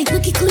it tight,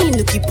 look it clean,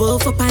 look it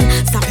buff up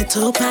and stop it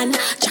up and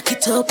jack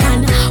it up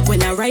and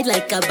when I ride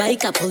like a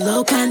bike I pull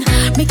up and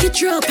make it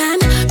drop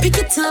and pick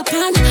it up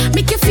and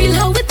make you feel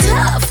how it's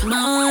tough.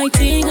 My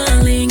ting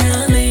a ling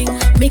a ling.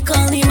 Me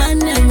call him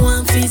and them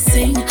want fi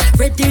sing.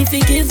 Ready fi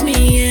give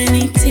me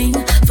anything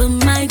for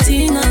my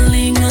ting a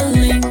ling a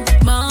ling.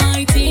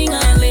 My ting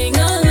a ling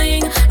a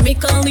ling. Me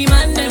call him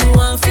and them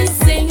want fi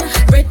sing.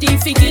 Ready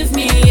fi give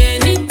me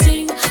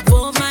anything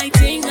for my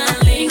ting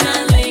a ling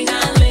a ling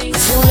a ling.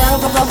 You're now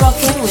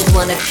rocking with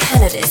one of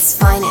Canada's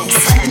finest.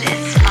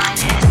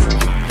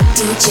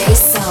 DJ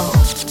Soul.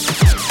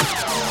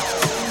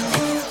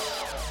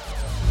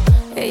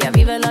 Ella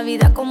vive la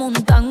vida como un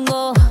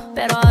tango,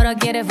 pero ahora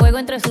quiere fuego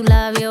entre sus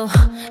labios.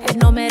 Él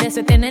no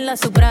merece tenerla a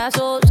sus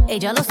brazos.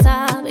 Ella lo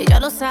sabe, ella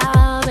lo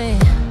sabe.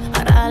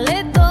 Ahora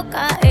le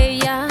toca a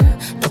ella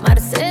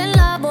tomarse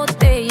la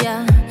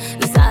botella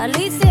y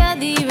salirse a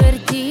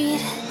divertir.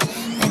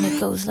 And it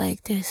goes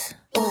like this.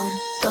 1,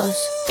 2,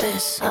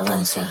 3,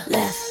 avanza.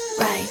 Left,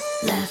 right,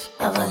 left,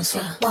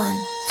 avanza. 1,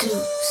 2,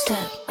 step,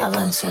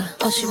 avanza.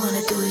 All she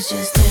wanna do is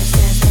just dance,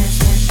 dance, dance,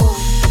 dance. 1,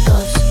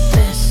 2,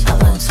 3,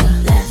 avanza.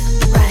 Left,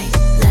 right,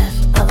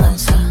 left,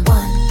 avanza.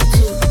 1,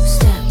 2,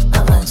 step,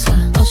 avanza.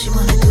 All she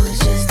wanna do is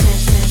just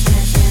dance, dance,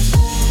 dance, dance.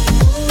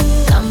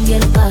 Cambia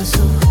el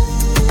paso,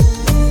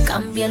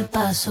 cambia el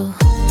paso,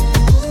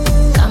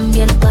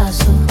 cambia el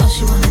paso. All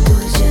she wanna do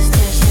is just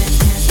dance, dance,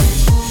 dance,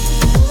 dance.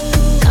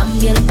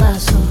 Cambia el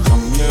paso,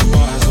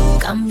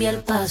 cambia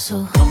el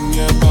paso,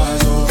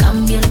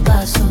 cambia el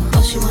paso.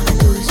 All she wanna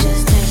do is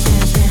just dance,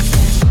 dance, dance,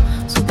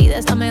 dance. Su vida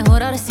está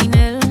mejor ahora sin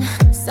él.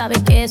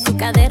 Sabe que su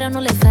cadera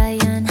no le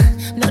fallan.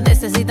 No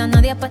necesita a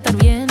nadie para estar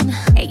bien.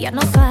 Ella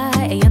no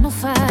falla, ella no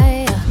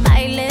falla.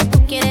 Baile,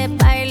 tú quieres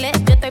baile,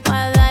 yo estoy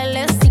para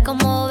darle así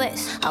como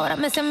ves. Ahora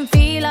Mujeres en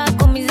fila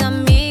con mis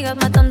amigas,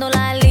 matando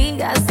la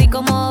liga, así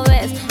como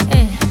ves.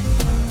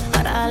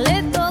 Ahora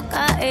le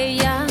toca a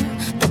ella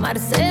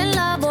tomarse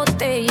la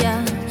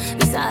botella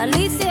y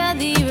salirse a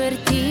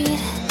divertir.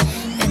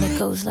 And it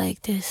goes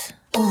like this.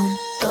 1,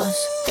 2,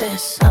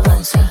 3,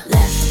 avanza.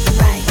 Left,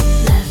 right,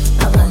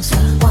 left, avanza.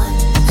 1,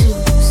 2,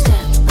 step,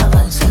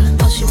 avanza.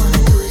 All she wanna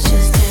do is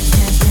just dance,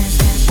 dance, dance,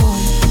 dance. 1,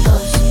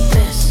 2,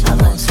 3,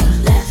 avanza.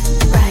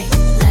 Left, right,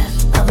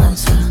 left,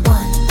 avanza.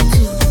 1,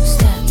 2,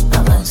 step,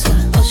 avanza.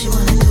 All she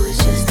wanna do is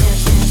just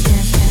dance, dance,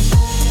 dance, dance.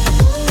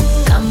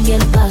 Cambia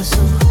el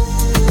paso,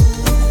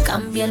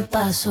 cambia el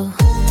paso,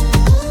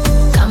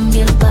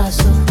 cambia el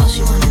paso. All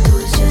she wanna do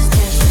is just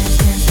dance, dance,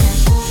 dance,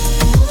 dance.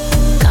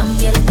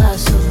 Cambia el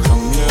paso,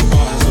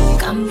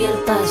 cambia el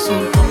paso,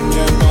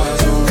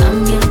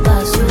 cambia el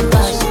paso,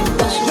 paso,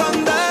 paso.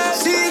 Donde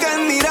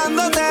siguen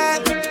mirándote,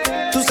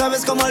 tú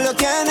sabes cómo lo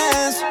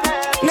tienes.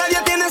 Nadie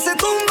tiene ese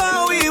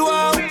tumbao y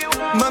wow.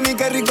 Mami,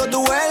 qué rico tú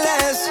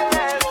hueles.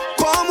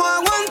 ¿Cómo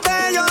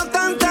aguanté yo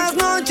tantas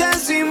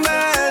noches sin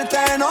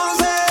verte? No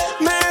sé,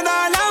 me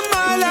da la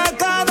mala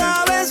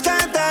cada vez que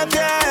te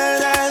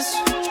pierdes.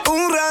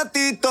 Un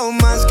ratito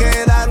más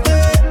quédate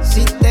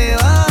si te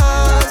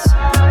vas.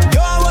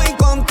 Yo voy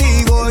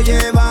contigo,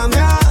 llévame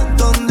a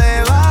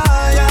donde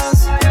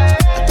vayas.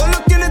 Todo lo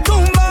tienes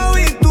tumbado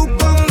y tú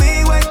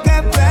conmigo es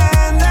que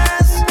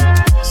prendes.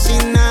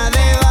 Sin nada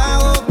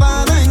debajo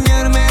pa'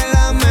 dañarme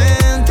la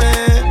mente.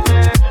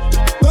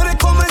 Tú eres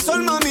como el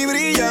sol, mami,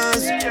 brillas.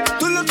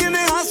 Tú lo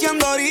tienes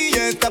haciendo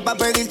orilla. Está pa'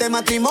 pedirte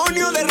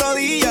matrimonio de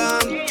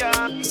rodillas.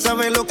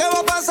 ¿Sabes lo que va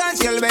a pasar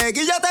si el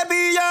Becky ya te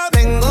pilla?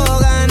 Tengo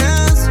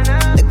ganas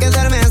de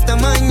quedarme hasta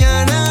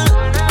mañana,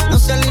 no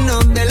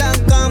salirnos de la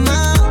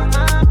cama.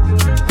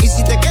 Y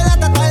si te quedas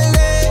hasta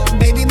tarde,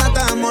 baby,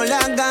 matamos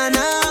las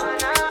ganas.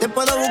 Te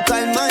puedo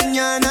buscar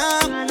mañana,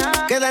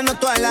 quedarnos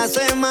toda la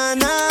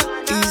semana.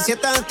 Y si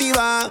estás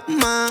activa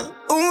más,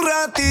 un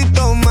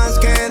ratito más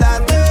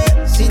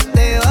quédate si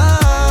te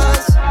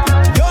vas.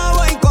 Yo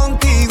voy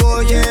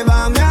contigo,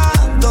 llévame a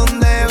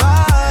donde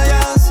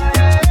vayas.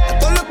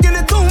 Todo lo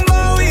tienes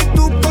tumbado y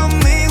tú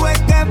conmigo es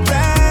que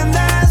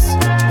prendes.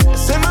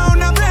 Se me da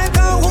una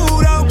breca,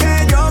 juro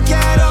que yo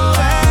quiero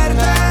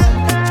verte.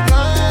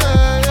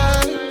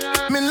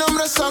 Mi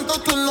nombre es Santo,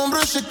 tu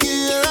nombre es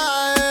Shakira.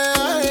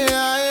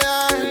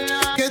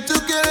 Que tú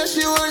quieres,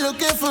 you are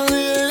looking for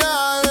real.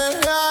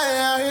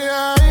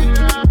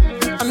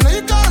 I know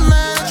you got a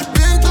man that you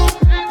been through.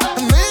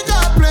 I know you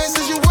got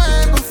places you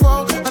went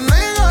before. I know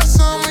you got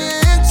something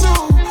you're into.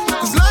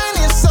 'Cause lying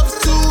to yourself is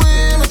too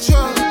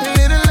immature. A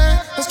little late,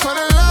 that's part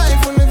of life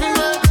we're living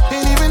right.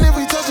 And even if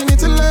we touch, you need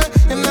to learn.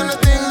 And none of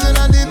the things that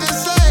I did to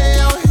say,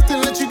 I would hate to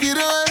let you get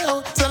away.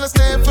 Oh, tell her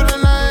stay for the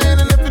night.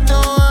 And if it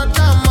don't work,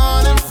 come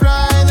on and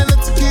fly. Then the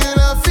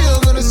tequila feel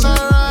good at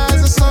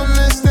sunrise. And some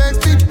mistakes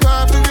be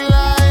perfect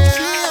life.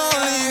 She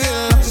only get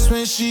lost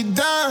when she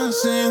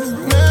dancing.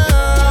 Yeah.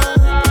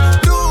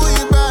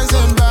 Louis bags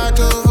and back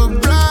of a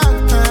black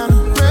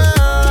Panamera.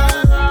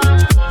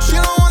 She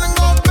don't wanna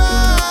go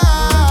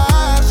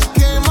back. She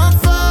came up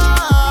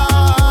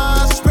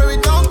fast. Baby,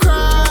 don't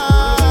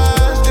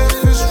crash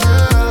if it's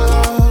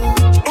real.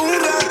 Un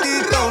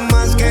ratito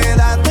más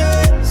quédate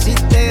si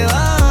te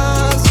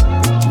vas.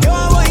 Yo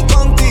voy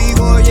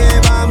contigo,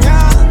 llévame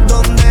a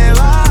donde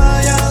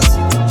vayas.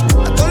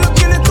 A todo lo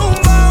tienes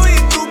tumbado y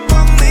tú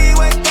conmigo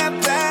es que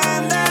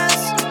prendes.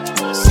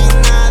 Sin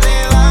nada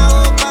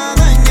debajo pa'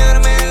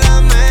 dañarme la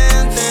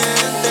mente.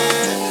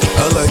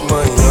 I like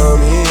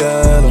Miami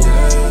yellow,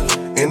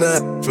 and I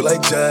feel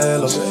like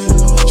Jello.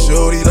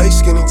 Shorty like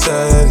skinny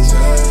tatty,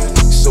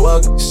 so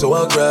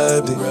I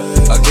grabbed it.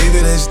 I gave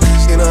it as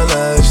and I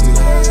lashed it.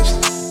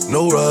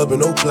 No rubber,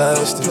 no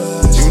plastic.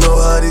 You know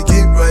how to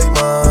get right,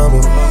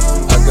 mama.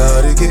 I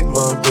gotta get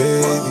my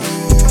baby.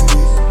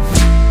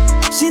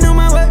 She know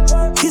my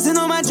work, kissing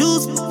on my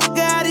juice,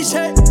 got his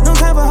shirt. No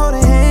time for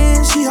holding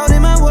hands, she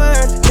holding my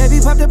word. Baby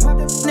popped up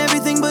and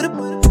everything but a.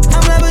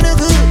 I'm loving her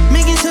good,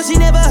 making sure she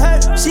never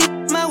hurt. She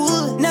my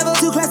wood, never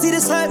too classy to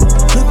slurp.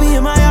 Look me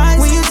in my eyes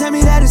when you tell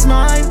me that it's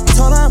mine.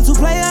 Told her I'm too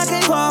play, I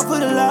can't fall for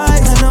the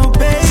lies. I know,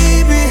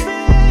 baby,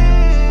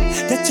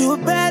 that you a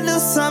bad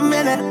little something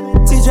and that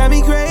she drive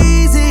me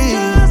crazy.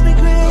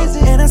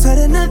 And I swear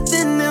that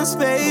nothing else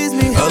fazed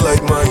me. I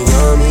like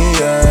Miami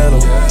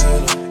yellow,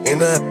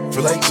 and I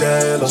feel like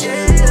Jello.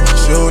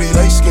 Shorty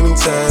like skinny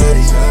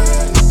tatty,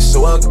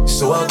 so I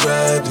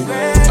grabbed it.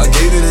 I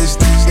gave it as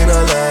and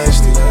I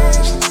lashed it.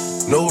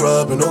 No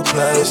rubber, no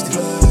plastic.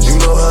 You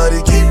know how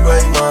to get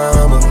right,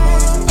 mama.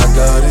 I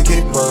gotta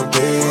get my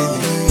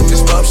baby.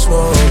 Just pop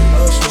small,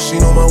 she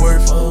know my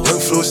worth. Young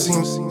floor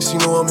seems, she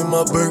know I'm in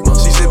my burp.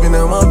 She zipping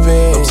out my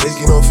pants, I'm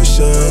taking off her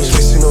shirt.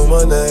 Twisting on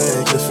my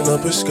neck, lifting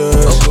up her skirt.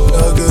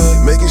 I'm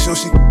good, making sure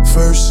she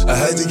first. I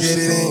had to get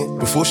it in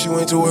before she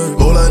went to work.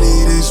 All I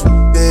need is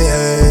and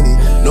honey,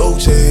 no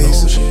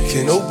chaser.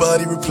 Can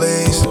nobody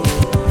replace her.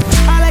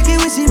 I like it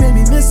when she make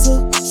me miss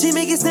her. She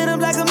make it stand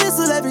up like a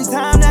missile every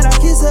time that I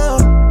kiss her.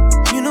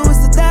 You know it's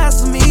the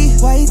thighs for me.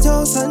 White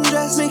toast,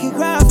 sundress, make it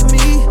cry for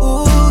me.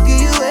 Ooh, give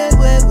you wet,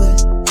 wet,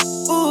 wet.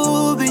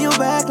 Ooh,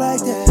 back like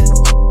that.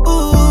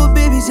 Ooh,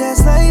 baby,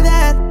 just like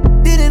that.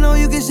 Didn't know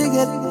you could shake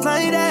it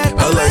like that.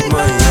 I like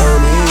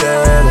Miami,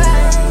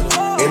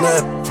 yeah. And I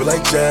feel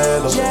like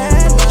Jello.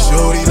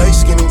 Shorty like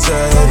skinny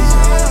tatties.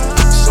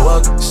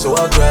 So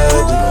I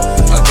grabbed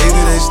it. I gave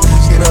it this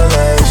skin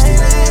elastic.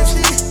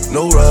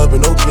 No rubber,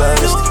 no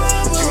plastic.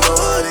 You know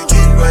how to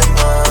get right,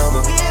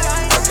 mama.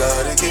 I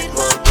gotta get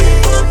my pay.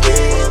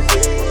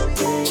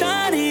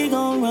 Shawty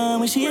gon' run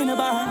when she in the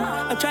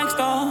bar. A track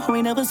star who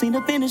ain't never seen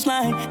the finish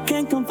line.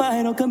 Can't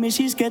confide or commit,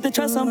 she scared to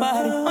trust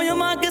somebody. On your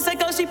mark, it's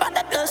like, oh, she bout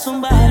to trust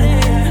somebody.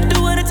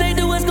 Do what it take,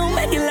 do what's gon'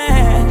 make it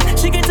last.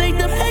 She can take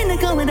the pain that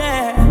come with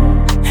that.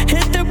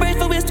 Hit the brakes,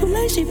 but it's too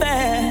late, she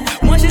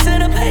fast. Once she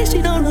set her pace,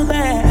 she don't look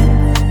back.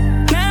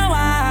 Now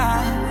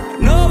I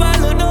know I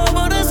look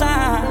over the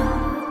sign.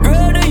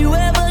 Girl, do you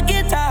ever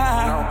get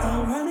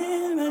tired?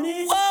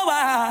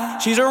 Whoa,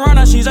 she's a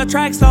runner, she's a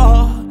track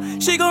star.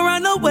 She gon'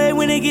 run away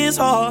when it gets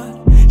hard.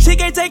 She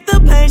can't take the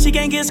pain, she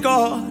can't get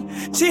scarred.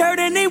 She hurt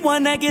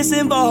anyone that gets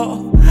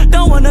involved.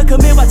 Don't wanna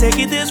commit, why take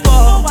it this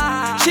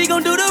far? She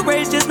gon' do the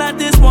race, just not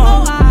this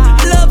one.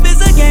 Love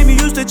is a game you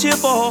used to cheer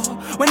for.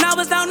 When I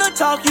was down to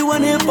talk, you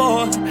weren't here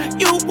for.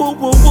 You woo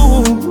woo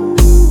woo.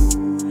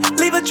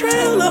 Leave a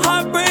trail of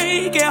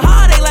heartbreak and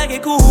heartache like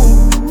it cool.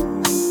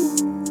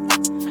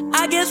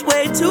 I guess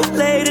way too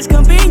late, it's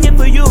convenient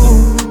for you.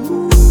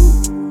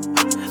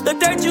 The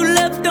dirt you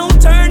left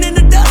don't turn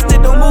into dust,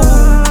 it don't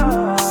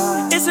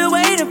move. It's still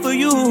waiting for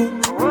you.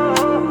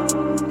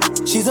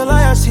 She's a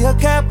liar, she a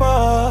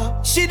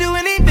capper. She do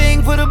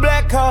anything for the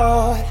black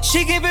card.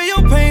 She can feel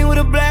your pain with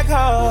a black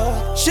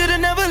heart. Should've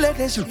never let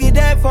that shit get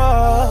that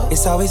far.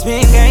 It's always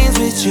been games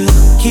with you,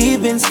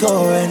 keeping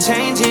score and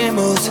changing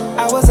moves.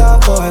 I was all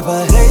for it,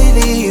 but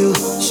lately you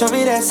show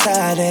me that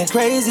side, that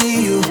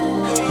crazy you.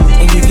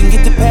 And you can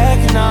get the pack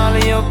and all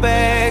of your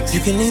bags.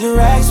 You can leave the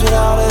racks with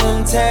all of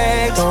them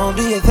tags. Don't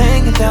do your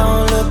thing and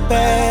don't look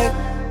back.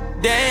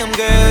 Damn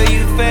girl,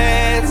 you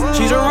fast.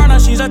 She's a runner,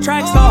 she's a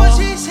track star.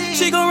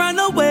 She gon' run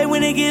away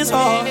when it gets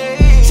hard.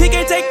 She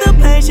can't take the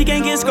pain, she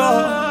can't get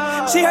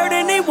scarred. She hurt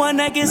anyone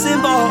that gets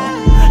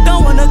involved.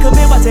 Don't wanna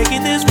commit, why take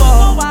it this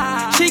far?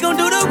 She gon'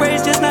 do the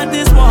race, just not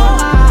this one.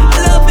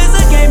 Love is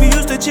a game you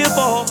used to cheer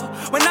for.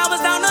 When I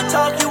was down to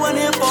talk, you weren't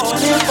here for.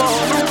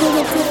 I pull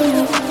up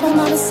differently, on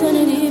my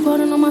vicinity.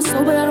 Burden on my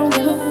soul, but I don't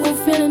give a fuck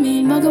feeling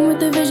me. Mugging with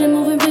the vision,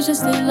 moving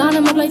viciously. Line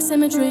them up like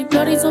symmetry.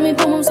 Bloody told me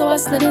boom, so I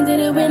slid and did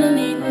it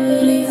willingly.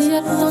 Please, yeah,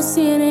 don't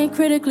see it ain't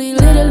critically.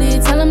 Literally,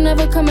 tell them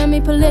never come at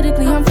me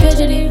politically. I'm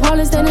fidgety. All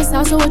is dead in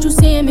style, so what you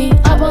see in me?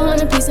 Up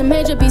 100 piece, a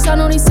major piece, I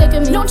know they sick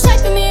of me. Don't check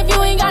for me if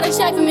you ain't gotta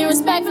check for me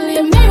respectfully.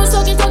 The man was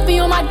talking took me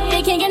on my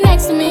they can't get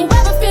next to me.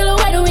 Never feel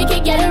away, then we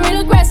can get it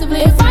real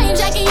aggressively. If I ain't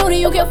jacking you, then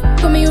you can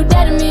fuck with me, you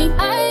dead to me.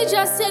 I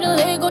just hit a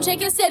leg, go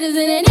check your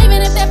citizen. And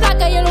even if that black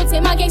got yellow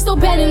tape, my gang still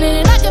better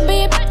than it. I could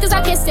be a bitch, cause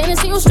I can't stand to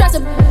see you stress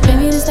up.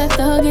 Baby, this that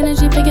thug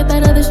energy, forget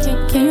that other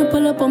shit. Can you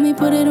pull up on me,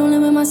 put it on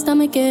where my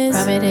stomach is?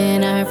 Rub it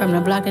in, I heard from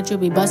the block that you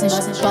be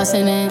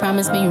bustin' in.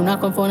 Promise me you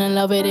not gon' fall in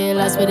love with it,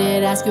 lust with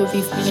it. Ask you if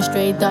you feelin'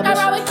 straight up. I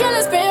ride with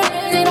killers,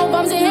 ain't no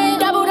bums in here.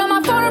 Doubled on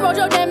my phone and wrote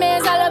your damn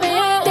ass, I love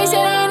it. They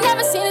said I ain't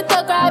never seen a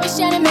thug cry, I be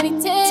shedding many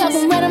tears. Tell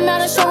them when I'm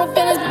out and show them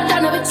feelings, I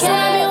never can.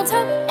 I be on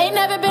top, ain't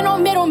never been no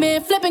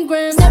middleman, flipping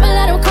grams. Never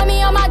let them cut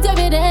me on my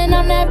dividend.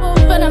 I'm that boo,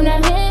 but I'm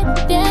that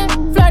hit.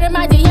 Damn, flirting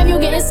my DM, you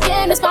getting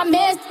scammed, that's my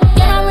man.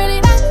 Yeah, I'm really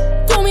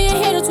that. Do me a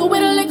hit or two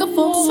with a liquor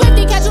fool.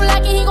 Swifty catch you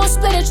like it, he gon'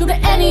 split it, you the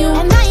end of you.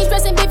 And I ain't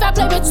stressing beef, I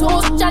play with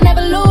tools, I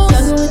never lose.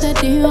 Juggling with that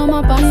D on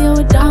my body, I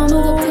would die,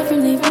 move up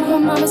differently.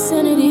 On my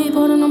vicinity,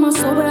 burden on my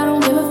soul, but I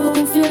don't give a fuck,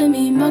 I'm feeling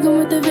me. Mugging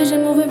with the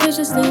vision, moving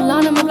viciously.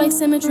 Line them up like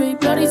symmetry.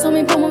 Bloody told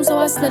me boom, so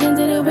I slid and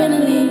did it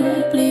willingly.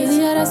 Please,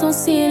 yeah, that's don't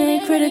see it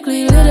ain't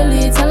critically.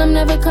 Literally, tell them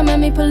never come at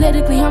me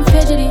politically. I'm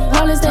fidgety.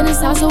 All is dead in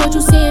style, so what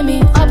you see in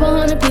me? Up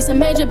 100 piece, a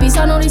major piece,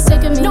 I know they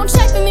sick of me. Don't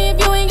check for me if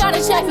you ain't gotta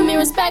check for me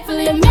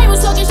respectfully. The man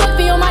was talking shit,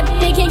 be on my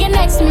they can't get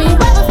next to me.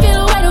 Never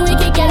feel away, then we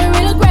can get it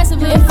real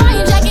aggressively. If I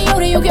ain't jacking you,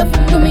 then you can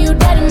fuck with me, you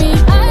dead to me.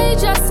 I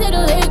just hit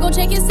a leg, go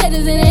check your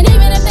citizen. And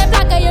even if that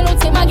black got yellow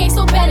tape, my gang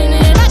still better than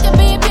it. I could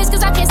be a bitch,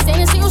 cause I can't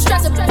stand to see you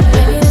stress up.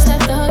 Baby, this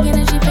that thug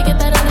energy, forget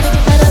that other.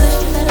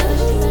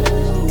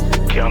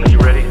 Kiana, you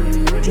ready?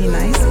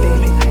 D-Nice,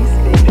 baby.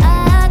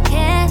 I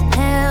can't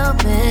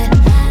help it.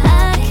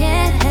 I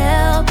can't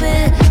help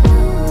it.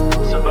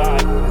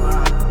 Survive.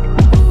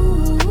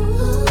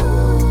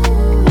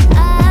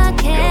 I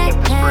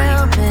can't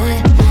help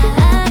it.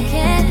 I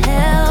can't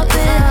help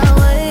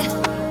it.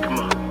 Come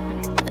on.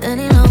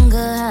 Any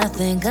longer, I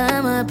think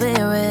I might be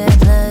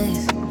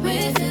replaced.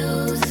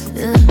 Refuse,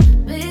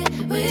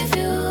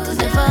 refuse.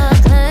 If I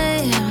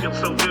claim Feels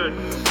so good.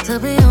 to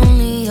be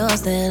only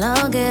yours, then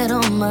I'll get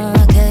on my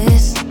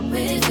case.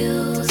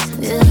 Refuse,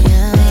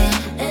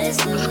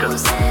 Let's go.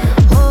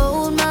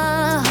 hold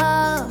my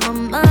heart, my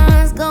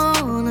mind's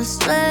gone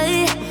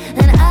astray,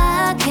 and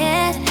I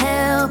can't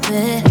help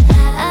it.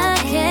 I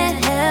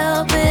can't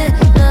help it.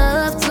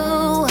 Love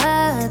too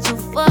high to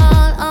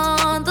fall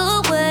on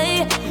the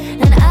way,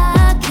 and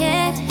I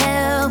can't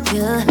help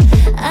you.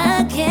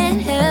 I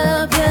can't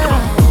help you.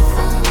 If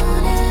I'm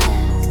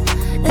honest,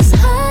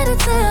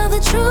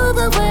 truth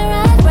of where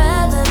I'd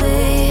rather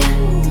be.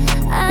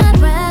 I'd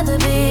rather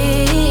be.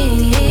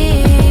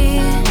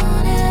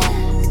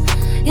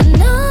 You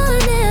know I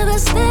never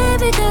stay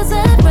because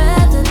I'd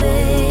rather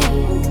be.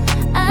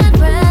 I'd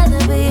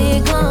rather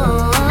be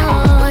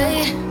gone.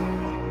 Wait,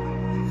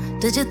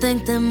 did you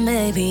think that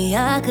maybe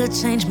I could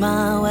change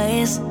my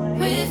ways?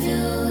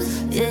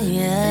 Refuse.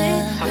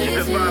 Yeah. I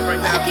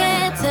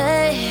can't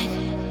take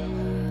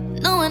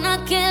knowing I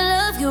can't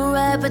love you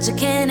right, but you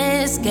can't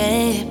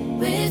escape.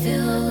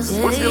 Refuse.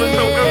 What's feeling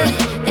so good?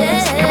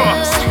 Come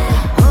on.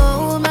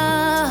 Oh,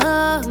 my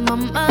heart, my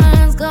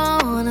mind's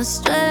gone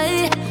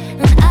astray,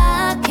 and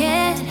I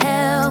can't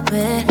help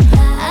it.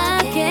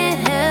 I can't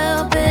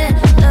help it.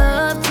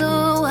 Love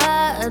too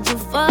hard to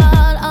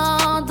fall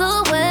on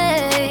the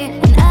way,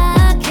 and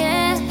I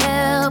can't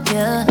help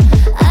you.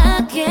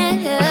 I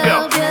can't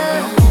help you.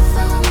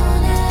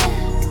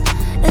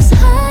 It's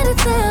hard to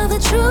tell the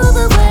truth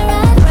of where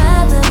I'd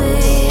rather be.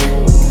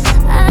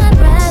 I'd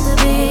rather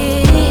be.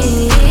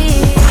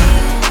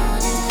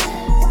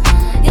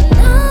 You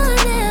know I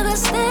never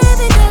stay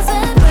because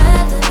I'd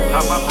rather be.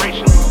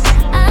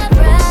 I'd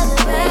rather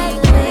be.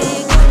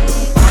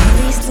 All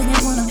these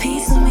things want a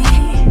piece of me.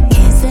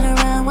 Can't sit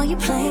around while you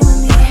play with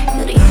me.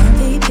 You're the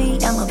MVP,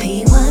 I'm a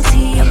P1T.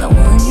 I'm the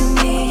one you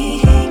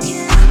need.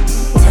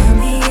 Tell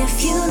me if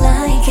you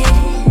like it.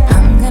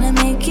 I'm gonna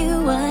make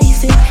you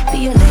wife it. Be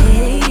your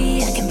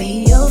lady, I can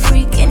be your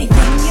freak.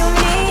 Anything you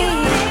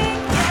need.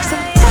 So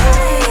tell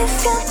me if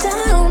you're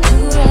down to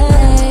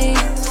ride.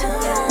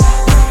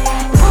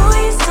 Boy,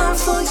 it's time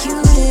for you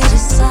to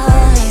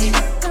decide.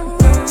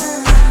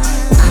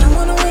 I don't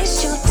wanna waste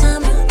your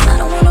time. I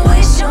don't wanna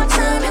waste your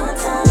time.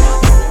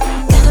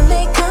 Gotta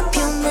make up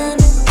your mind.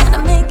 Gotta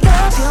make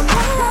up your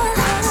mind.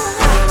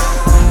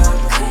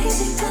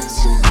 Crazy about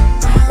you.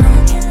 I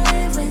can't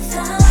live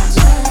without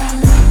you.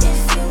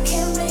 If you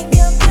can't make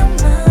up your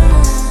mind.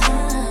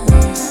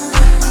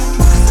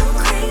 So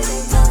crazy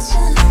about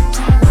you.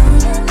 Don't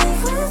wanna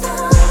live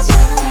without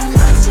you.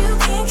 But you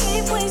can't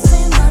keep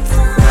wasting my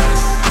time.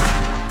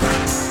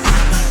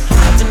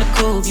 Up in the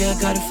coupe, yeah, I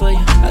got it for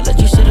you. I let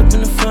you sit up in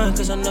the front,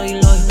 cause I know you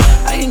loyal.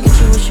 I can get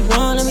you what you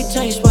want, let me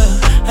tell you spoil.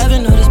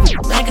 Haven't noticed,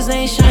 man, cause they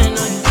ain't shining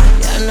on you.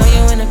 Yeah, I know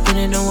you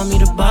independent, don't want me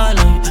to ball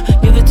on you.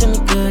 Give it to me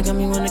good, got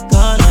me wanna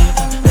call on you.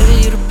 Baby,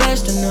 you the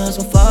best, and I was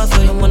gon' fall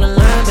for you. Wanna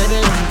learn, baby,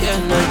 let me get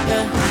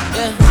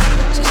yeah.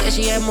 She said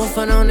she had more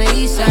fun on the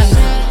east side.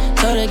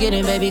 Told her, get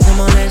in, baby, come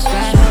on, let's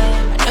ride.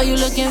 I know you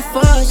looking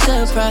for a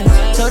surprise.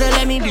 Told her,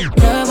 let me be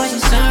love, watch the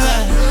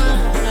sunrise.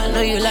 I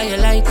know you like it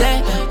like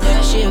that.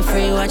 She a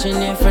free watching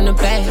it from the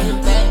back.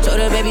 Told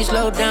her, baby,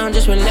 slow down,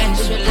 just relax.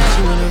 She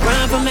wanna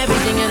run from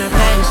everything in her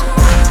past.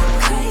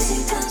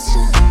 Crazy about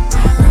you.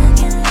 I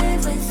can't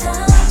live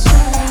without you.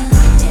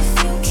 If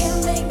you can't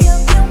make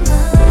up your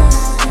mind.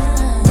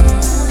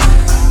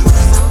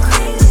 So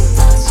crazy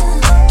about you.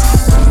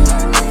 I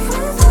wanna live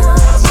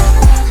without you.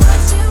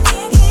 But you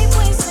can't keep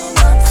wasting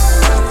my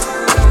time.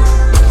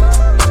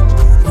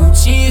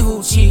 Hoochie,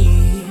 hoochie.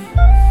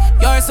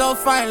 You're so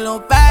fine, little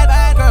bad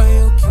girl,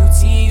 you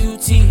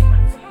cutie.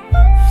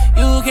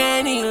 You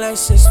can't eat like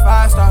 6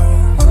 5-star,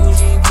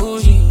 you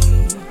bougie.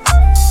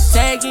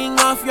 Taking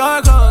off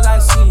your clothes, I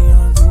see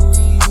your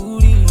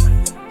booty.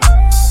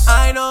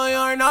 I know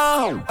you're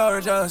no,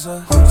 you're just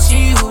a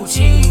hoochie.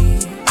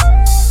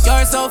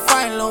 You're so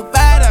fine, little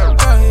bad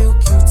girl, you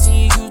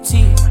cutie.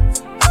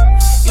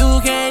 You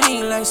can't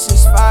eat like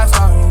 6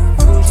 5-star,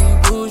 you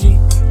bougie.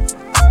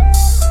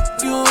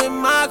 You in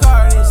my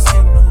car, this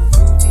ain't no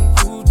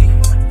booty.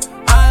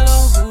 I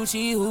love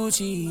hoochie.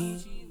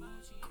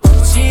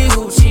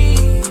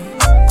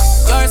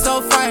 You're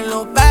so fine,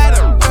 little bad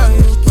girl,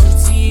 you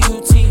cutie.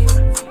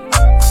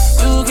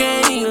 You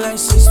can't eat like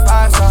 6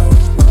 5-star,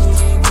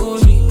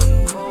 bougie.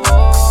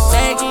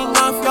 Taking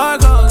off your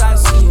clothes, I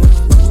see your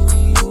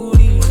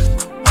booty.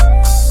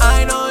 I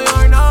know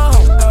you're no,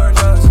 you're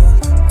just a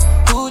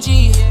Gucci.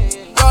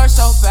 You're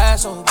so bad,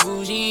 so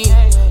bougie.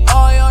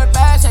 All your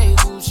bags say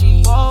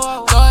Gucci.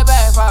 Throw it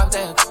back, pop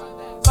that.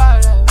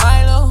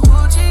 My little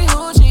hoochie.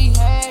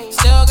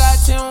 Still got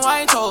 10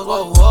 white toes,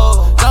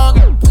 whoa. Don't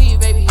get please,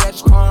 baby, at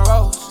your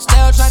cornrows.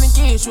 Still tryna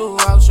get you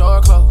out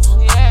your clothes.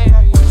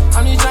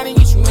 I'm just tryna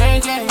get you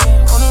naked.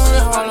 On the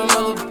real, all the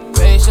little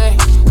bitch,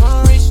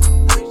 Gonna reach,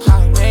 I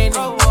made it.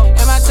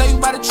 If I tell you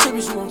about the trip,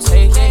 you gon'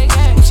 take it.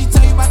 If she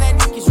tell you about that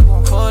dick, you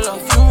gon' pull up.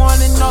 If you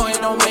wanna know, it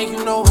don't make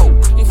you no hope.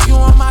 If you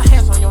want my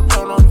hands on your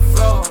throat on the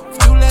floor.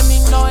 If you let me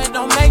know, it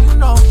don't make you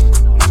know.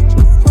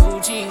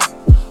 Hoochie.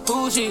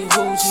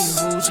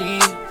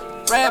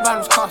 Red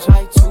bottoms cost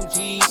like 2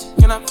 G's.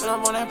 Can I fill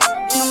up on that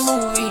in the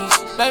movies?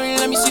 Baby,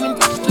 let me see them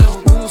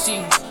little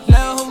Boosie.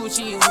 Little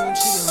hoochie.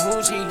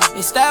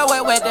 It's that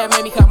wet that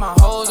made me cut my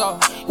hose off.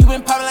 You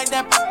been poppin' like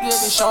that, you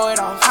can show it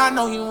off. I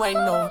know you ain't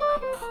know.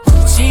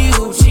 Hoochie.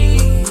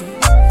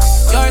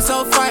 You're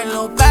so fine,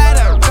 little bad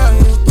girl,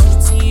 you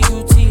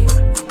cutie.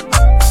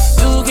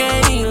 You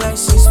can't eat like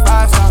 6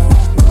 5-star,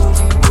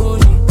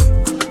 bougie.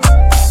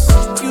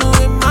 You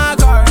in my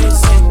car,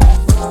 this ain't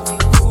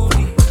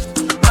booty.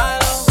 I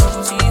love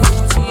hoochie.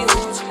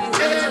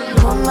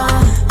 On my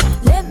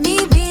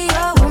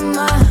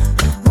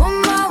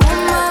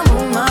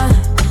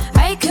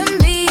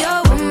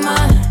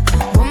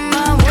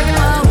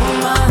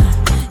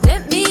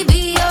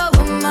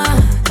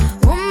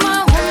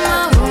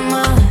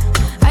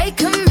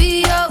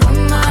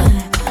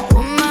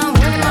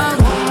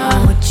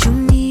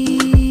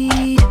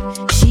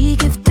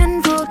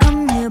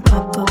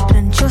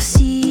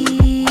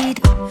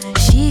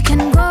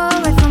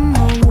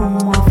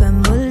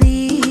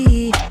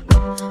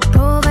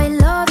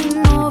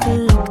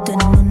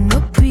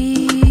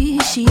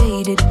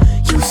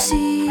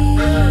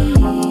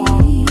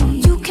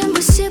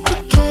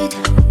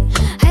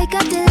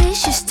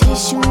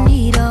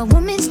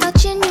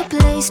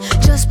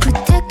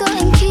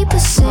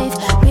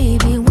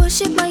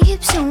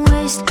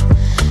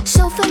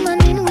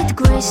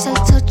voice, I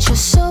touch your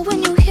soul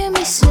when you hear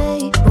me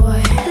say,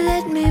 boy,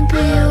 let me be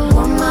your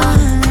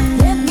woman.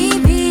 Let me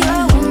be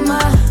your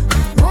woman.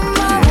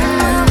 Woman,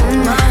 woman,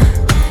 woman.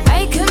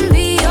 I can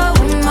be your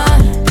woman.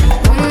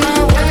 Woman,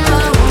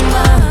 woman,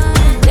 woman.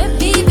 Let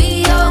me be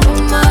your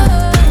woman.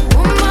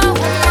 Woman,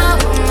 woman,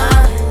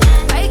 woman.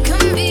 I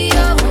can be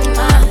your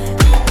woman.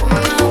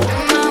 Woman,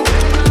 woman,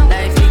 woman.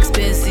 Life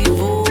expensive,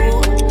 oh.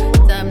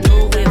 Time no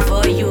way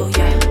for you,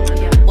 yeah.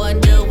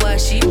 Wonder why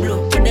she blew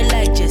when the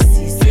light just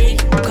see say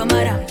come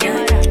around,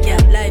 yeah, yeah.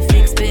 Life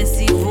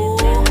expensive, oh.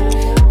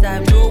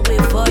 Time no way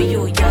for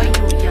you, yeah.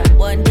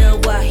 Wonder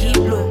why he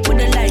blew when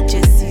the light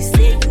just see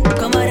say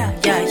come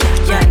around, yeah,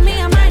 yeah,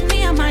 yeah.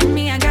 Mind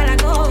me, I gotta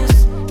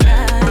ghost,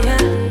 yeah,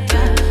 yeah,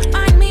 yeah.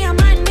 Mind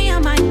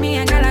me,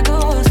 I gotta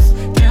ghost,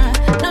 yeah.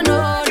 No.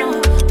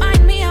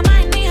 Mind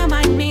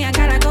me, I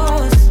gotta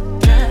ghost,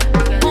 yeah.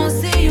 Won't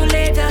see you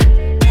later,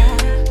 yeah.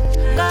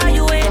 Call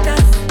you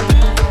haters.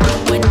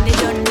 When they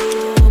don't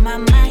know my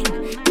mind,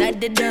 that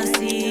they don't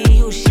see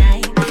you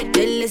shine.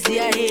 Jealousy,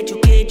 I hate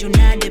you,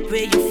 now they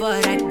pray you for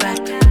right back.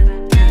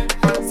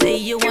 Say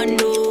you want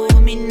know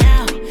me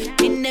now,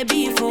 in the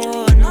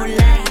before, no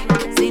lie.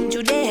 Since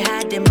you they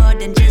had them more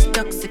than just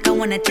toxic, I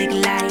wanna take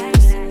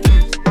lives.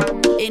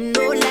 Ain't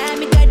no lie,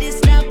 me got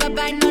this now, but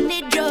I no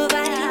need your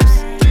vibes.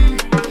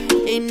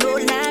 Ain't no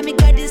lie, me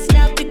got this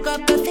now, pick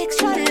up and fix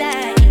your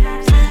life.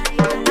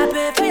 I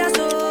pray for your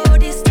soul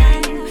this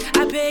time,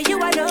 I pray you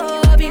are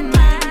loving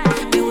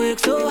mine. You work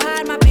so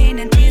hard, my pain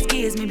and tears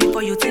kiss me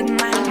before you take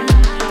mine.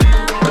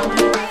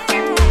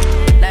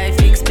 Life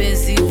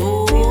expensive,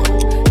 oh.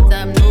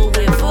 Time no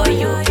way for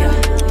you,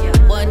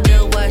 yeah.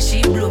 Wonder why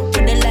she blew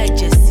when the light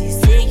just see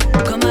say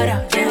come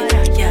around, yeah,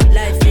 yeah.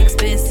 Life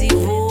expensive,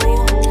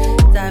 oh.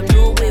 Time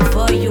no way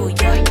for you,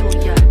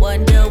 yeah.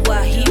 Wonder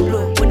why he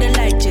blew when the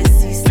light just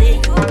see say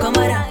come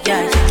around,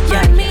 yeah,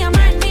 yeah, yeah.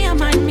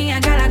 Mind me, I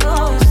gotta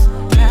ghost,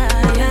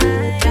 yeah, yeah,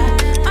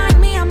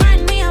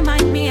 yeah.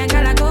 Mind me, I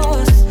gotta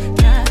ghost,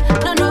 yeah.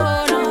 No.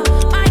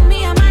 Mind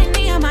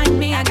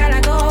me, I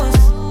gotta ghost,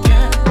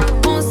 yeah.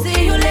 Won't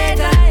see you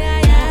later,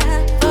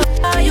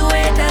 yeah. Oh, you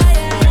haters,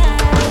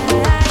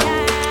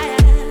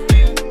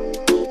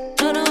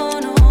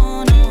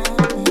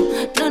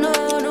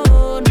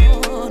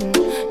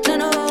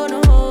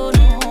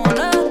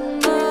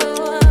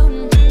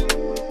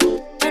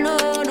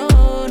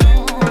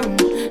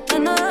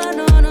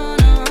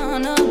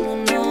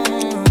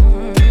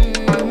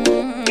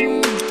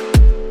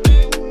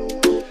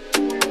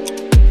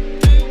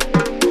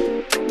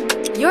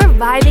 You're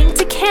vibing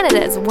to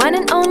Canada's one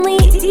and only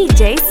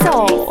DJ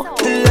Soul.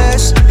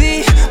 Let's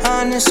be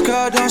honest,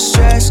 girl, don't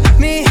stress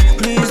me.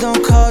 Please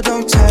don't call,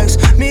 don't text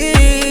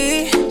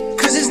me,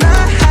 cause it's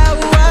not how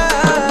it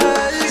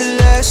was.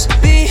 Let's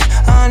be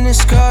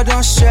honest, girl,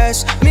 don't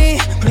stress me.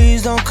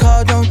 Please don't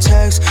call, don't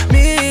text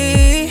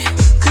me,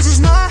 cause it's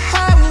not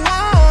how it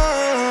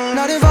was.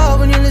 Not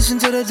involved when you listen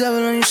to the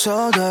devil on your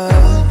shoulder.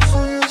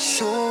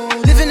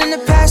 Living in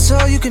the past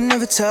so you can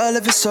never tell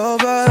if it's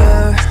over.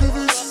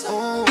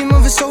 You're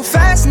moving so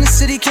fast in the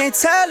city, can't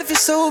tell if you're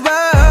sober.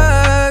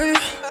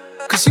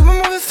 Cause you were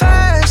moving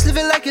fast,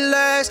 living like it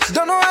lasts.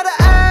 Don't know how to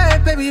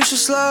act, baby, you should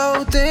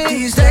slow things.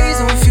 These days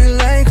don't feel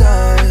like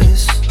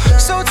us.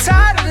 So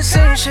tired of the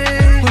same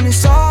shit. When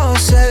it's all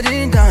said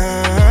and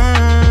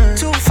done,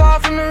 too far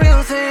from the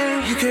real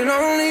thing. You can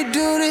only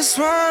do this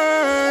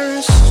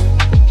once.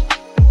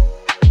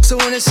 So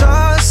when it's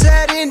all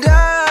said and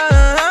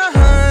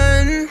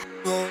done,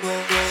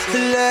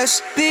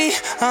 let's be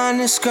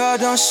honest, girl,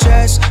 don't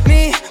stress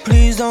me.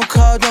 Please don't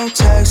call, don't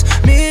text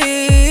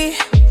me,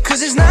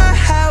 cause it's not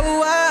how it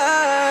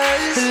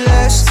was.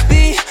 Let's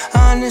be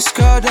honest,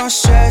 girl, don't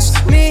stress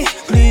me.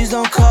 Please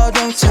don't call,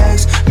 don't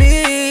text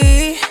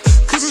me,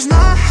 cause it's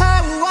not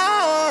how it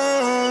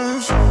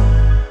was.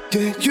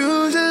 Yeah,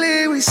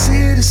 usually we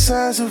see the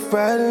signs of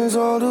writings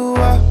on the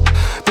wall,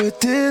 but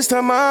this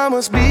time I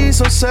must be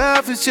so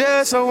selfish.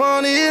 Yes, I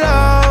want it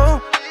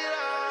all,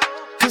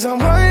 cause I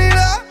want it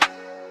all.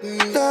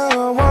 Yeah,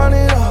 I want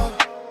it all.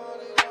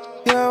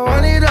 Yeah, I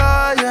want it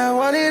all. Yeah, I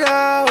want it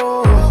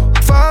all.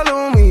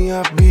 Follow me,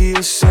 I'll be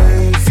a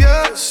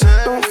savior.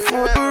 Don't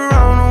fuck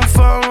around, don't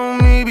follow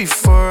me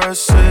before I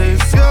save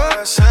you.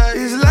 It's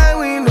like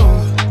we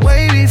know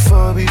way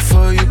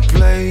before you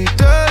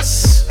played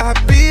us. I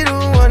be the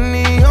one,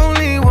 the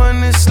only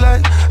one. It's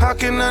like, how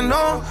can I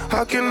know?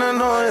 How can I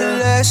know? Yeah.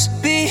 Let's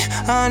be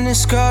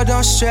honest, girl,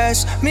 don't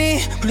stress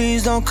me.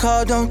 Please don't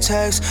call, don't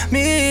text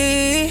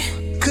me,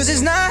 cause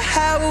it's not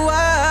how it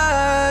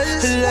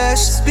was.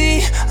 Let's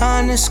be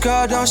honest,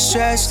 girl, don't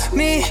stress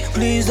me.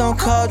 Please don't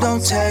call,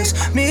 don't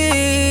text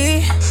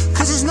me,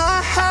 cause it's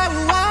not how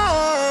it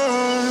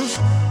was.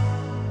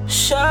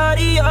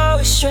 Shawty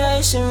always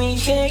stressing me,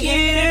 can't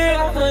get her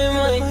out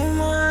my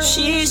mind.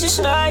 She's just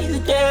like the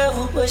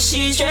devil, but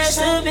she's dressed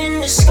up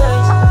in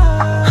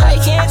disguise. I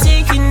can't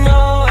take it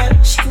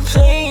nowhere, she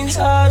complains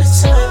all the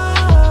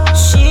time.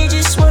 She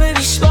just wanna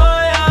be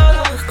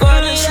spoiled,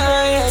 regardless how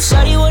I am.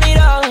 Shawty want it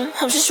all,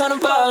 I'm just tryna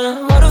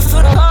ball. What if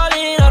I'm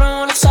calling, I don't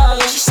wanna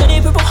talk. She said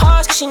it purple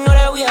hearts, cause she know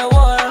that we had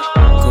war.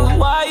 Girl,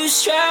 why you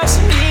stressed?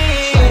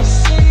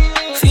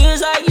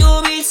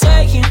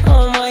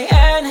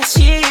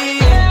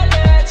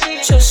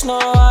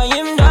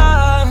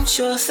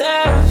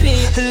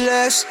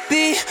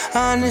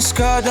 honest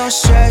girl, don't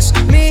stress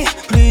me.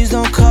 Please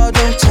don't call,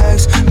 don't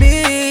text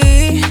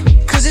me,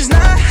 'cause it's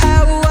not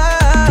how it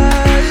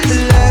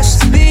was.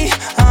 Let's be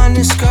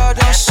honest girl,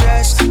 don't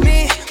stress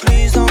me.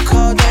 Please don't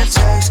call, don't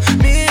text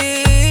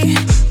me,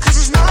 'cause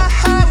it's not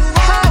how it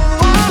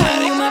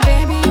was. You my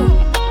baby,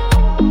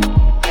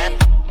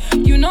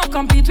 you no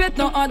compete with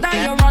no other,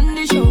 you run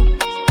the show.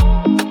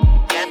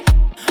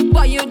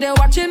 But you there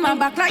watching my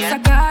back like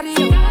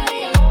Sicario.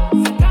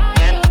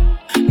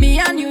 Me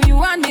and you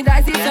and me,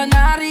 that's the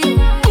scenario.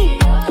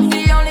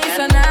 The only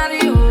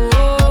scenario.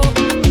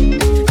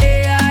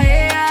 Hey,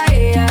 hey,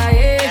 hey,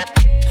 hey.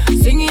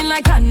 Singing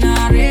like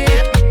canary.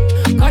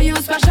 Call you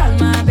special,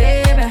 my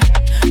baby.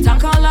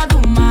 Tank all I do,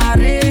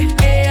 Mare.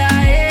 Hey,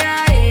 hey,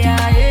 hey,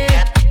 hey.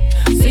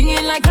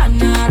 Singing like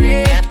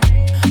canary.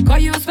 Call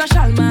you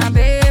special, my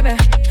baby.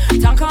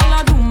 Tank all I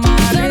do,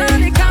 Mare. Turn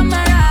on the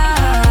camera.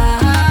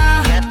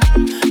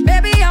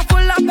 Baby, I'm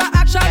full of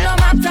action, no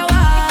matter what.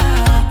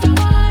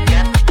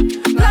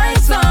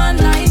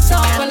 Lights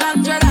off, well,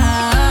 Andrea.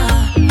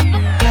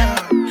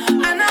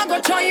 And I go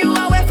throw you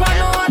away for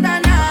no other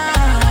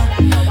now.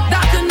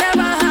 That could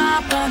never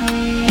happen,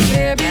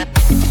 baby.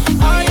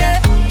 Oh yeah,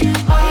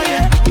 oh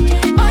yeah,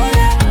 oh yeah, oh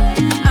yeah,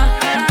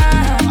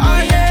 oh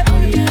yeah,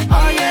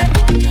 oh yeah,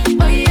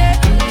 oh yeah,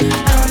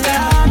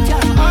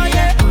 oh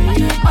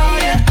yeah,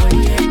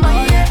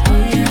 oh yeah,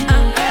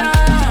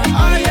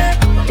 oh yeah,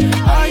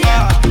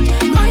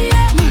 oh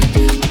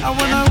yeah. I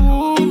want a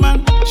woman,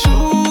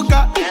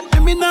 sugar.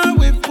 Let me not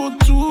wait for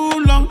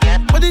too long.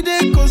 What did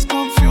they cause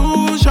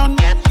confusion?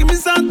 Give me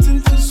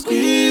something to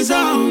squeeze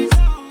on.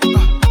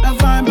 That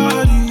fine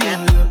body,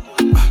 yeah,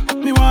 yeah.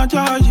 Me want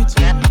charge it.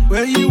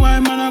 Where you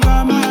want, man, I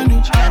got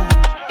manage.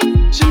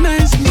 She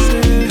makes me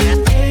say,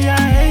 hey, yeah,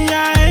 hey,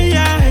 yeah, hey,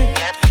 yeah, hey.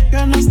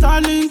 You're not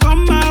starting,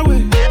 come my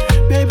way.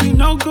 Baby,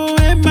 no go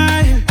in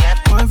my head.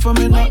 Wine for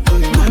me now,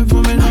 wine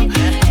for me now.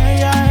 Hey,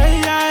 yeah, hey,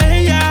 yeah,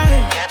 hey, yeah,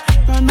 hey.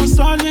 You're not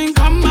starting,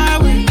 come my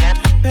way.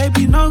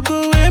 Baby, no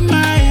go in my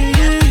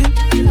head.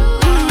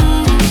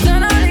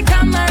 Turn on the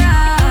camera.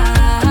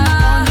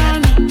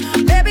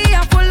 Baby,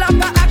 I'm full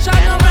of action,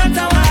 no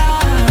matter what.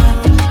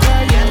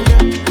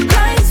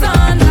 Lights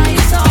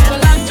off,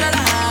 well,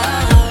 Angela.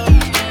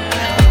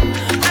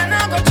 And I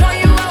go throw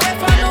you away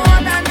for no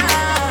other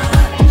now.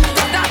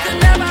 That could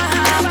never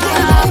happen.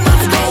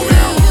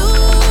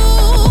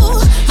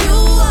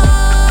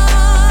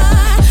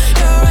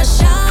 You're a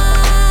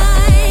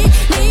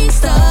shining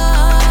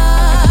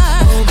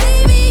star,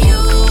 baby.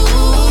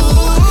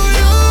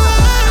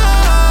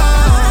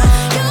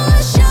 You're a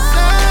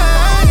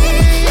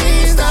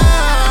shining star.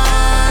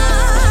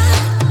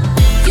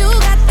 You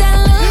got that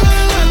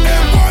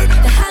look,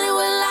 the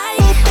Hollywood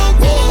life.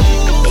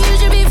 You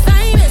should be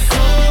famous,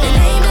 and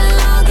ain't been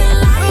long in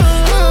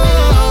life.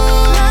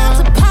 Love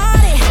to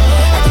party,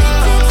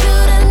 addicted to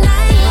the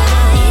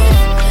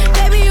nightlife.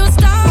 Baby, you a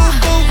star,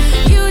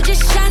 you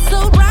just shine so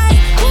bright.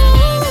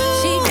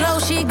 She glow,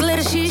 she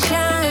glitter, she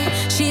shine.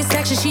 She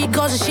sexy, she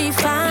gorgeous, she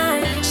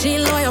fine. She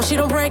loyal, she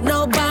don't break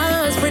no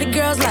bonds. Pretty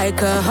girls like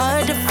her,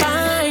 hard to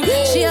find.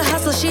 She a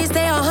hustler, she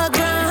stay on her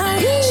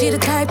grind. She the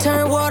type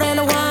turn water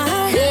into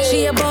wine.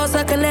 She a boss,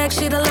 I connect,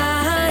 she the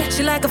line.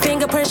 She like a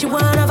fingerprint, she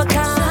one of a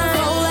kind.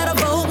 Whole lot of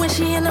vote when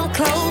she in them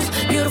clothes.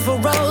 Beautiful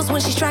rose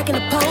when she striking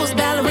the pose.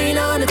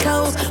 Ballerina on the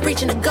toes,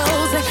 reaching the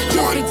goals. Like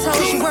juicy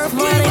toes, she worth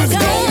more than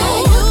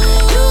gold.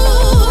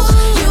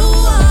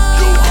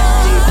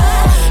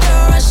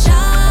 You're a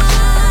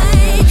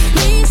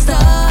shining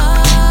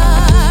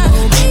star,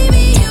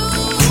 baby. You're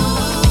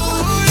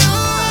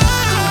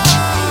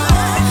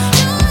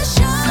a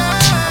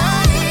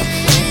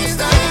shining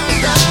star.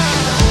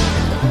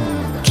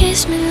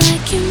 Kiss me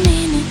like you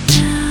mean it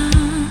now,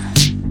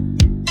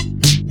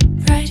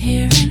 right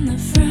here in the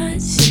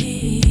front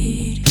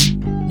seat.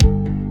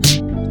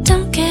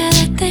 Don't care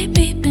that they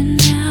beeping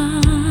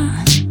now.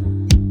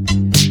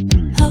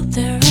 Hope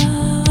they're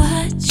all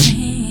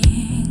watching.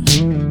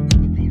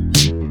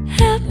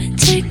 Help me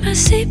take my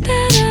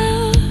seatbelt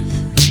off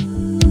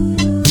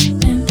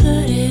and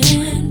put it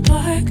in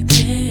park,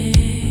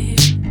 babe.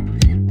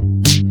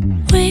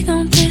 We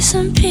gon' piss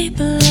some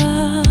people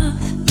off,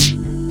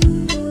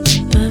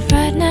 but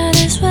right now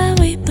that's where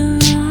we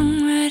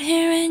belong. Right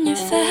here in your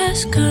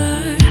fast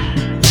car.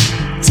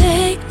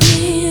 Take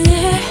me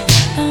there,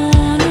 I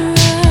wanna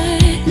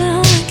ride.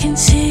 Now I can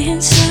see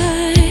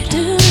inside.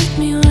 Do with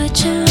me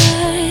what you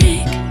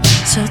like.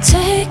 So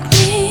take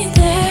me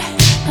there,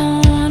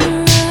 I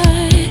wanna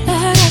ride.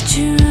 I got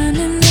you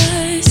running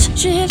lights,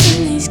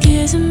 drifting these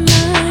gears in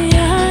my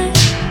eyes.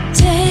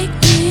 Take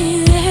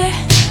me there,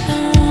 I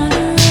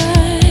wanna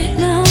ride.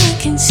 Now I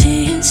can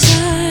see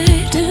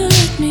inside. Do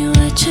with me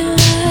what you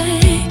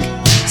like.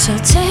 So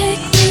take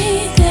me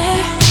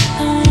there,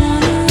 I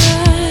wanna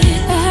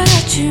ride. I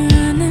got you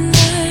running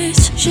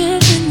lights,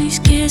 drifting these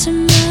gears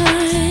in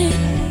mine.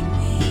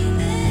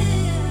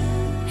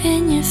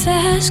 In your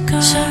fast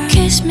car. So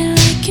kiss me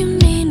like you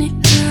mean it,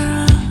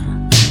 girl.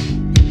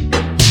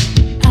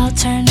 I'll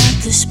turn up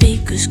the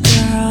speakers,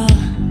 girl.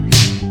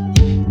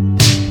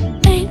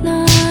 Ain't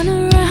no one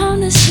around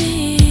to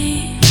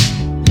see.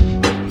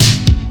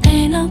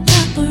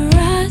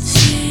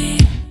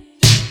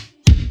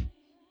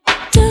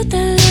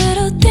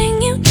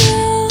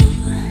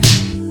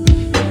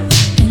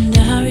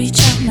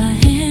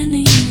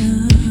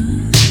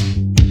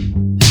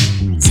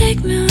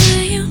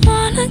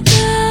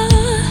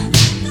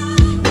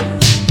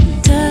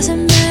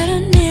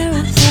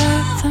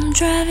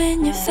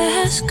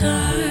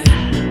 scar.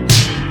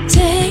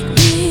 Take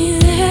me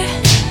there,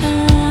 I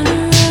wanna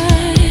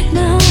ride.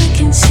 Now I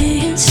can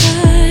see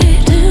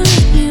inside. Do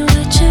with me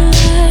what you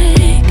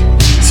like.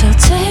 So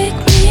take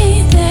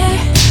me there,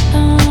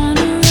 I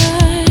wanna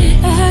ride.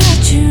 I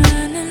got you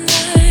running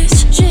lights,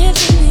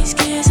 dripping these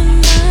gears in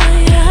my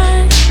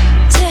eyes.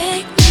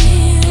 Take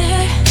me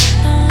there,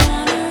 I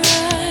wanna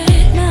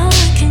ride. Now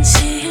I can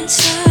see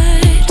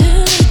inside. Do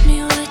with me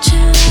what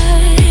you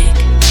like.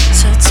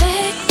 So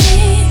take me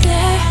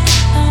there,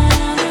 I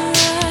wanna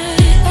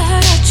ride. I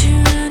got you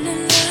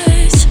running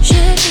lights,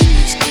 dripping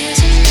these gears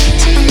in my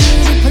eyes. I'm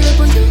ready to pull up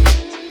on you.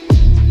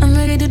 I'm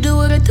ready to do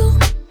what I do.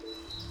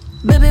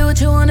 Baby, what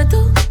you wanna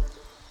do?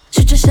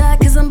 Shoot your shot,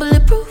 cause I'm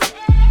bulletproof.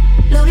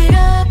 Load it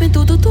up and do.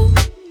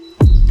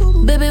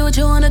 Baby, what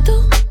you wanna do?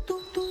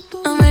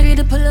 I'm ready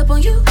to pull up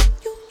on you.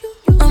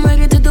 I'm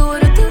ready to do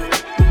what I do.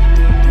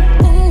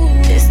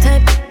 This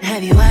type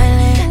have you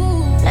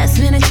island. Last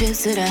minute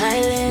trips to the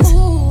islands.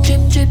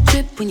 Drip, drip,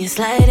 drip when you're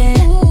sliding.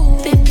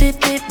 Dip, dip,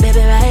 dip,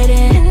 baby,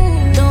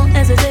 riding. Don't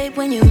hesitate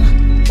when you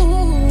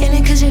in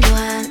it, cause you know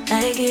I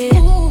like it.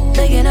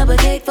 Baking up a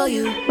cake for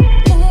you.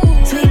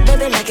 Sweet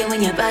baby, like it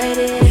when you bite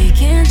it. We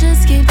can't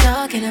just keep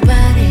talking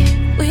about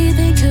it. We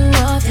think too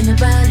often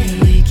about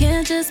it. We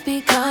can't just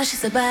be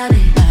cautious about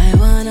it. I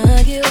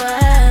wanna get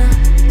wild.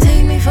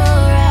 Take me for a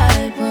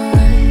ride,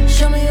 boy.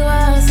 Show me you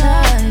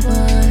outside,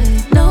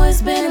 boy. Know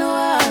it's been a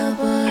while,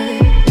 boy.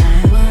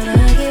 I wanna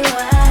get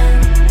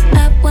wild. I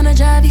wanna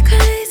drive you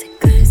crazy,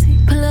 crazy.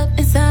 Pull up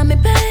inside me,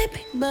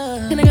 baby.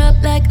 Gonna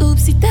up like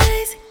oopsie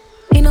daisy.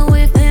 Ain't no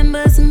if, then,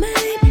 buts, and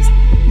maybes.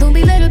 Don't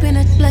be laid up in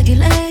it like you're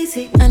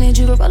lazy. I need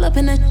you to roll up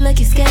in it like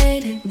you're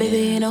skating.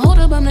 Baby, ain't no hold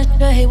up, I'm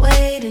not I hate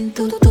waiting.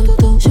 Do.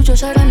 Shoot your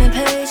shot, I'm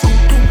impatient.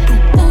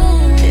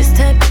 This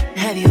type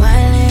have you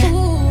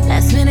island.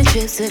 Last minute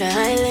trips to the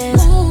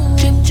islands.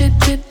 Drip, drip,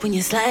 drip when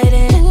you're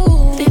sliding.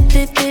 Dip,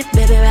 dip, dip,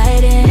 baby,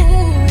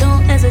 riding.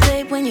 Don't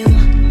hesitate when you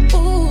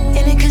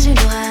in it, cause you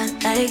know I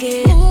like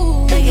it.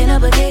 Baking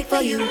up a cake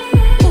for you.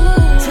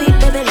 Sweet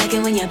baby, like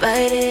it when you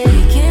bite it.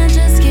 We can't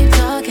just keep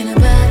talking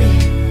about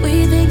it.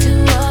 We think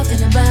too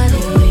often about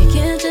it. We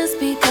can't just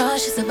be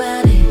cautious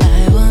about it.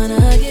 I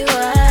wanna get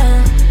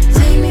wild.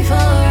 Take me for a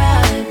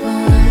ride,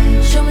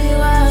 boy. Show me you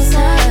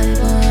outside,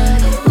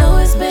 boy. Know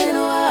it's been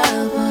a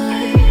while,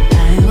 boy.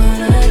 I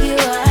wanna get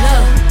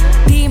wild.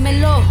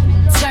 Dímelo,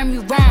 turn me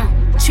round.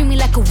 Treat me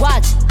like a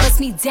watch, bust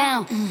me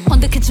down. On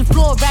the kitchen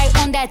floor, right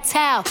on that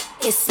towel.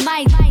 It's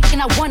my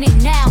and I want it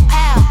now.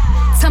 Ow.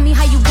 Tell me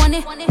how you want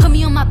it. Put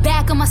me on my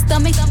back, on my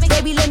stomach.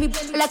 Baby, let me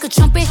like a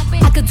trumpet.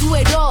 I could do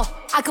it all.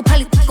 I could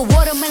probably take a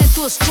watermelon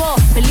through a straw.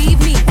 Believe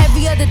me,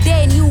 every other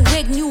day, new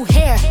wig, new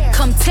hair.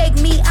 Come take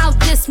me out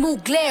this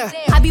smooth glare.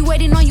 I be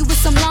waiting on you with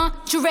some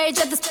lingerie.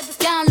 Just to step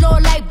down low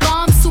like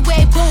bombs.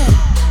 Sway, boom.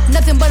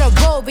 Nothing but a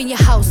robe in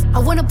your house. I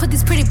wanna put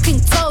these pretty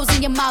pink toes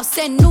in your mouth.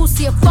 Send news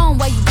to your phone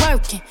while you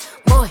working.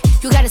 Boy,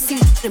 you gotta see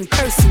it in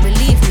person,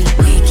 believe me.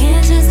 We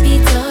can't just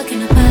be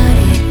talking about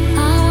it. I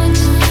want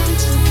you.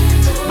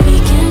 We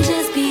can't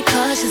just be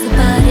cautious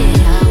about it.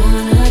 I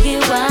wanna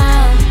get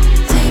wild.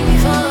 Take me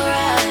for a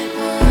ride,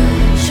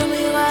 boy. Show me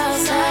you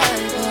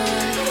outside,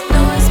 boy.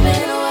 Know it's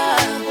been a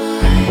while,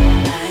 boy.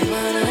 I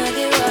wanna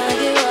get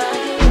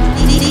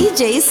wild.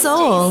 DJ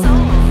Soul.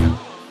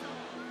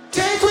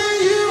 Take where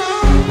you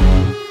are.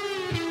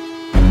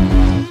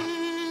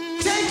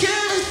 Take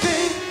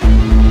everything.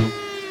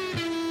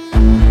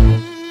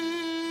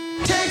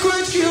 Take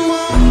what you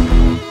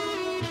want.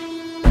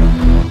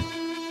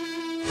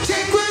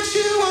 Take what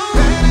you want.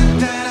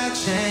 That I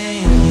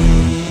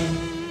change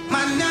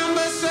my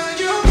number so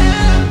you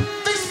can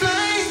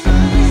explain.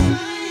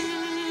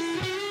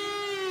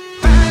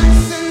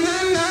 Balance in the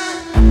night.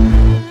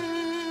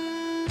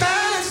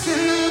 Balance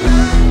in the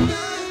night.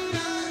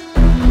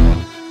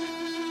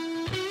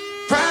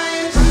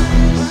 Priors.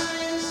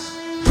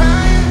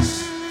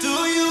 Do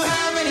you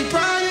have any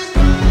priors?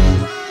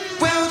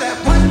 Well, that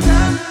one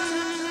time,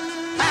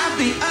 I'll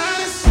be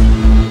honest.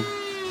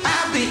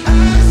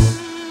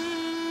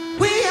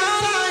 We are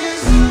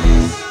liars.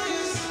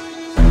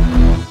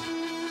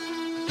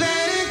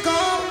 Let it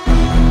go.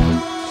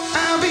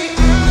 I'll be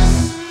honest.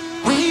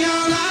 We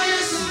are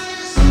liars.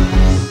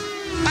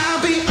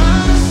 I'll be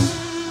honest.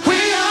 We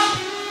are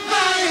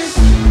liars.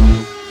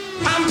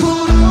 I'm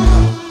pulled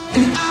over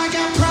and I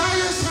got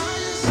priors.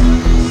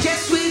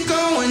 Guess we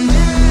going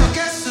down.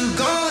 Guess who's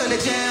going to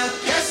jail?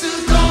 Guess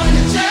who's going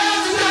to jail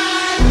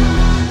tonight?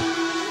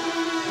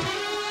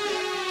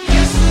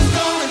 Guess who's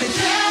going to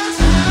jail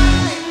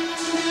tonight?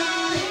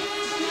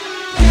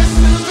 Guess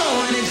who's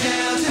going to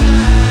jail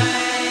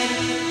tonight?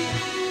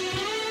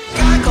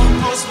 God gon'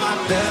 post my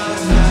bell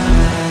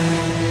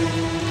tonight.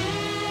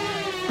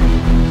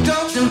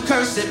 Don't you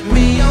curse at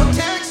me on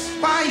text.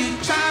 Why you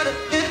try to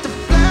hit the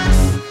flex?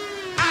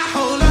 I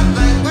hold up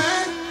like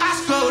when I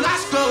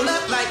scroll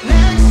up like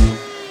next.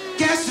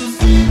 Guess who's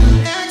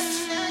getting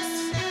next?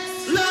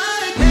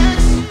 Like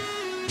next.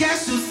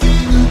 Guess who's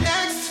getting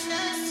next?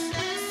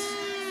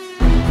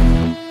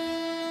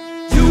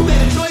 You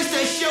made a choice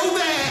that's your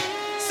bad.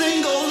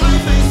 Single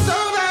life ain't so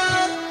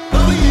bad,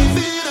 but we ain't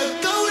feel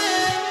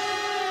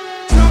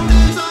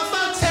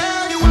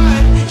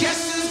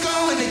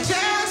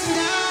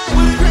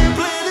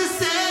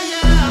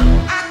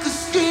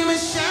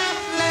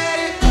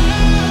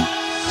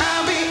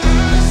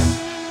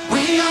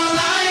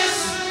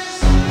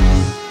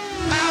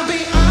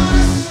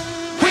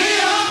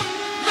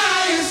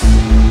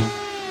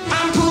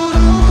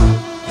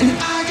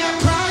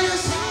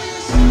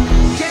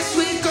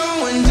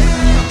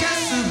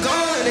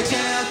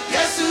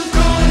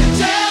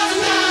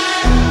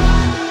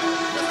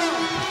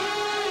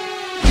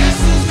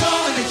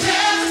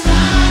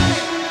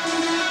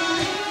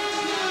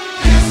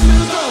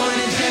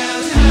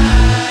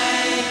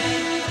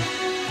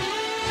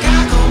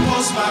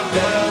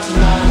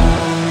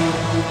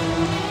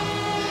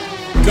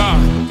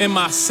in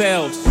my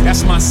cells,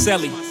 that's my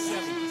celly.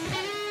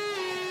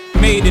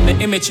 Made in the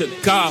image of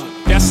God,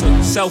 that's a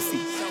selfie.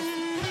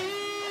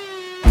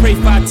 Pray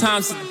 5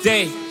 times a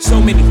day, so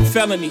many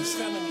felonies.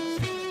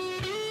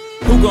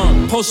 Who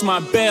gon' post my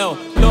bail?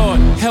 Lord,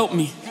 help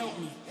me.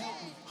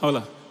 Hold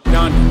up,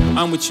 Donnie,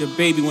 I'm with your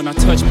baby when I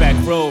touch back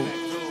road.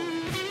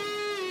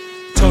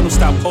 Told him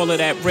stop all of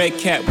that red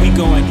cat, we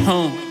going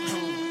home.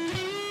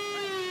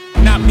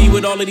 Not me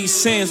with all of these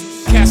sins,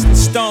 casting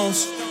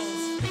stones.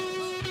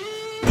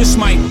 This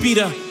might be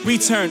the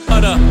return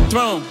of the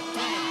throne.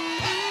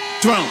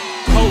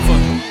 Over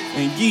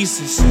and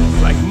Jesus,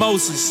 like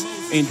Moses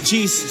and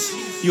Jesus.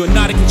 You are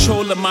not in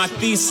control of my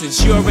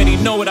thesis. You already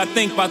know what I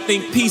think about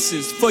think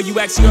pieces. Before you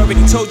actually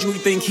already told you who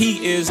think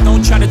he is.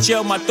 Don't try to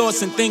jail my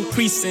thoughts and think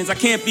presents. I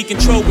can't be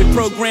controlled with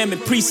programming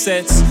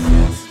presets.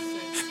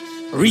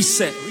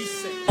 Reset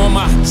on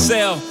my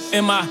cell,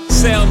 in my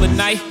cell at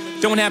night.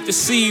 Don't have to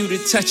see you to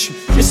touch you.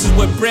 This is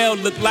what Braille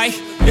look like.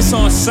 It's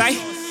on sight.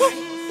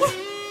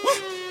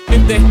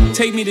 If they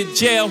take me to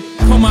jail,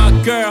 call my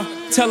girl,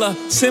 tell her,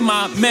 send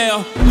my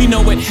mail. We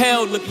know what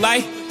hell look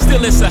like,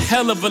 still it's a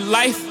hell of a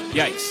life.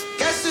 Yikes.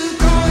 Guess who's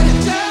going to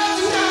jail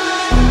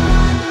tonight?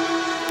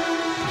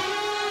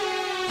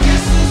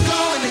 Guess who's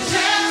going to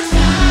jail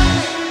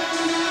tonight?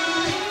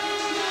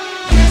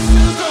 Guess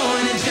who's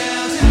going to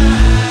jail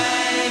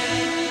tonight?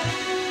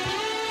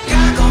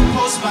 Gotta go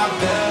post my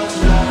bail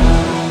tonight.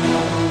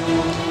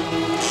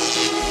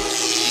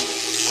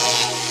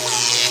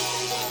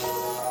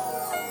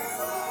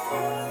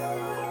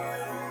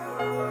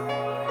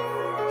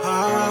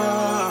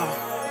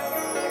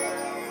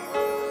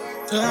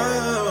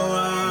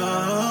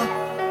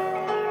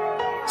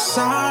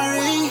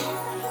 Sorry,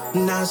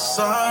 not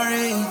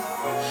sorry.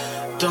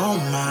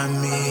 Don't mind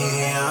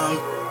me. I'm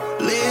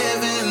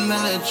living a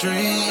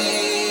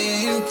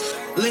dream,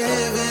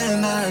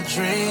 living a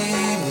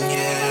dream,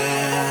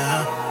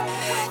 yeah.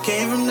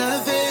 Came from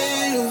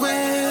nothing to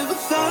wherever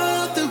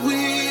thought that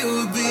we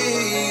would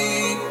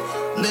be.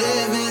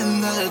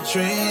 Living a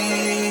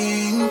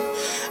dream,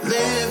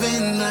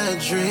 living a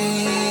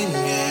dream,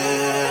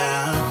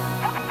 yeah.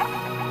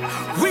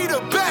 We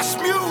the best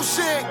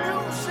music.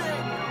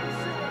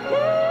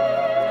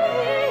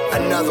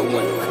 Another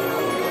one.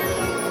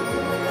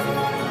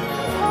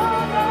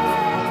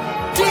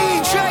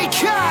 DJ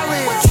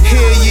Khaled.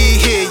 Hear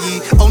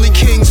ye, only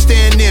kings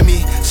stand near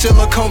me.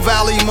 Silicon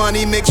Valley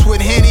money mixed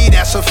with Henny,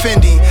 that's a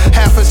Fendi.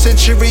 Half a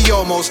century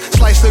almost,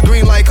 slice the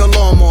green like a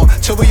lawnmower.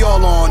 Till we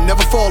all on,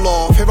 never fall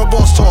off. Hear a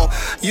boss talk,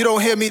 you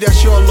don't hear me,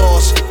 that's your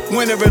loss.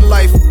 Winner in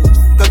life,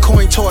 the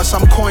coin toss,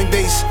 I'm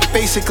Coinbase.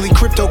 Basically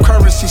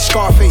cryptocurrency,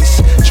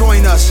 Scarface.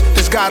 Join us,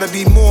 there's gotta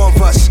be more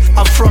of us.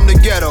 I'm from the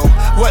ghetto,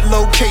 what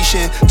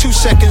location? 2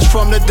 seconds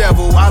from the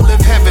devil. I live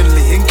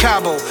heavenly in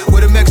Cabo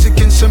with a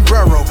Mexican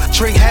sombrero.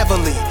 Drink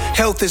heavily,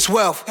 health is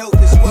wealth.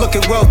 Look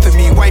at wealth in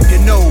me, wipe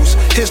your nose.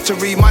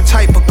 History, my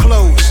type of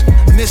clothes.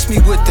 Miss me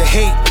with the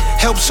hate,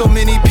 help so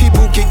many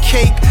people get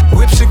cake.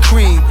 Whips and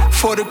cream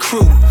for the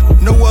crew.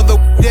 No other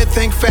that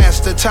think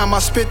faster. Time I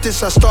spit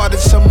this, I started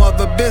some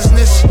other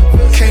business.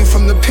 Came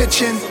from the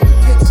pitching,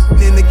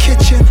 in the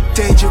kitchen.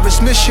 Dangerous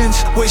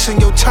missions, wasting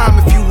your time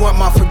if you want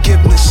my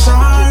forgiveness.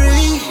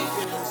 Sorry,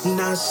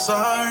 not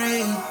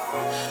sorry.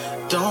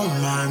 Don't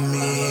mind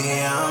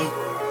me. I'm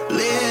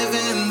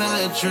living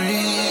a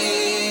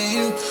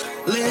dream,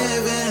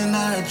 living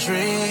a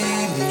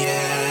dream,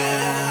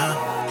 yeah.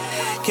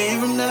 Came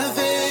from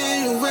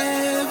nothing to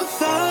wherever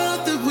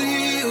thought that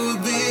we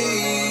would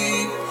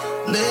be.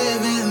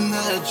 Living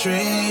a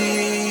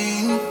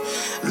dream,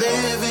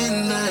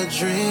 living a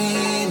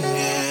dream,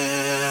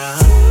 yeah.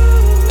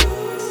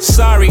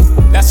 Sorry,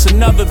 that's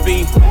another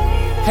B.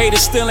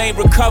 Haters still ain't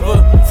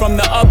recovered from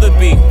the other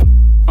B.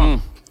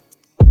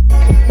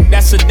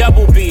 That's a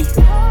double B.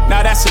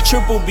 Now that's a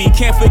triple B.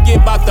 Can't forget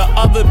about the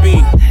other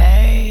B.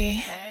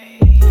 Hey.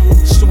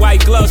 It's the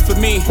white gloves for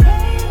me.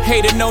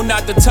 Hater know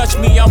not to touch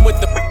me. I'm with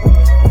the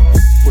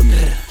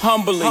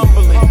humbly.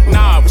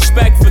 Nah,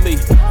 respectfully.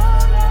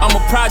 I'm a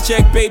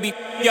project, baby.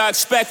 Y'all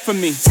expect from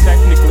me.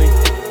 Technically.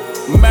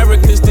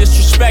 America's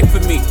disrespect for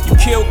me. You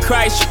killed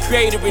Christ, you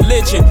created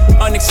religion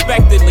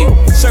unexpectedly.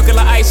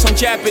 Circular ice on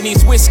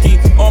Japanese whiskey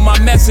on my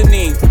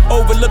mezzanine.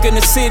 Overlooking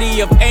the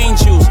city of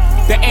angels.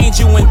 The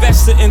angel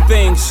invested in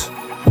things.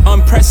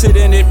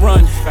 Unprecedented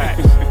run.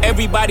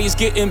 Everybody's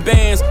getting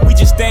bands. We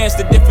just dance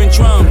to different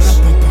drums.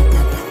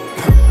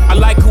 I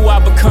like who I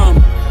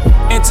become.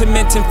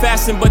 Intermittent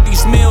fasting, but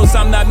these meals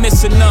I'm not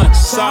missing none.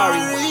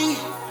 Sorry.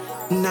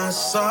 Not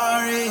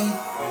sorry.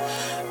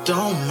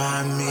 Don't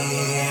mind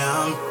me.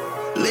 I'm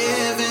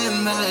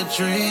living a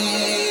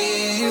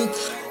dream,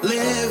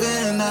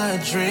 living a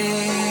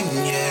dream,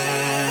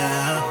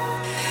 yeah.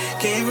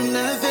 Came from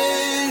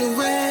nothing to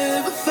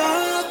wherever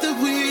thought that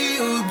we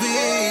would be.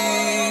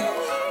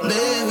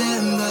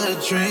 Living a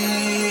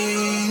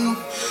dream,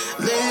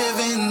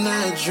 living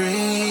a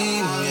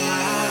dream, yeah.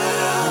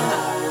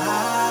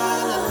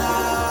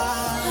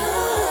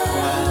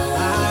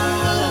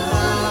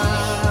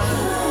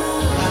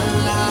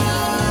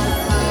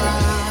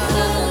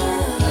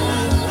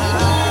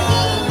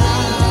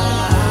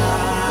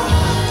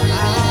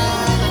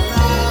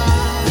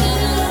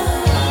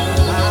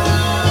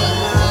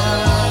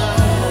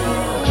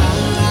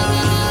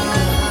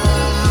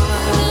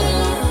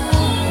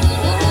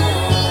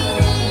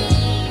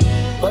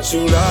 But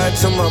you lied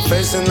to my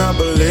face and I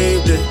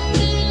believed it.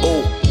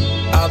 Ooh,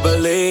 I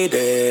believed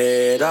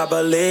it. I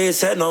believe,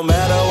 said no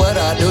matter what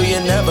I do, you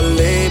never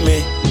leave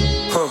me.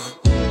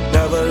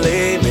 Never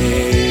leave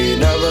me,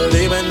 never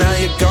leave me, now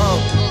you're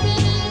gone.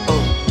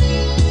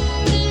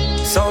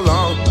 So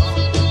long.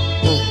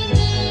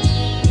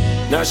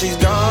 Now she's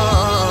gone.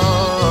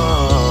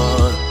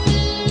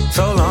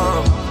 So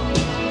long.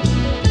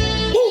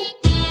 Woo.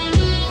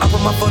 I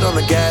put my foot on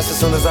the gas as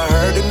soon as I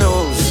heard the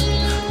news.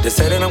 They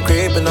say that I'm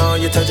creeping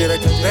on you, touch it, that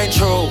ain't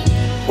true.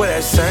 Well,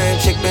 that same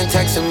chick been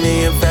texting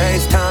me and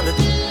FaceTiming.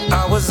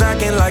 I was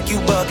acting like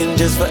you bugging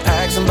just for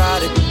asking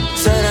about it.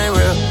 Say it ain't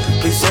real,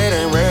 please say it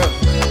ain't real.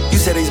 You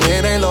said these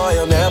men ain't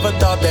loyal, never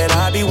thought that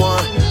I'd be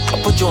one. I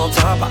put you on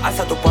top, I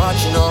had to watch,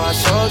 you know I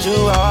showed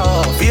you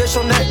all. Via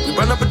your neck, we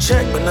run up a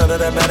check, but none of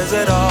that matters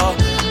at all.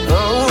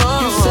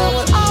 You said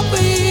what I'll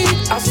be,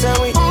 I said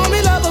we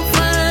only love a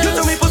friend. You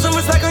told me put some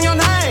respect on your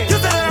name. You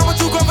said that I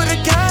was too grown for the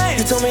game.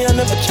 You told me I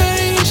never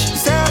change. You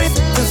said I did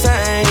the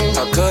same.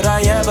 How could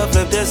I ever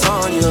flip this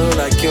on you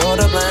like you're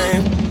to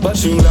blame?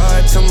 But you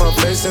lied to my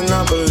face and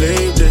I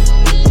believed it.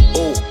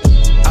 Ooh,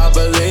 I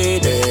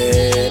believed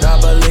it. I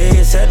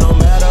believe, said no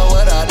matter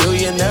what I do,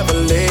 you never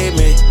leave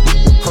me.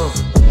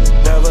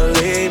 Never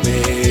leave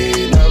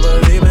me, never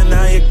leave me,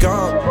 now you're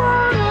gone.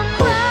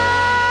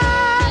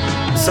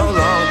 So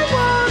long.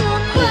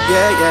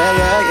 Yeah.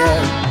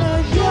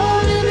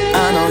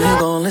 I know you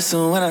gon'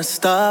 listen when I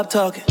stop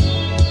talking,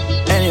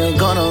 and you're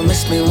gonna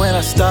miss me when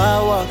I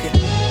start walking.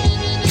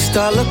 You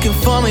start looking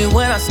for me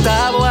when I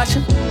stop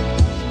watching.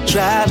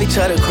 Drive each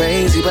other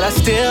crazy, but I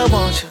still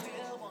want you.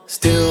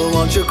 Still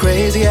want your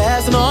crazy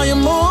ass and all your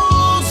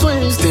mood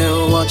swings.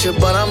 Still want you,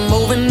 but I'm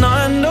moving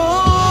on.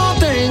 No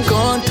thing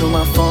going through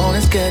my phone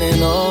is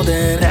getting old,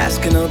 and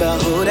asking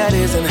about who that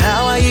is and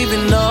how I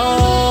even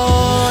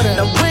know that.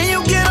 Now when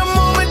you get a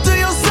moment to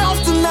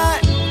yourself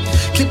tonight,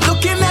 keep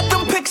looking at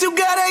them pics you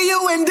got of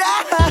you and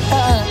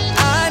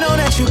I know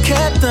that you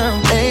kept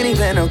them, ain't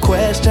even a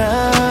question.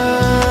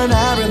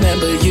 I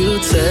remember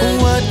you said,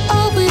 what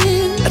are we?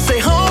 I'd say,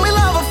 homie,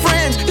 love a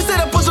friend. You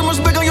said I put some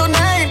respect on your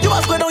name. You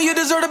asked, why don't you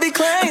deserve to be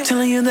claimed? I'm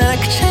telling you that I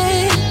could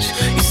change.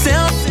 You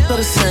sound so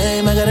the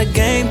same, I got a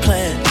game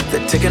plan.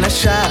 They're taking a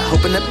shot,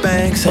 hoping that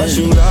banks. But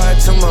you lied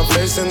to my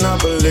face and I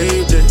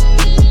believed it.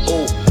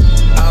 Ooh,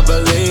 I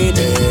believed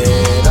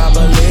it. I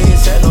believe,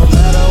 said no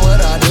matter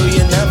what I do,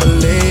 you never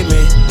leave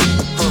me.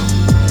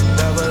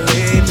 Never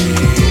leave me,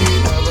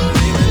 never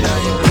leave me, now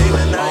you leave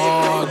me,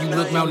 now you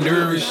look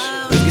malnourished.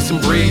 Let's get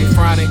some bread,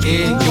 fried an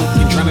egg, yolk,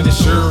 and drown in the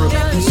syrup.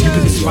 You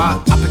pick a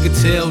spot, I pick a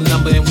tail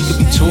number, and we could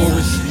be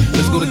tourists.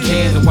 Let's go to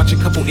Cannes and watch a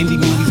couple indie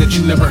movies that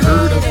you never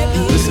heard of.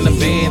 Listen to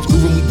bands,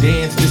 groove when we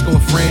dance, disco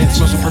and friends,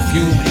 smell some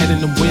perfume, head in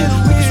the wind.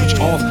 We can switch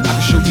off, I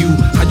can show you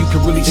how you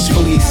can really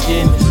exfoliate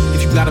skin.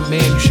 If you got a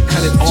man, you should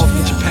cut it off,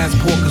 get your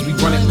passport, cause we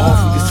run it off.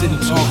 We can sit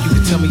and talk, you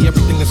can tell me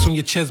everything that's on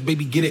your chest,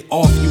 baby, get it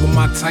off. You are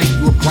my type,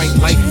 you a bright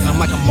light, and I'm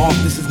like a moth,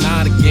 this is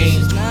not a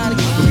game.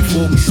 But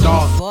before we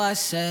start,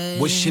 what's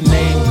your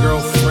name,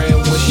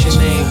 girlfriend, what's your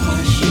name?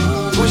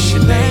 What's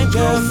your name,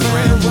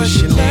 girlfriend,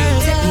 what's your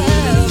name?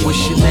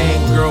 What's your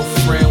name,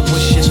 girlfriend?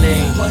 What's your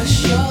name?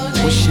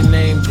 What's your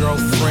name,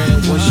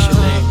 girlfriend? What's your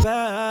name?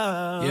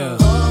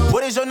 Yeah.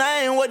 What is your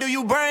name? What do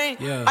you bring?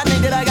 Yeah. I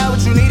think that I got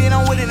what you need and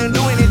I'm willing to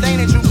do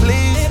anything that you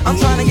please. I'm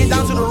trying to get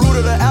down to the root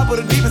of the apple,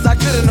 the deepest I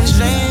could in them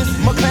jeans.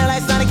 McLaren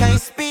like Sonic can't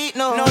speak,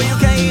 no. No, you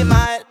can't hit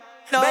my,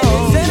 no. Baby,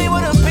 tell me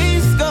where the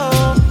peace go,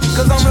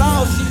 cause I'm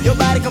lost. Your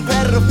body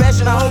competitive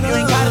fashion, I hope you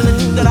ain't got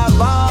it that I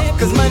bought.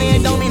 Cause money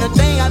ain't don't mean a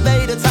thing, I bet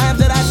you the times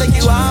that I take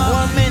you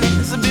out. 1 minute,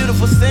 it's a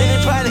beautiful scene,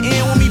 it probably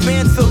end when we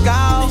been took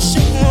out.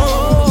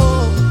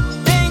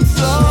 Think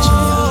so,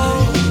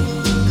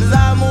 cause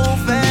I move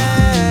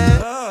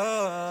fast.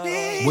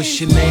 What's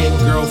your name,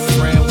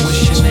 girlfriend?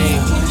 What's your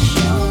name?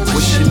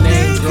 What's your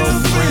name,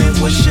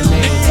 girlfriend? What's your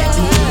name?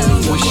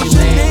 What's your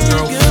name,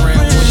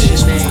 girlfriend? What's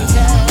your name?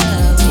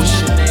 What's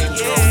your name,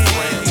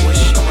 girlfriend?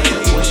 What's your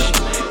name?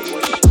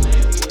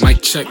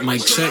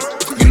 Mic check.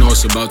 You know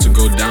it's about to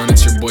go down.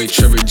 It's your boy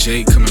Trevor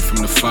J coming from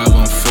the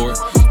 514.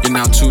 You're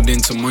now tuned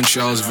into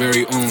Montreal's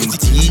very own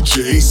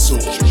DJ Soul.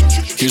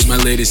 Here's my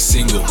latest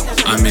single,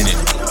 I'm in it.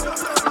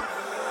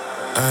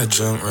 I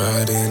jump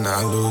right in,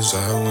 I lose,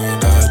 I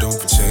win. I don't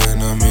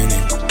pretend I'm in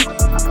it.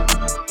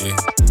 Yeah.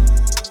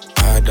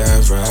 I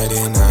dive right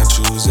in, I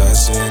choose, I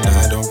sin.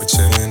 I don't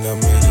pretend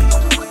I'm in it.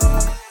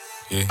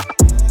 Yeah.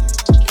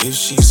 If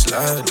she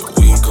slide,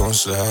 we gon'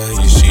 slide.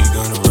 If she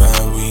gonna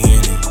ride, we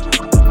in it.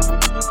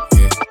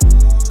 Yeah.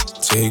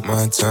 Take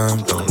my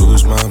time, don't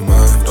lose my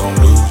mind, don't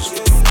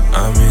lose.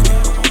 I'm in it.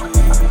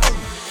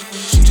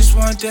 She just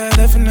want that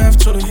F&F,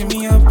 told her hit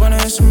me up on a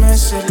SMS,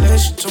 said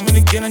less. She told me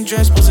to get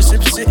undressed, supposed to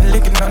sip, sitting,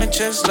 licking on the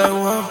chest, like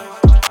wow.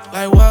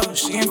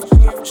 She ain't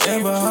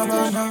but how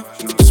about now?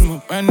 Some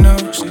up right now,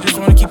 she just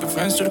wanna keep her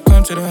friends till they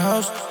come to the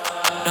house.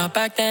 Not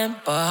back then,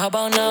 but how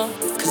about now?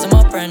 Cause I'm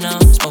up right now,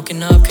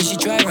 smoking up cause you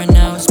dry right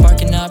now.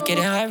 Sparking up,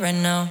 getting high right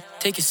now.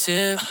 Take a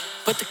sip,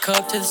 put the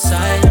cup to the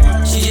side.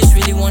 She just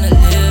really wanna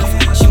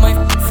live, she might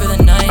for the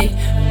night.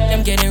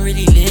 I'm getting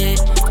really lit,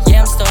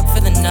 yeah I'm stuck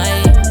for the night.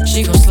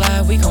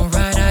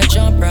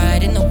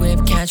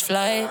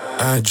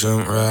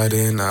 jump right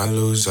in, I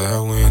lose, I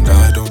win.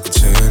 I don't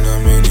pretend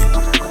I'm in it.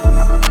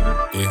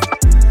 Yeah.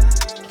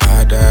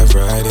 I dive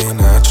right in,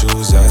 I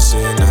choose, I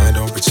sin. I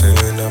don't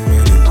pretend I'm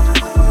in it.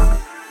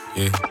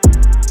 Yeah.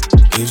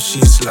 If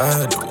she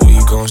slide, we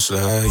gon'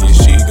 slide. Yeah,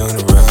 she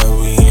gonna ride,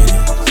 we in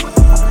it.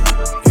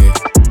 Yeah.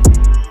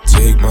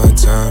 Take my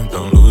time,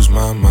 don't lose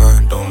my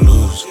mind, don't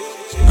lose.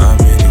 I'm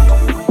in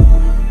it.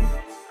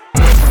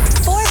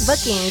 For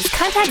bookings,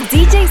 contact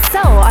DJ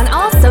Soul on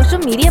all social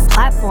media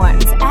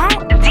platforms at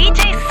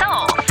DJ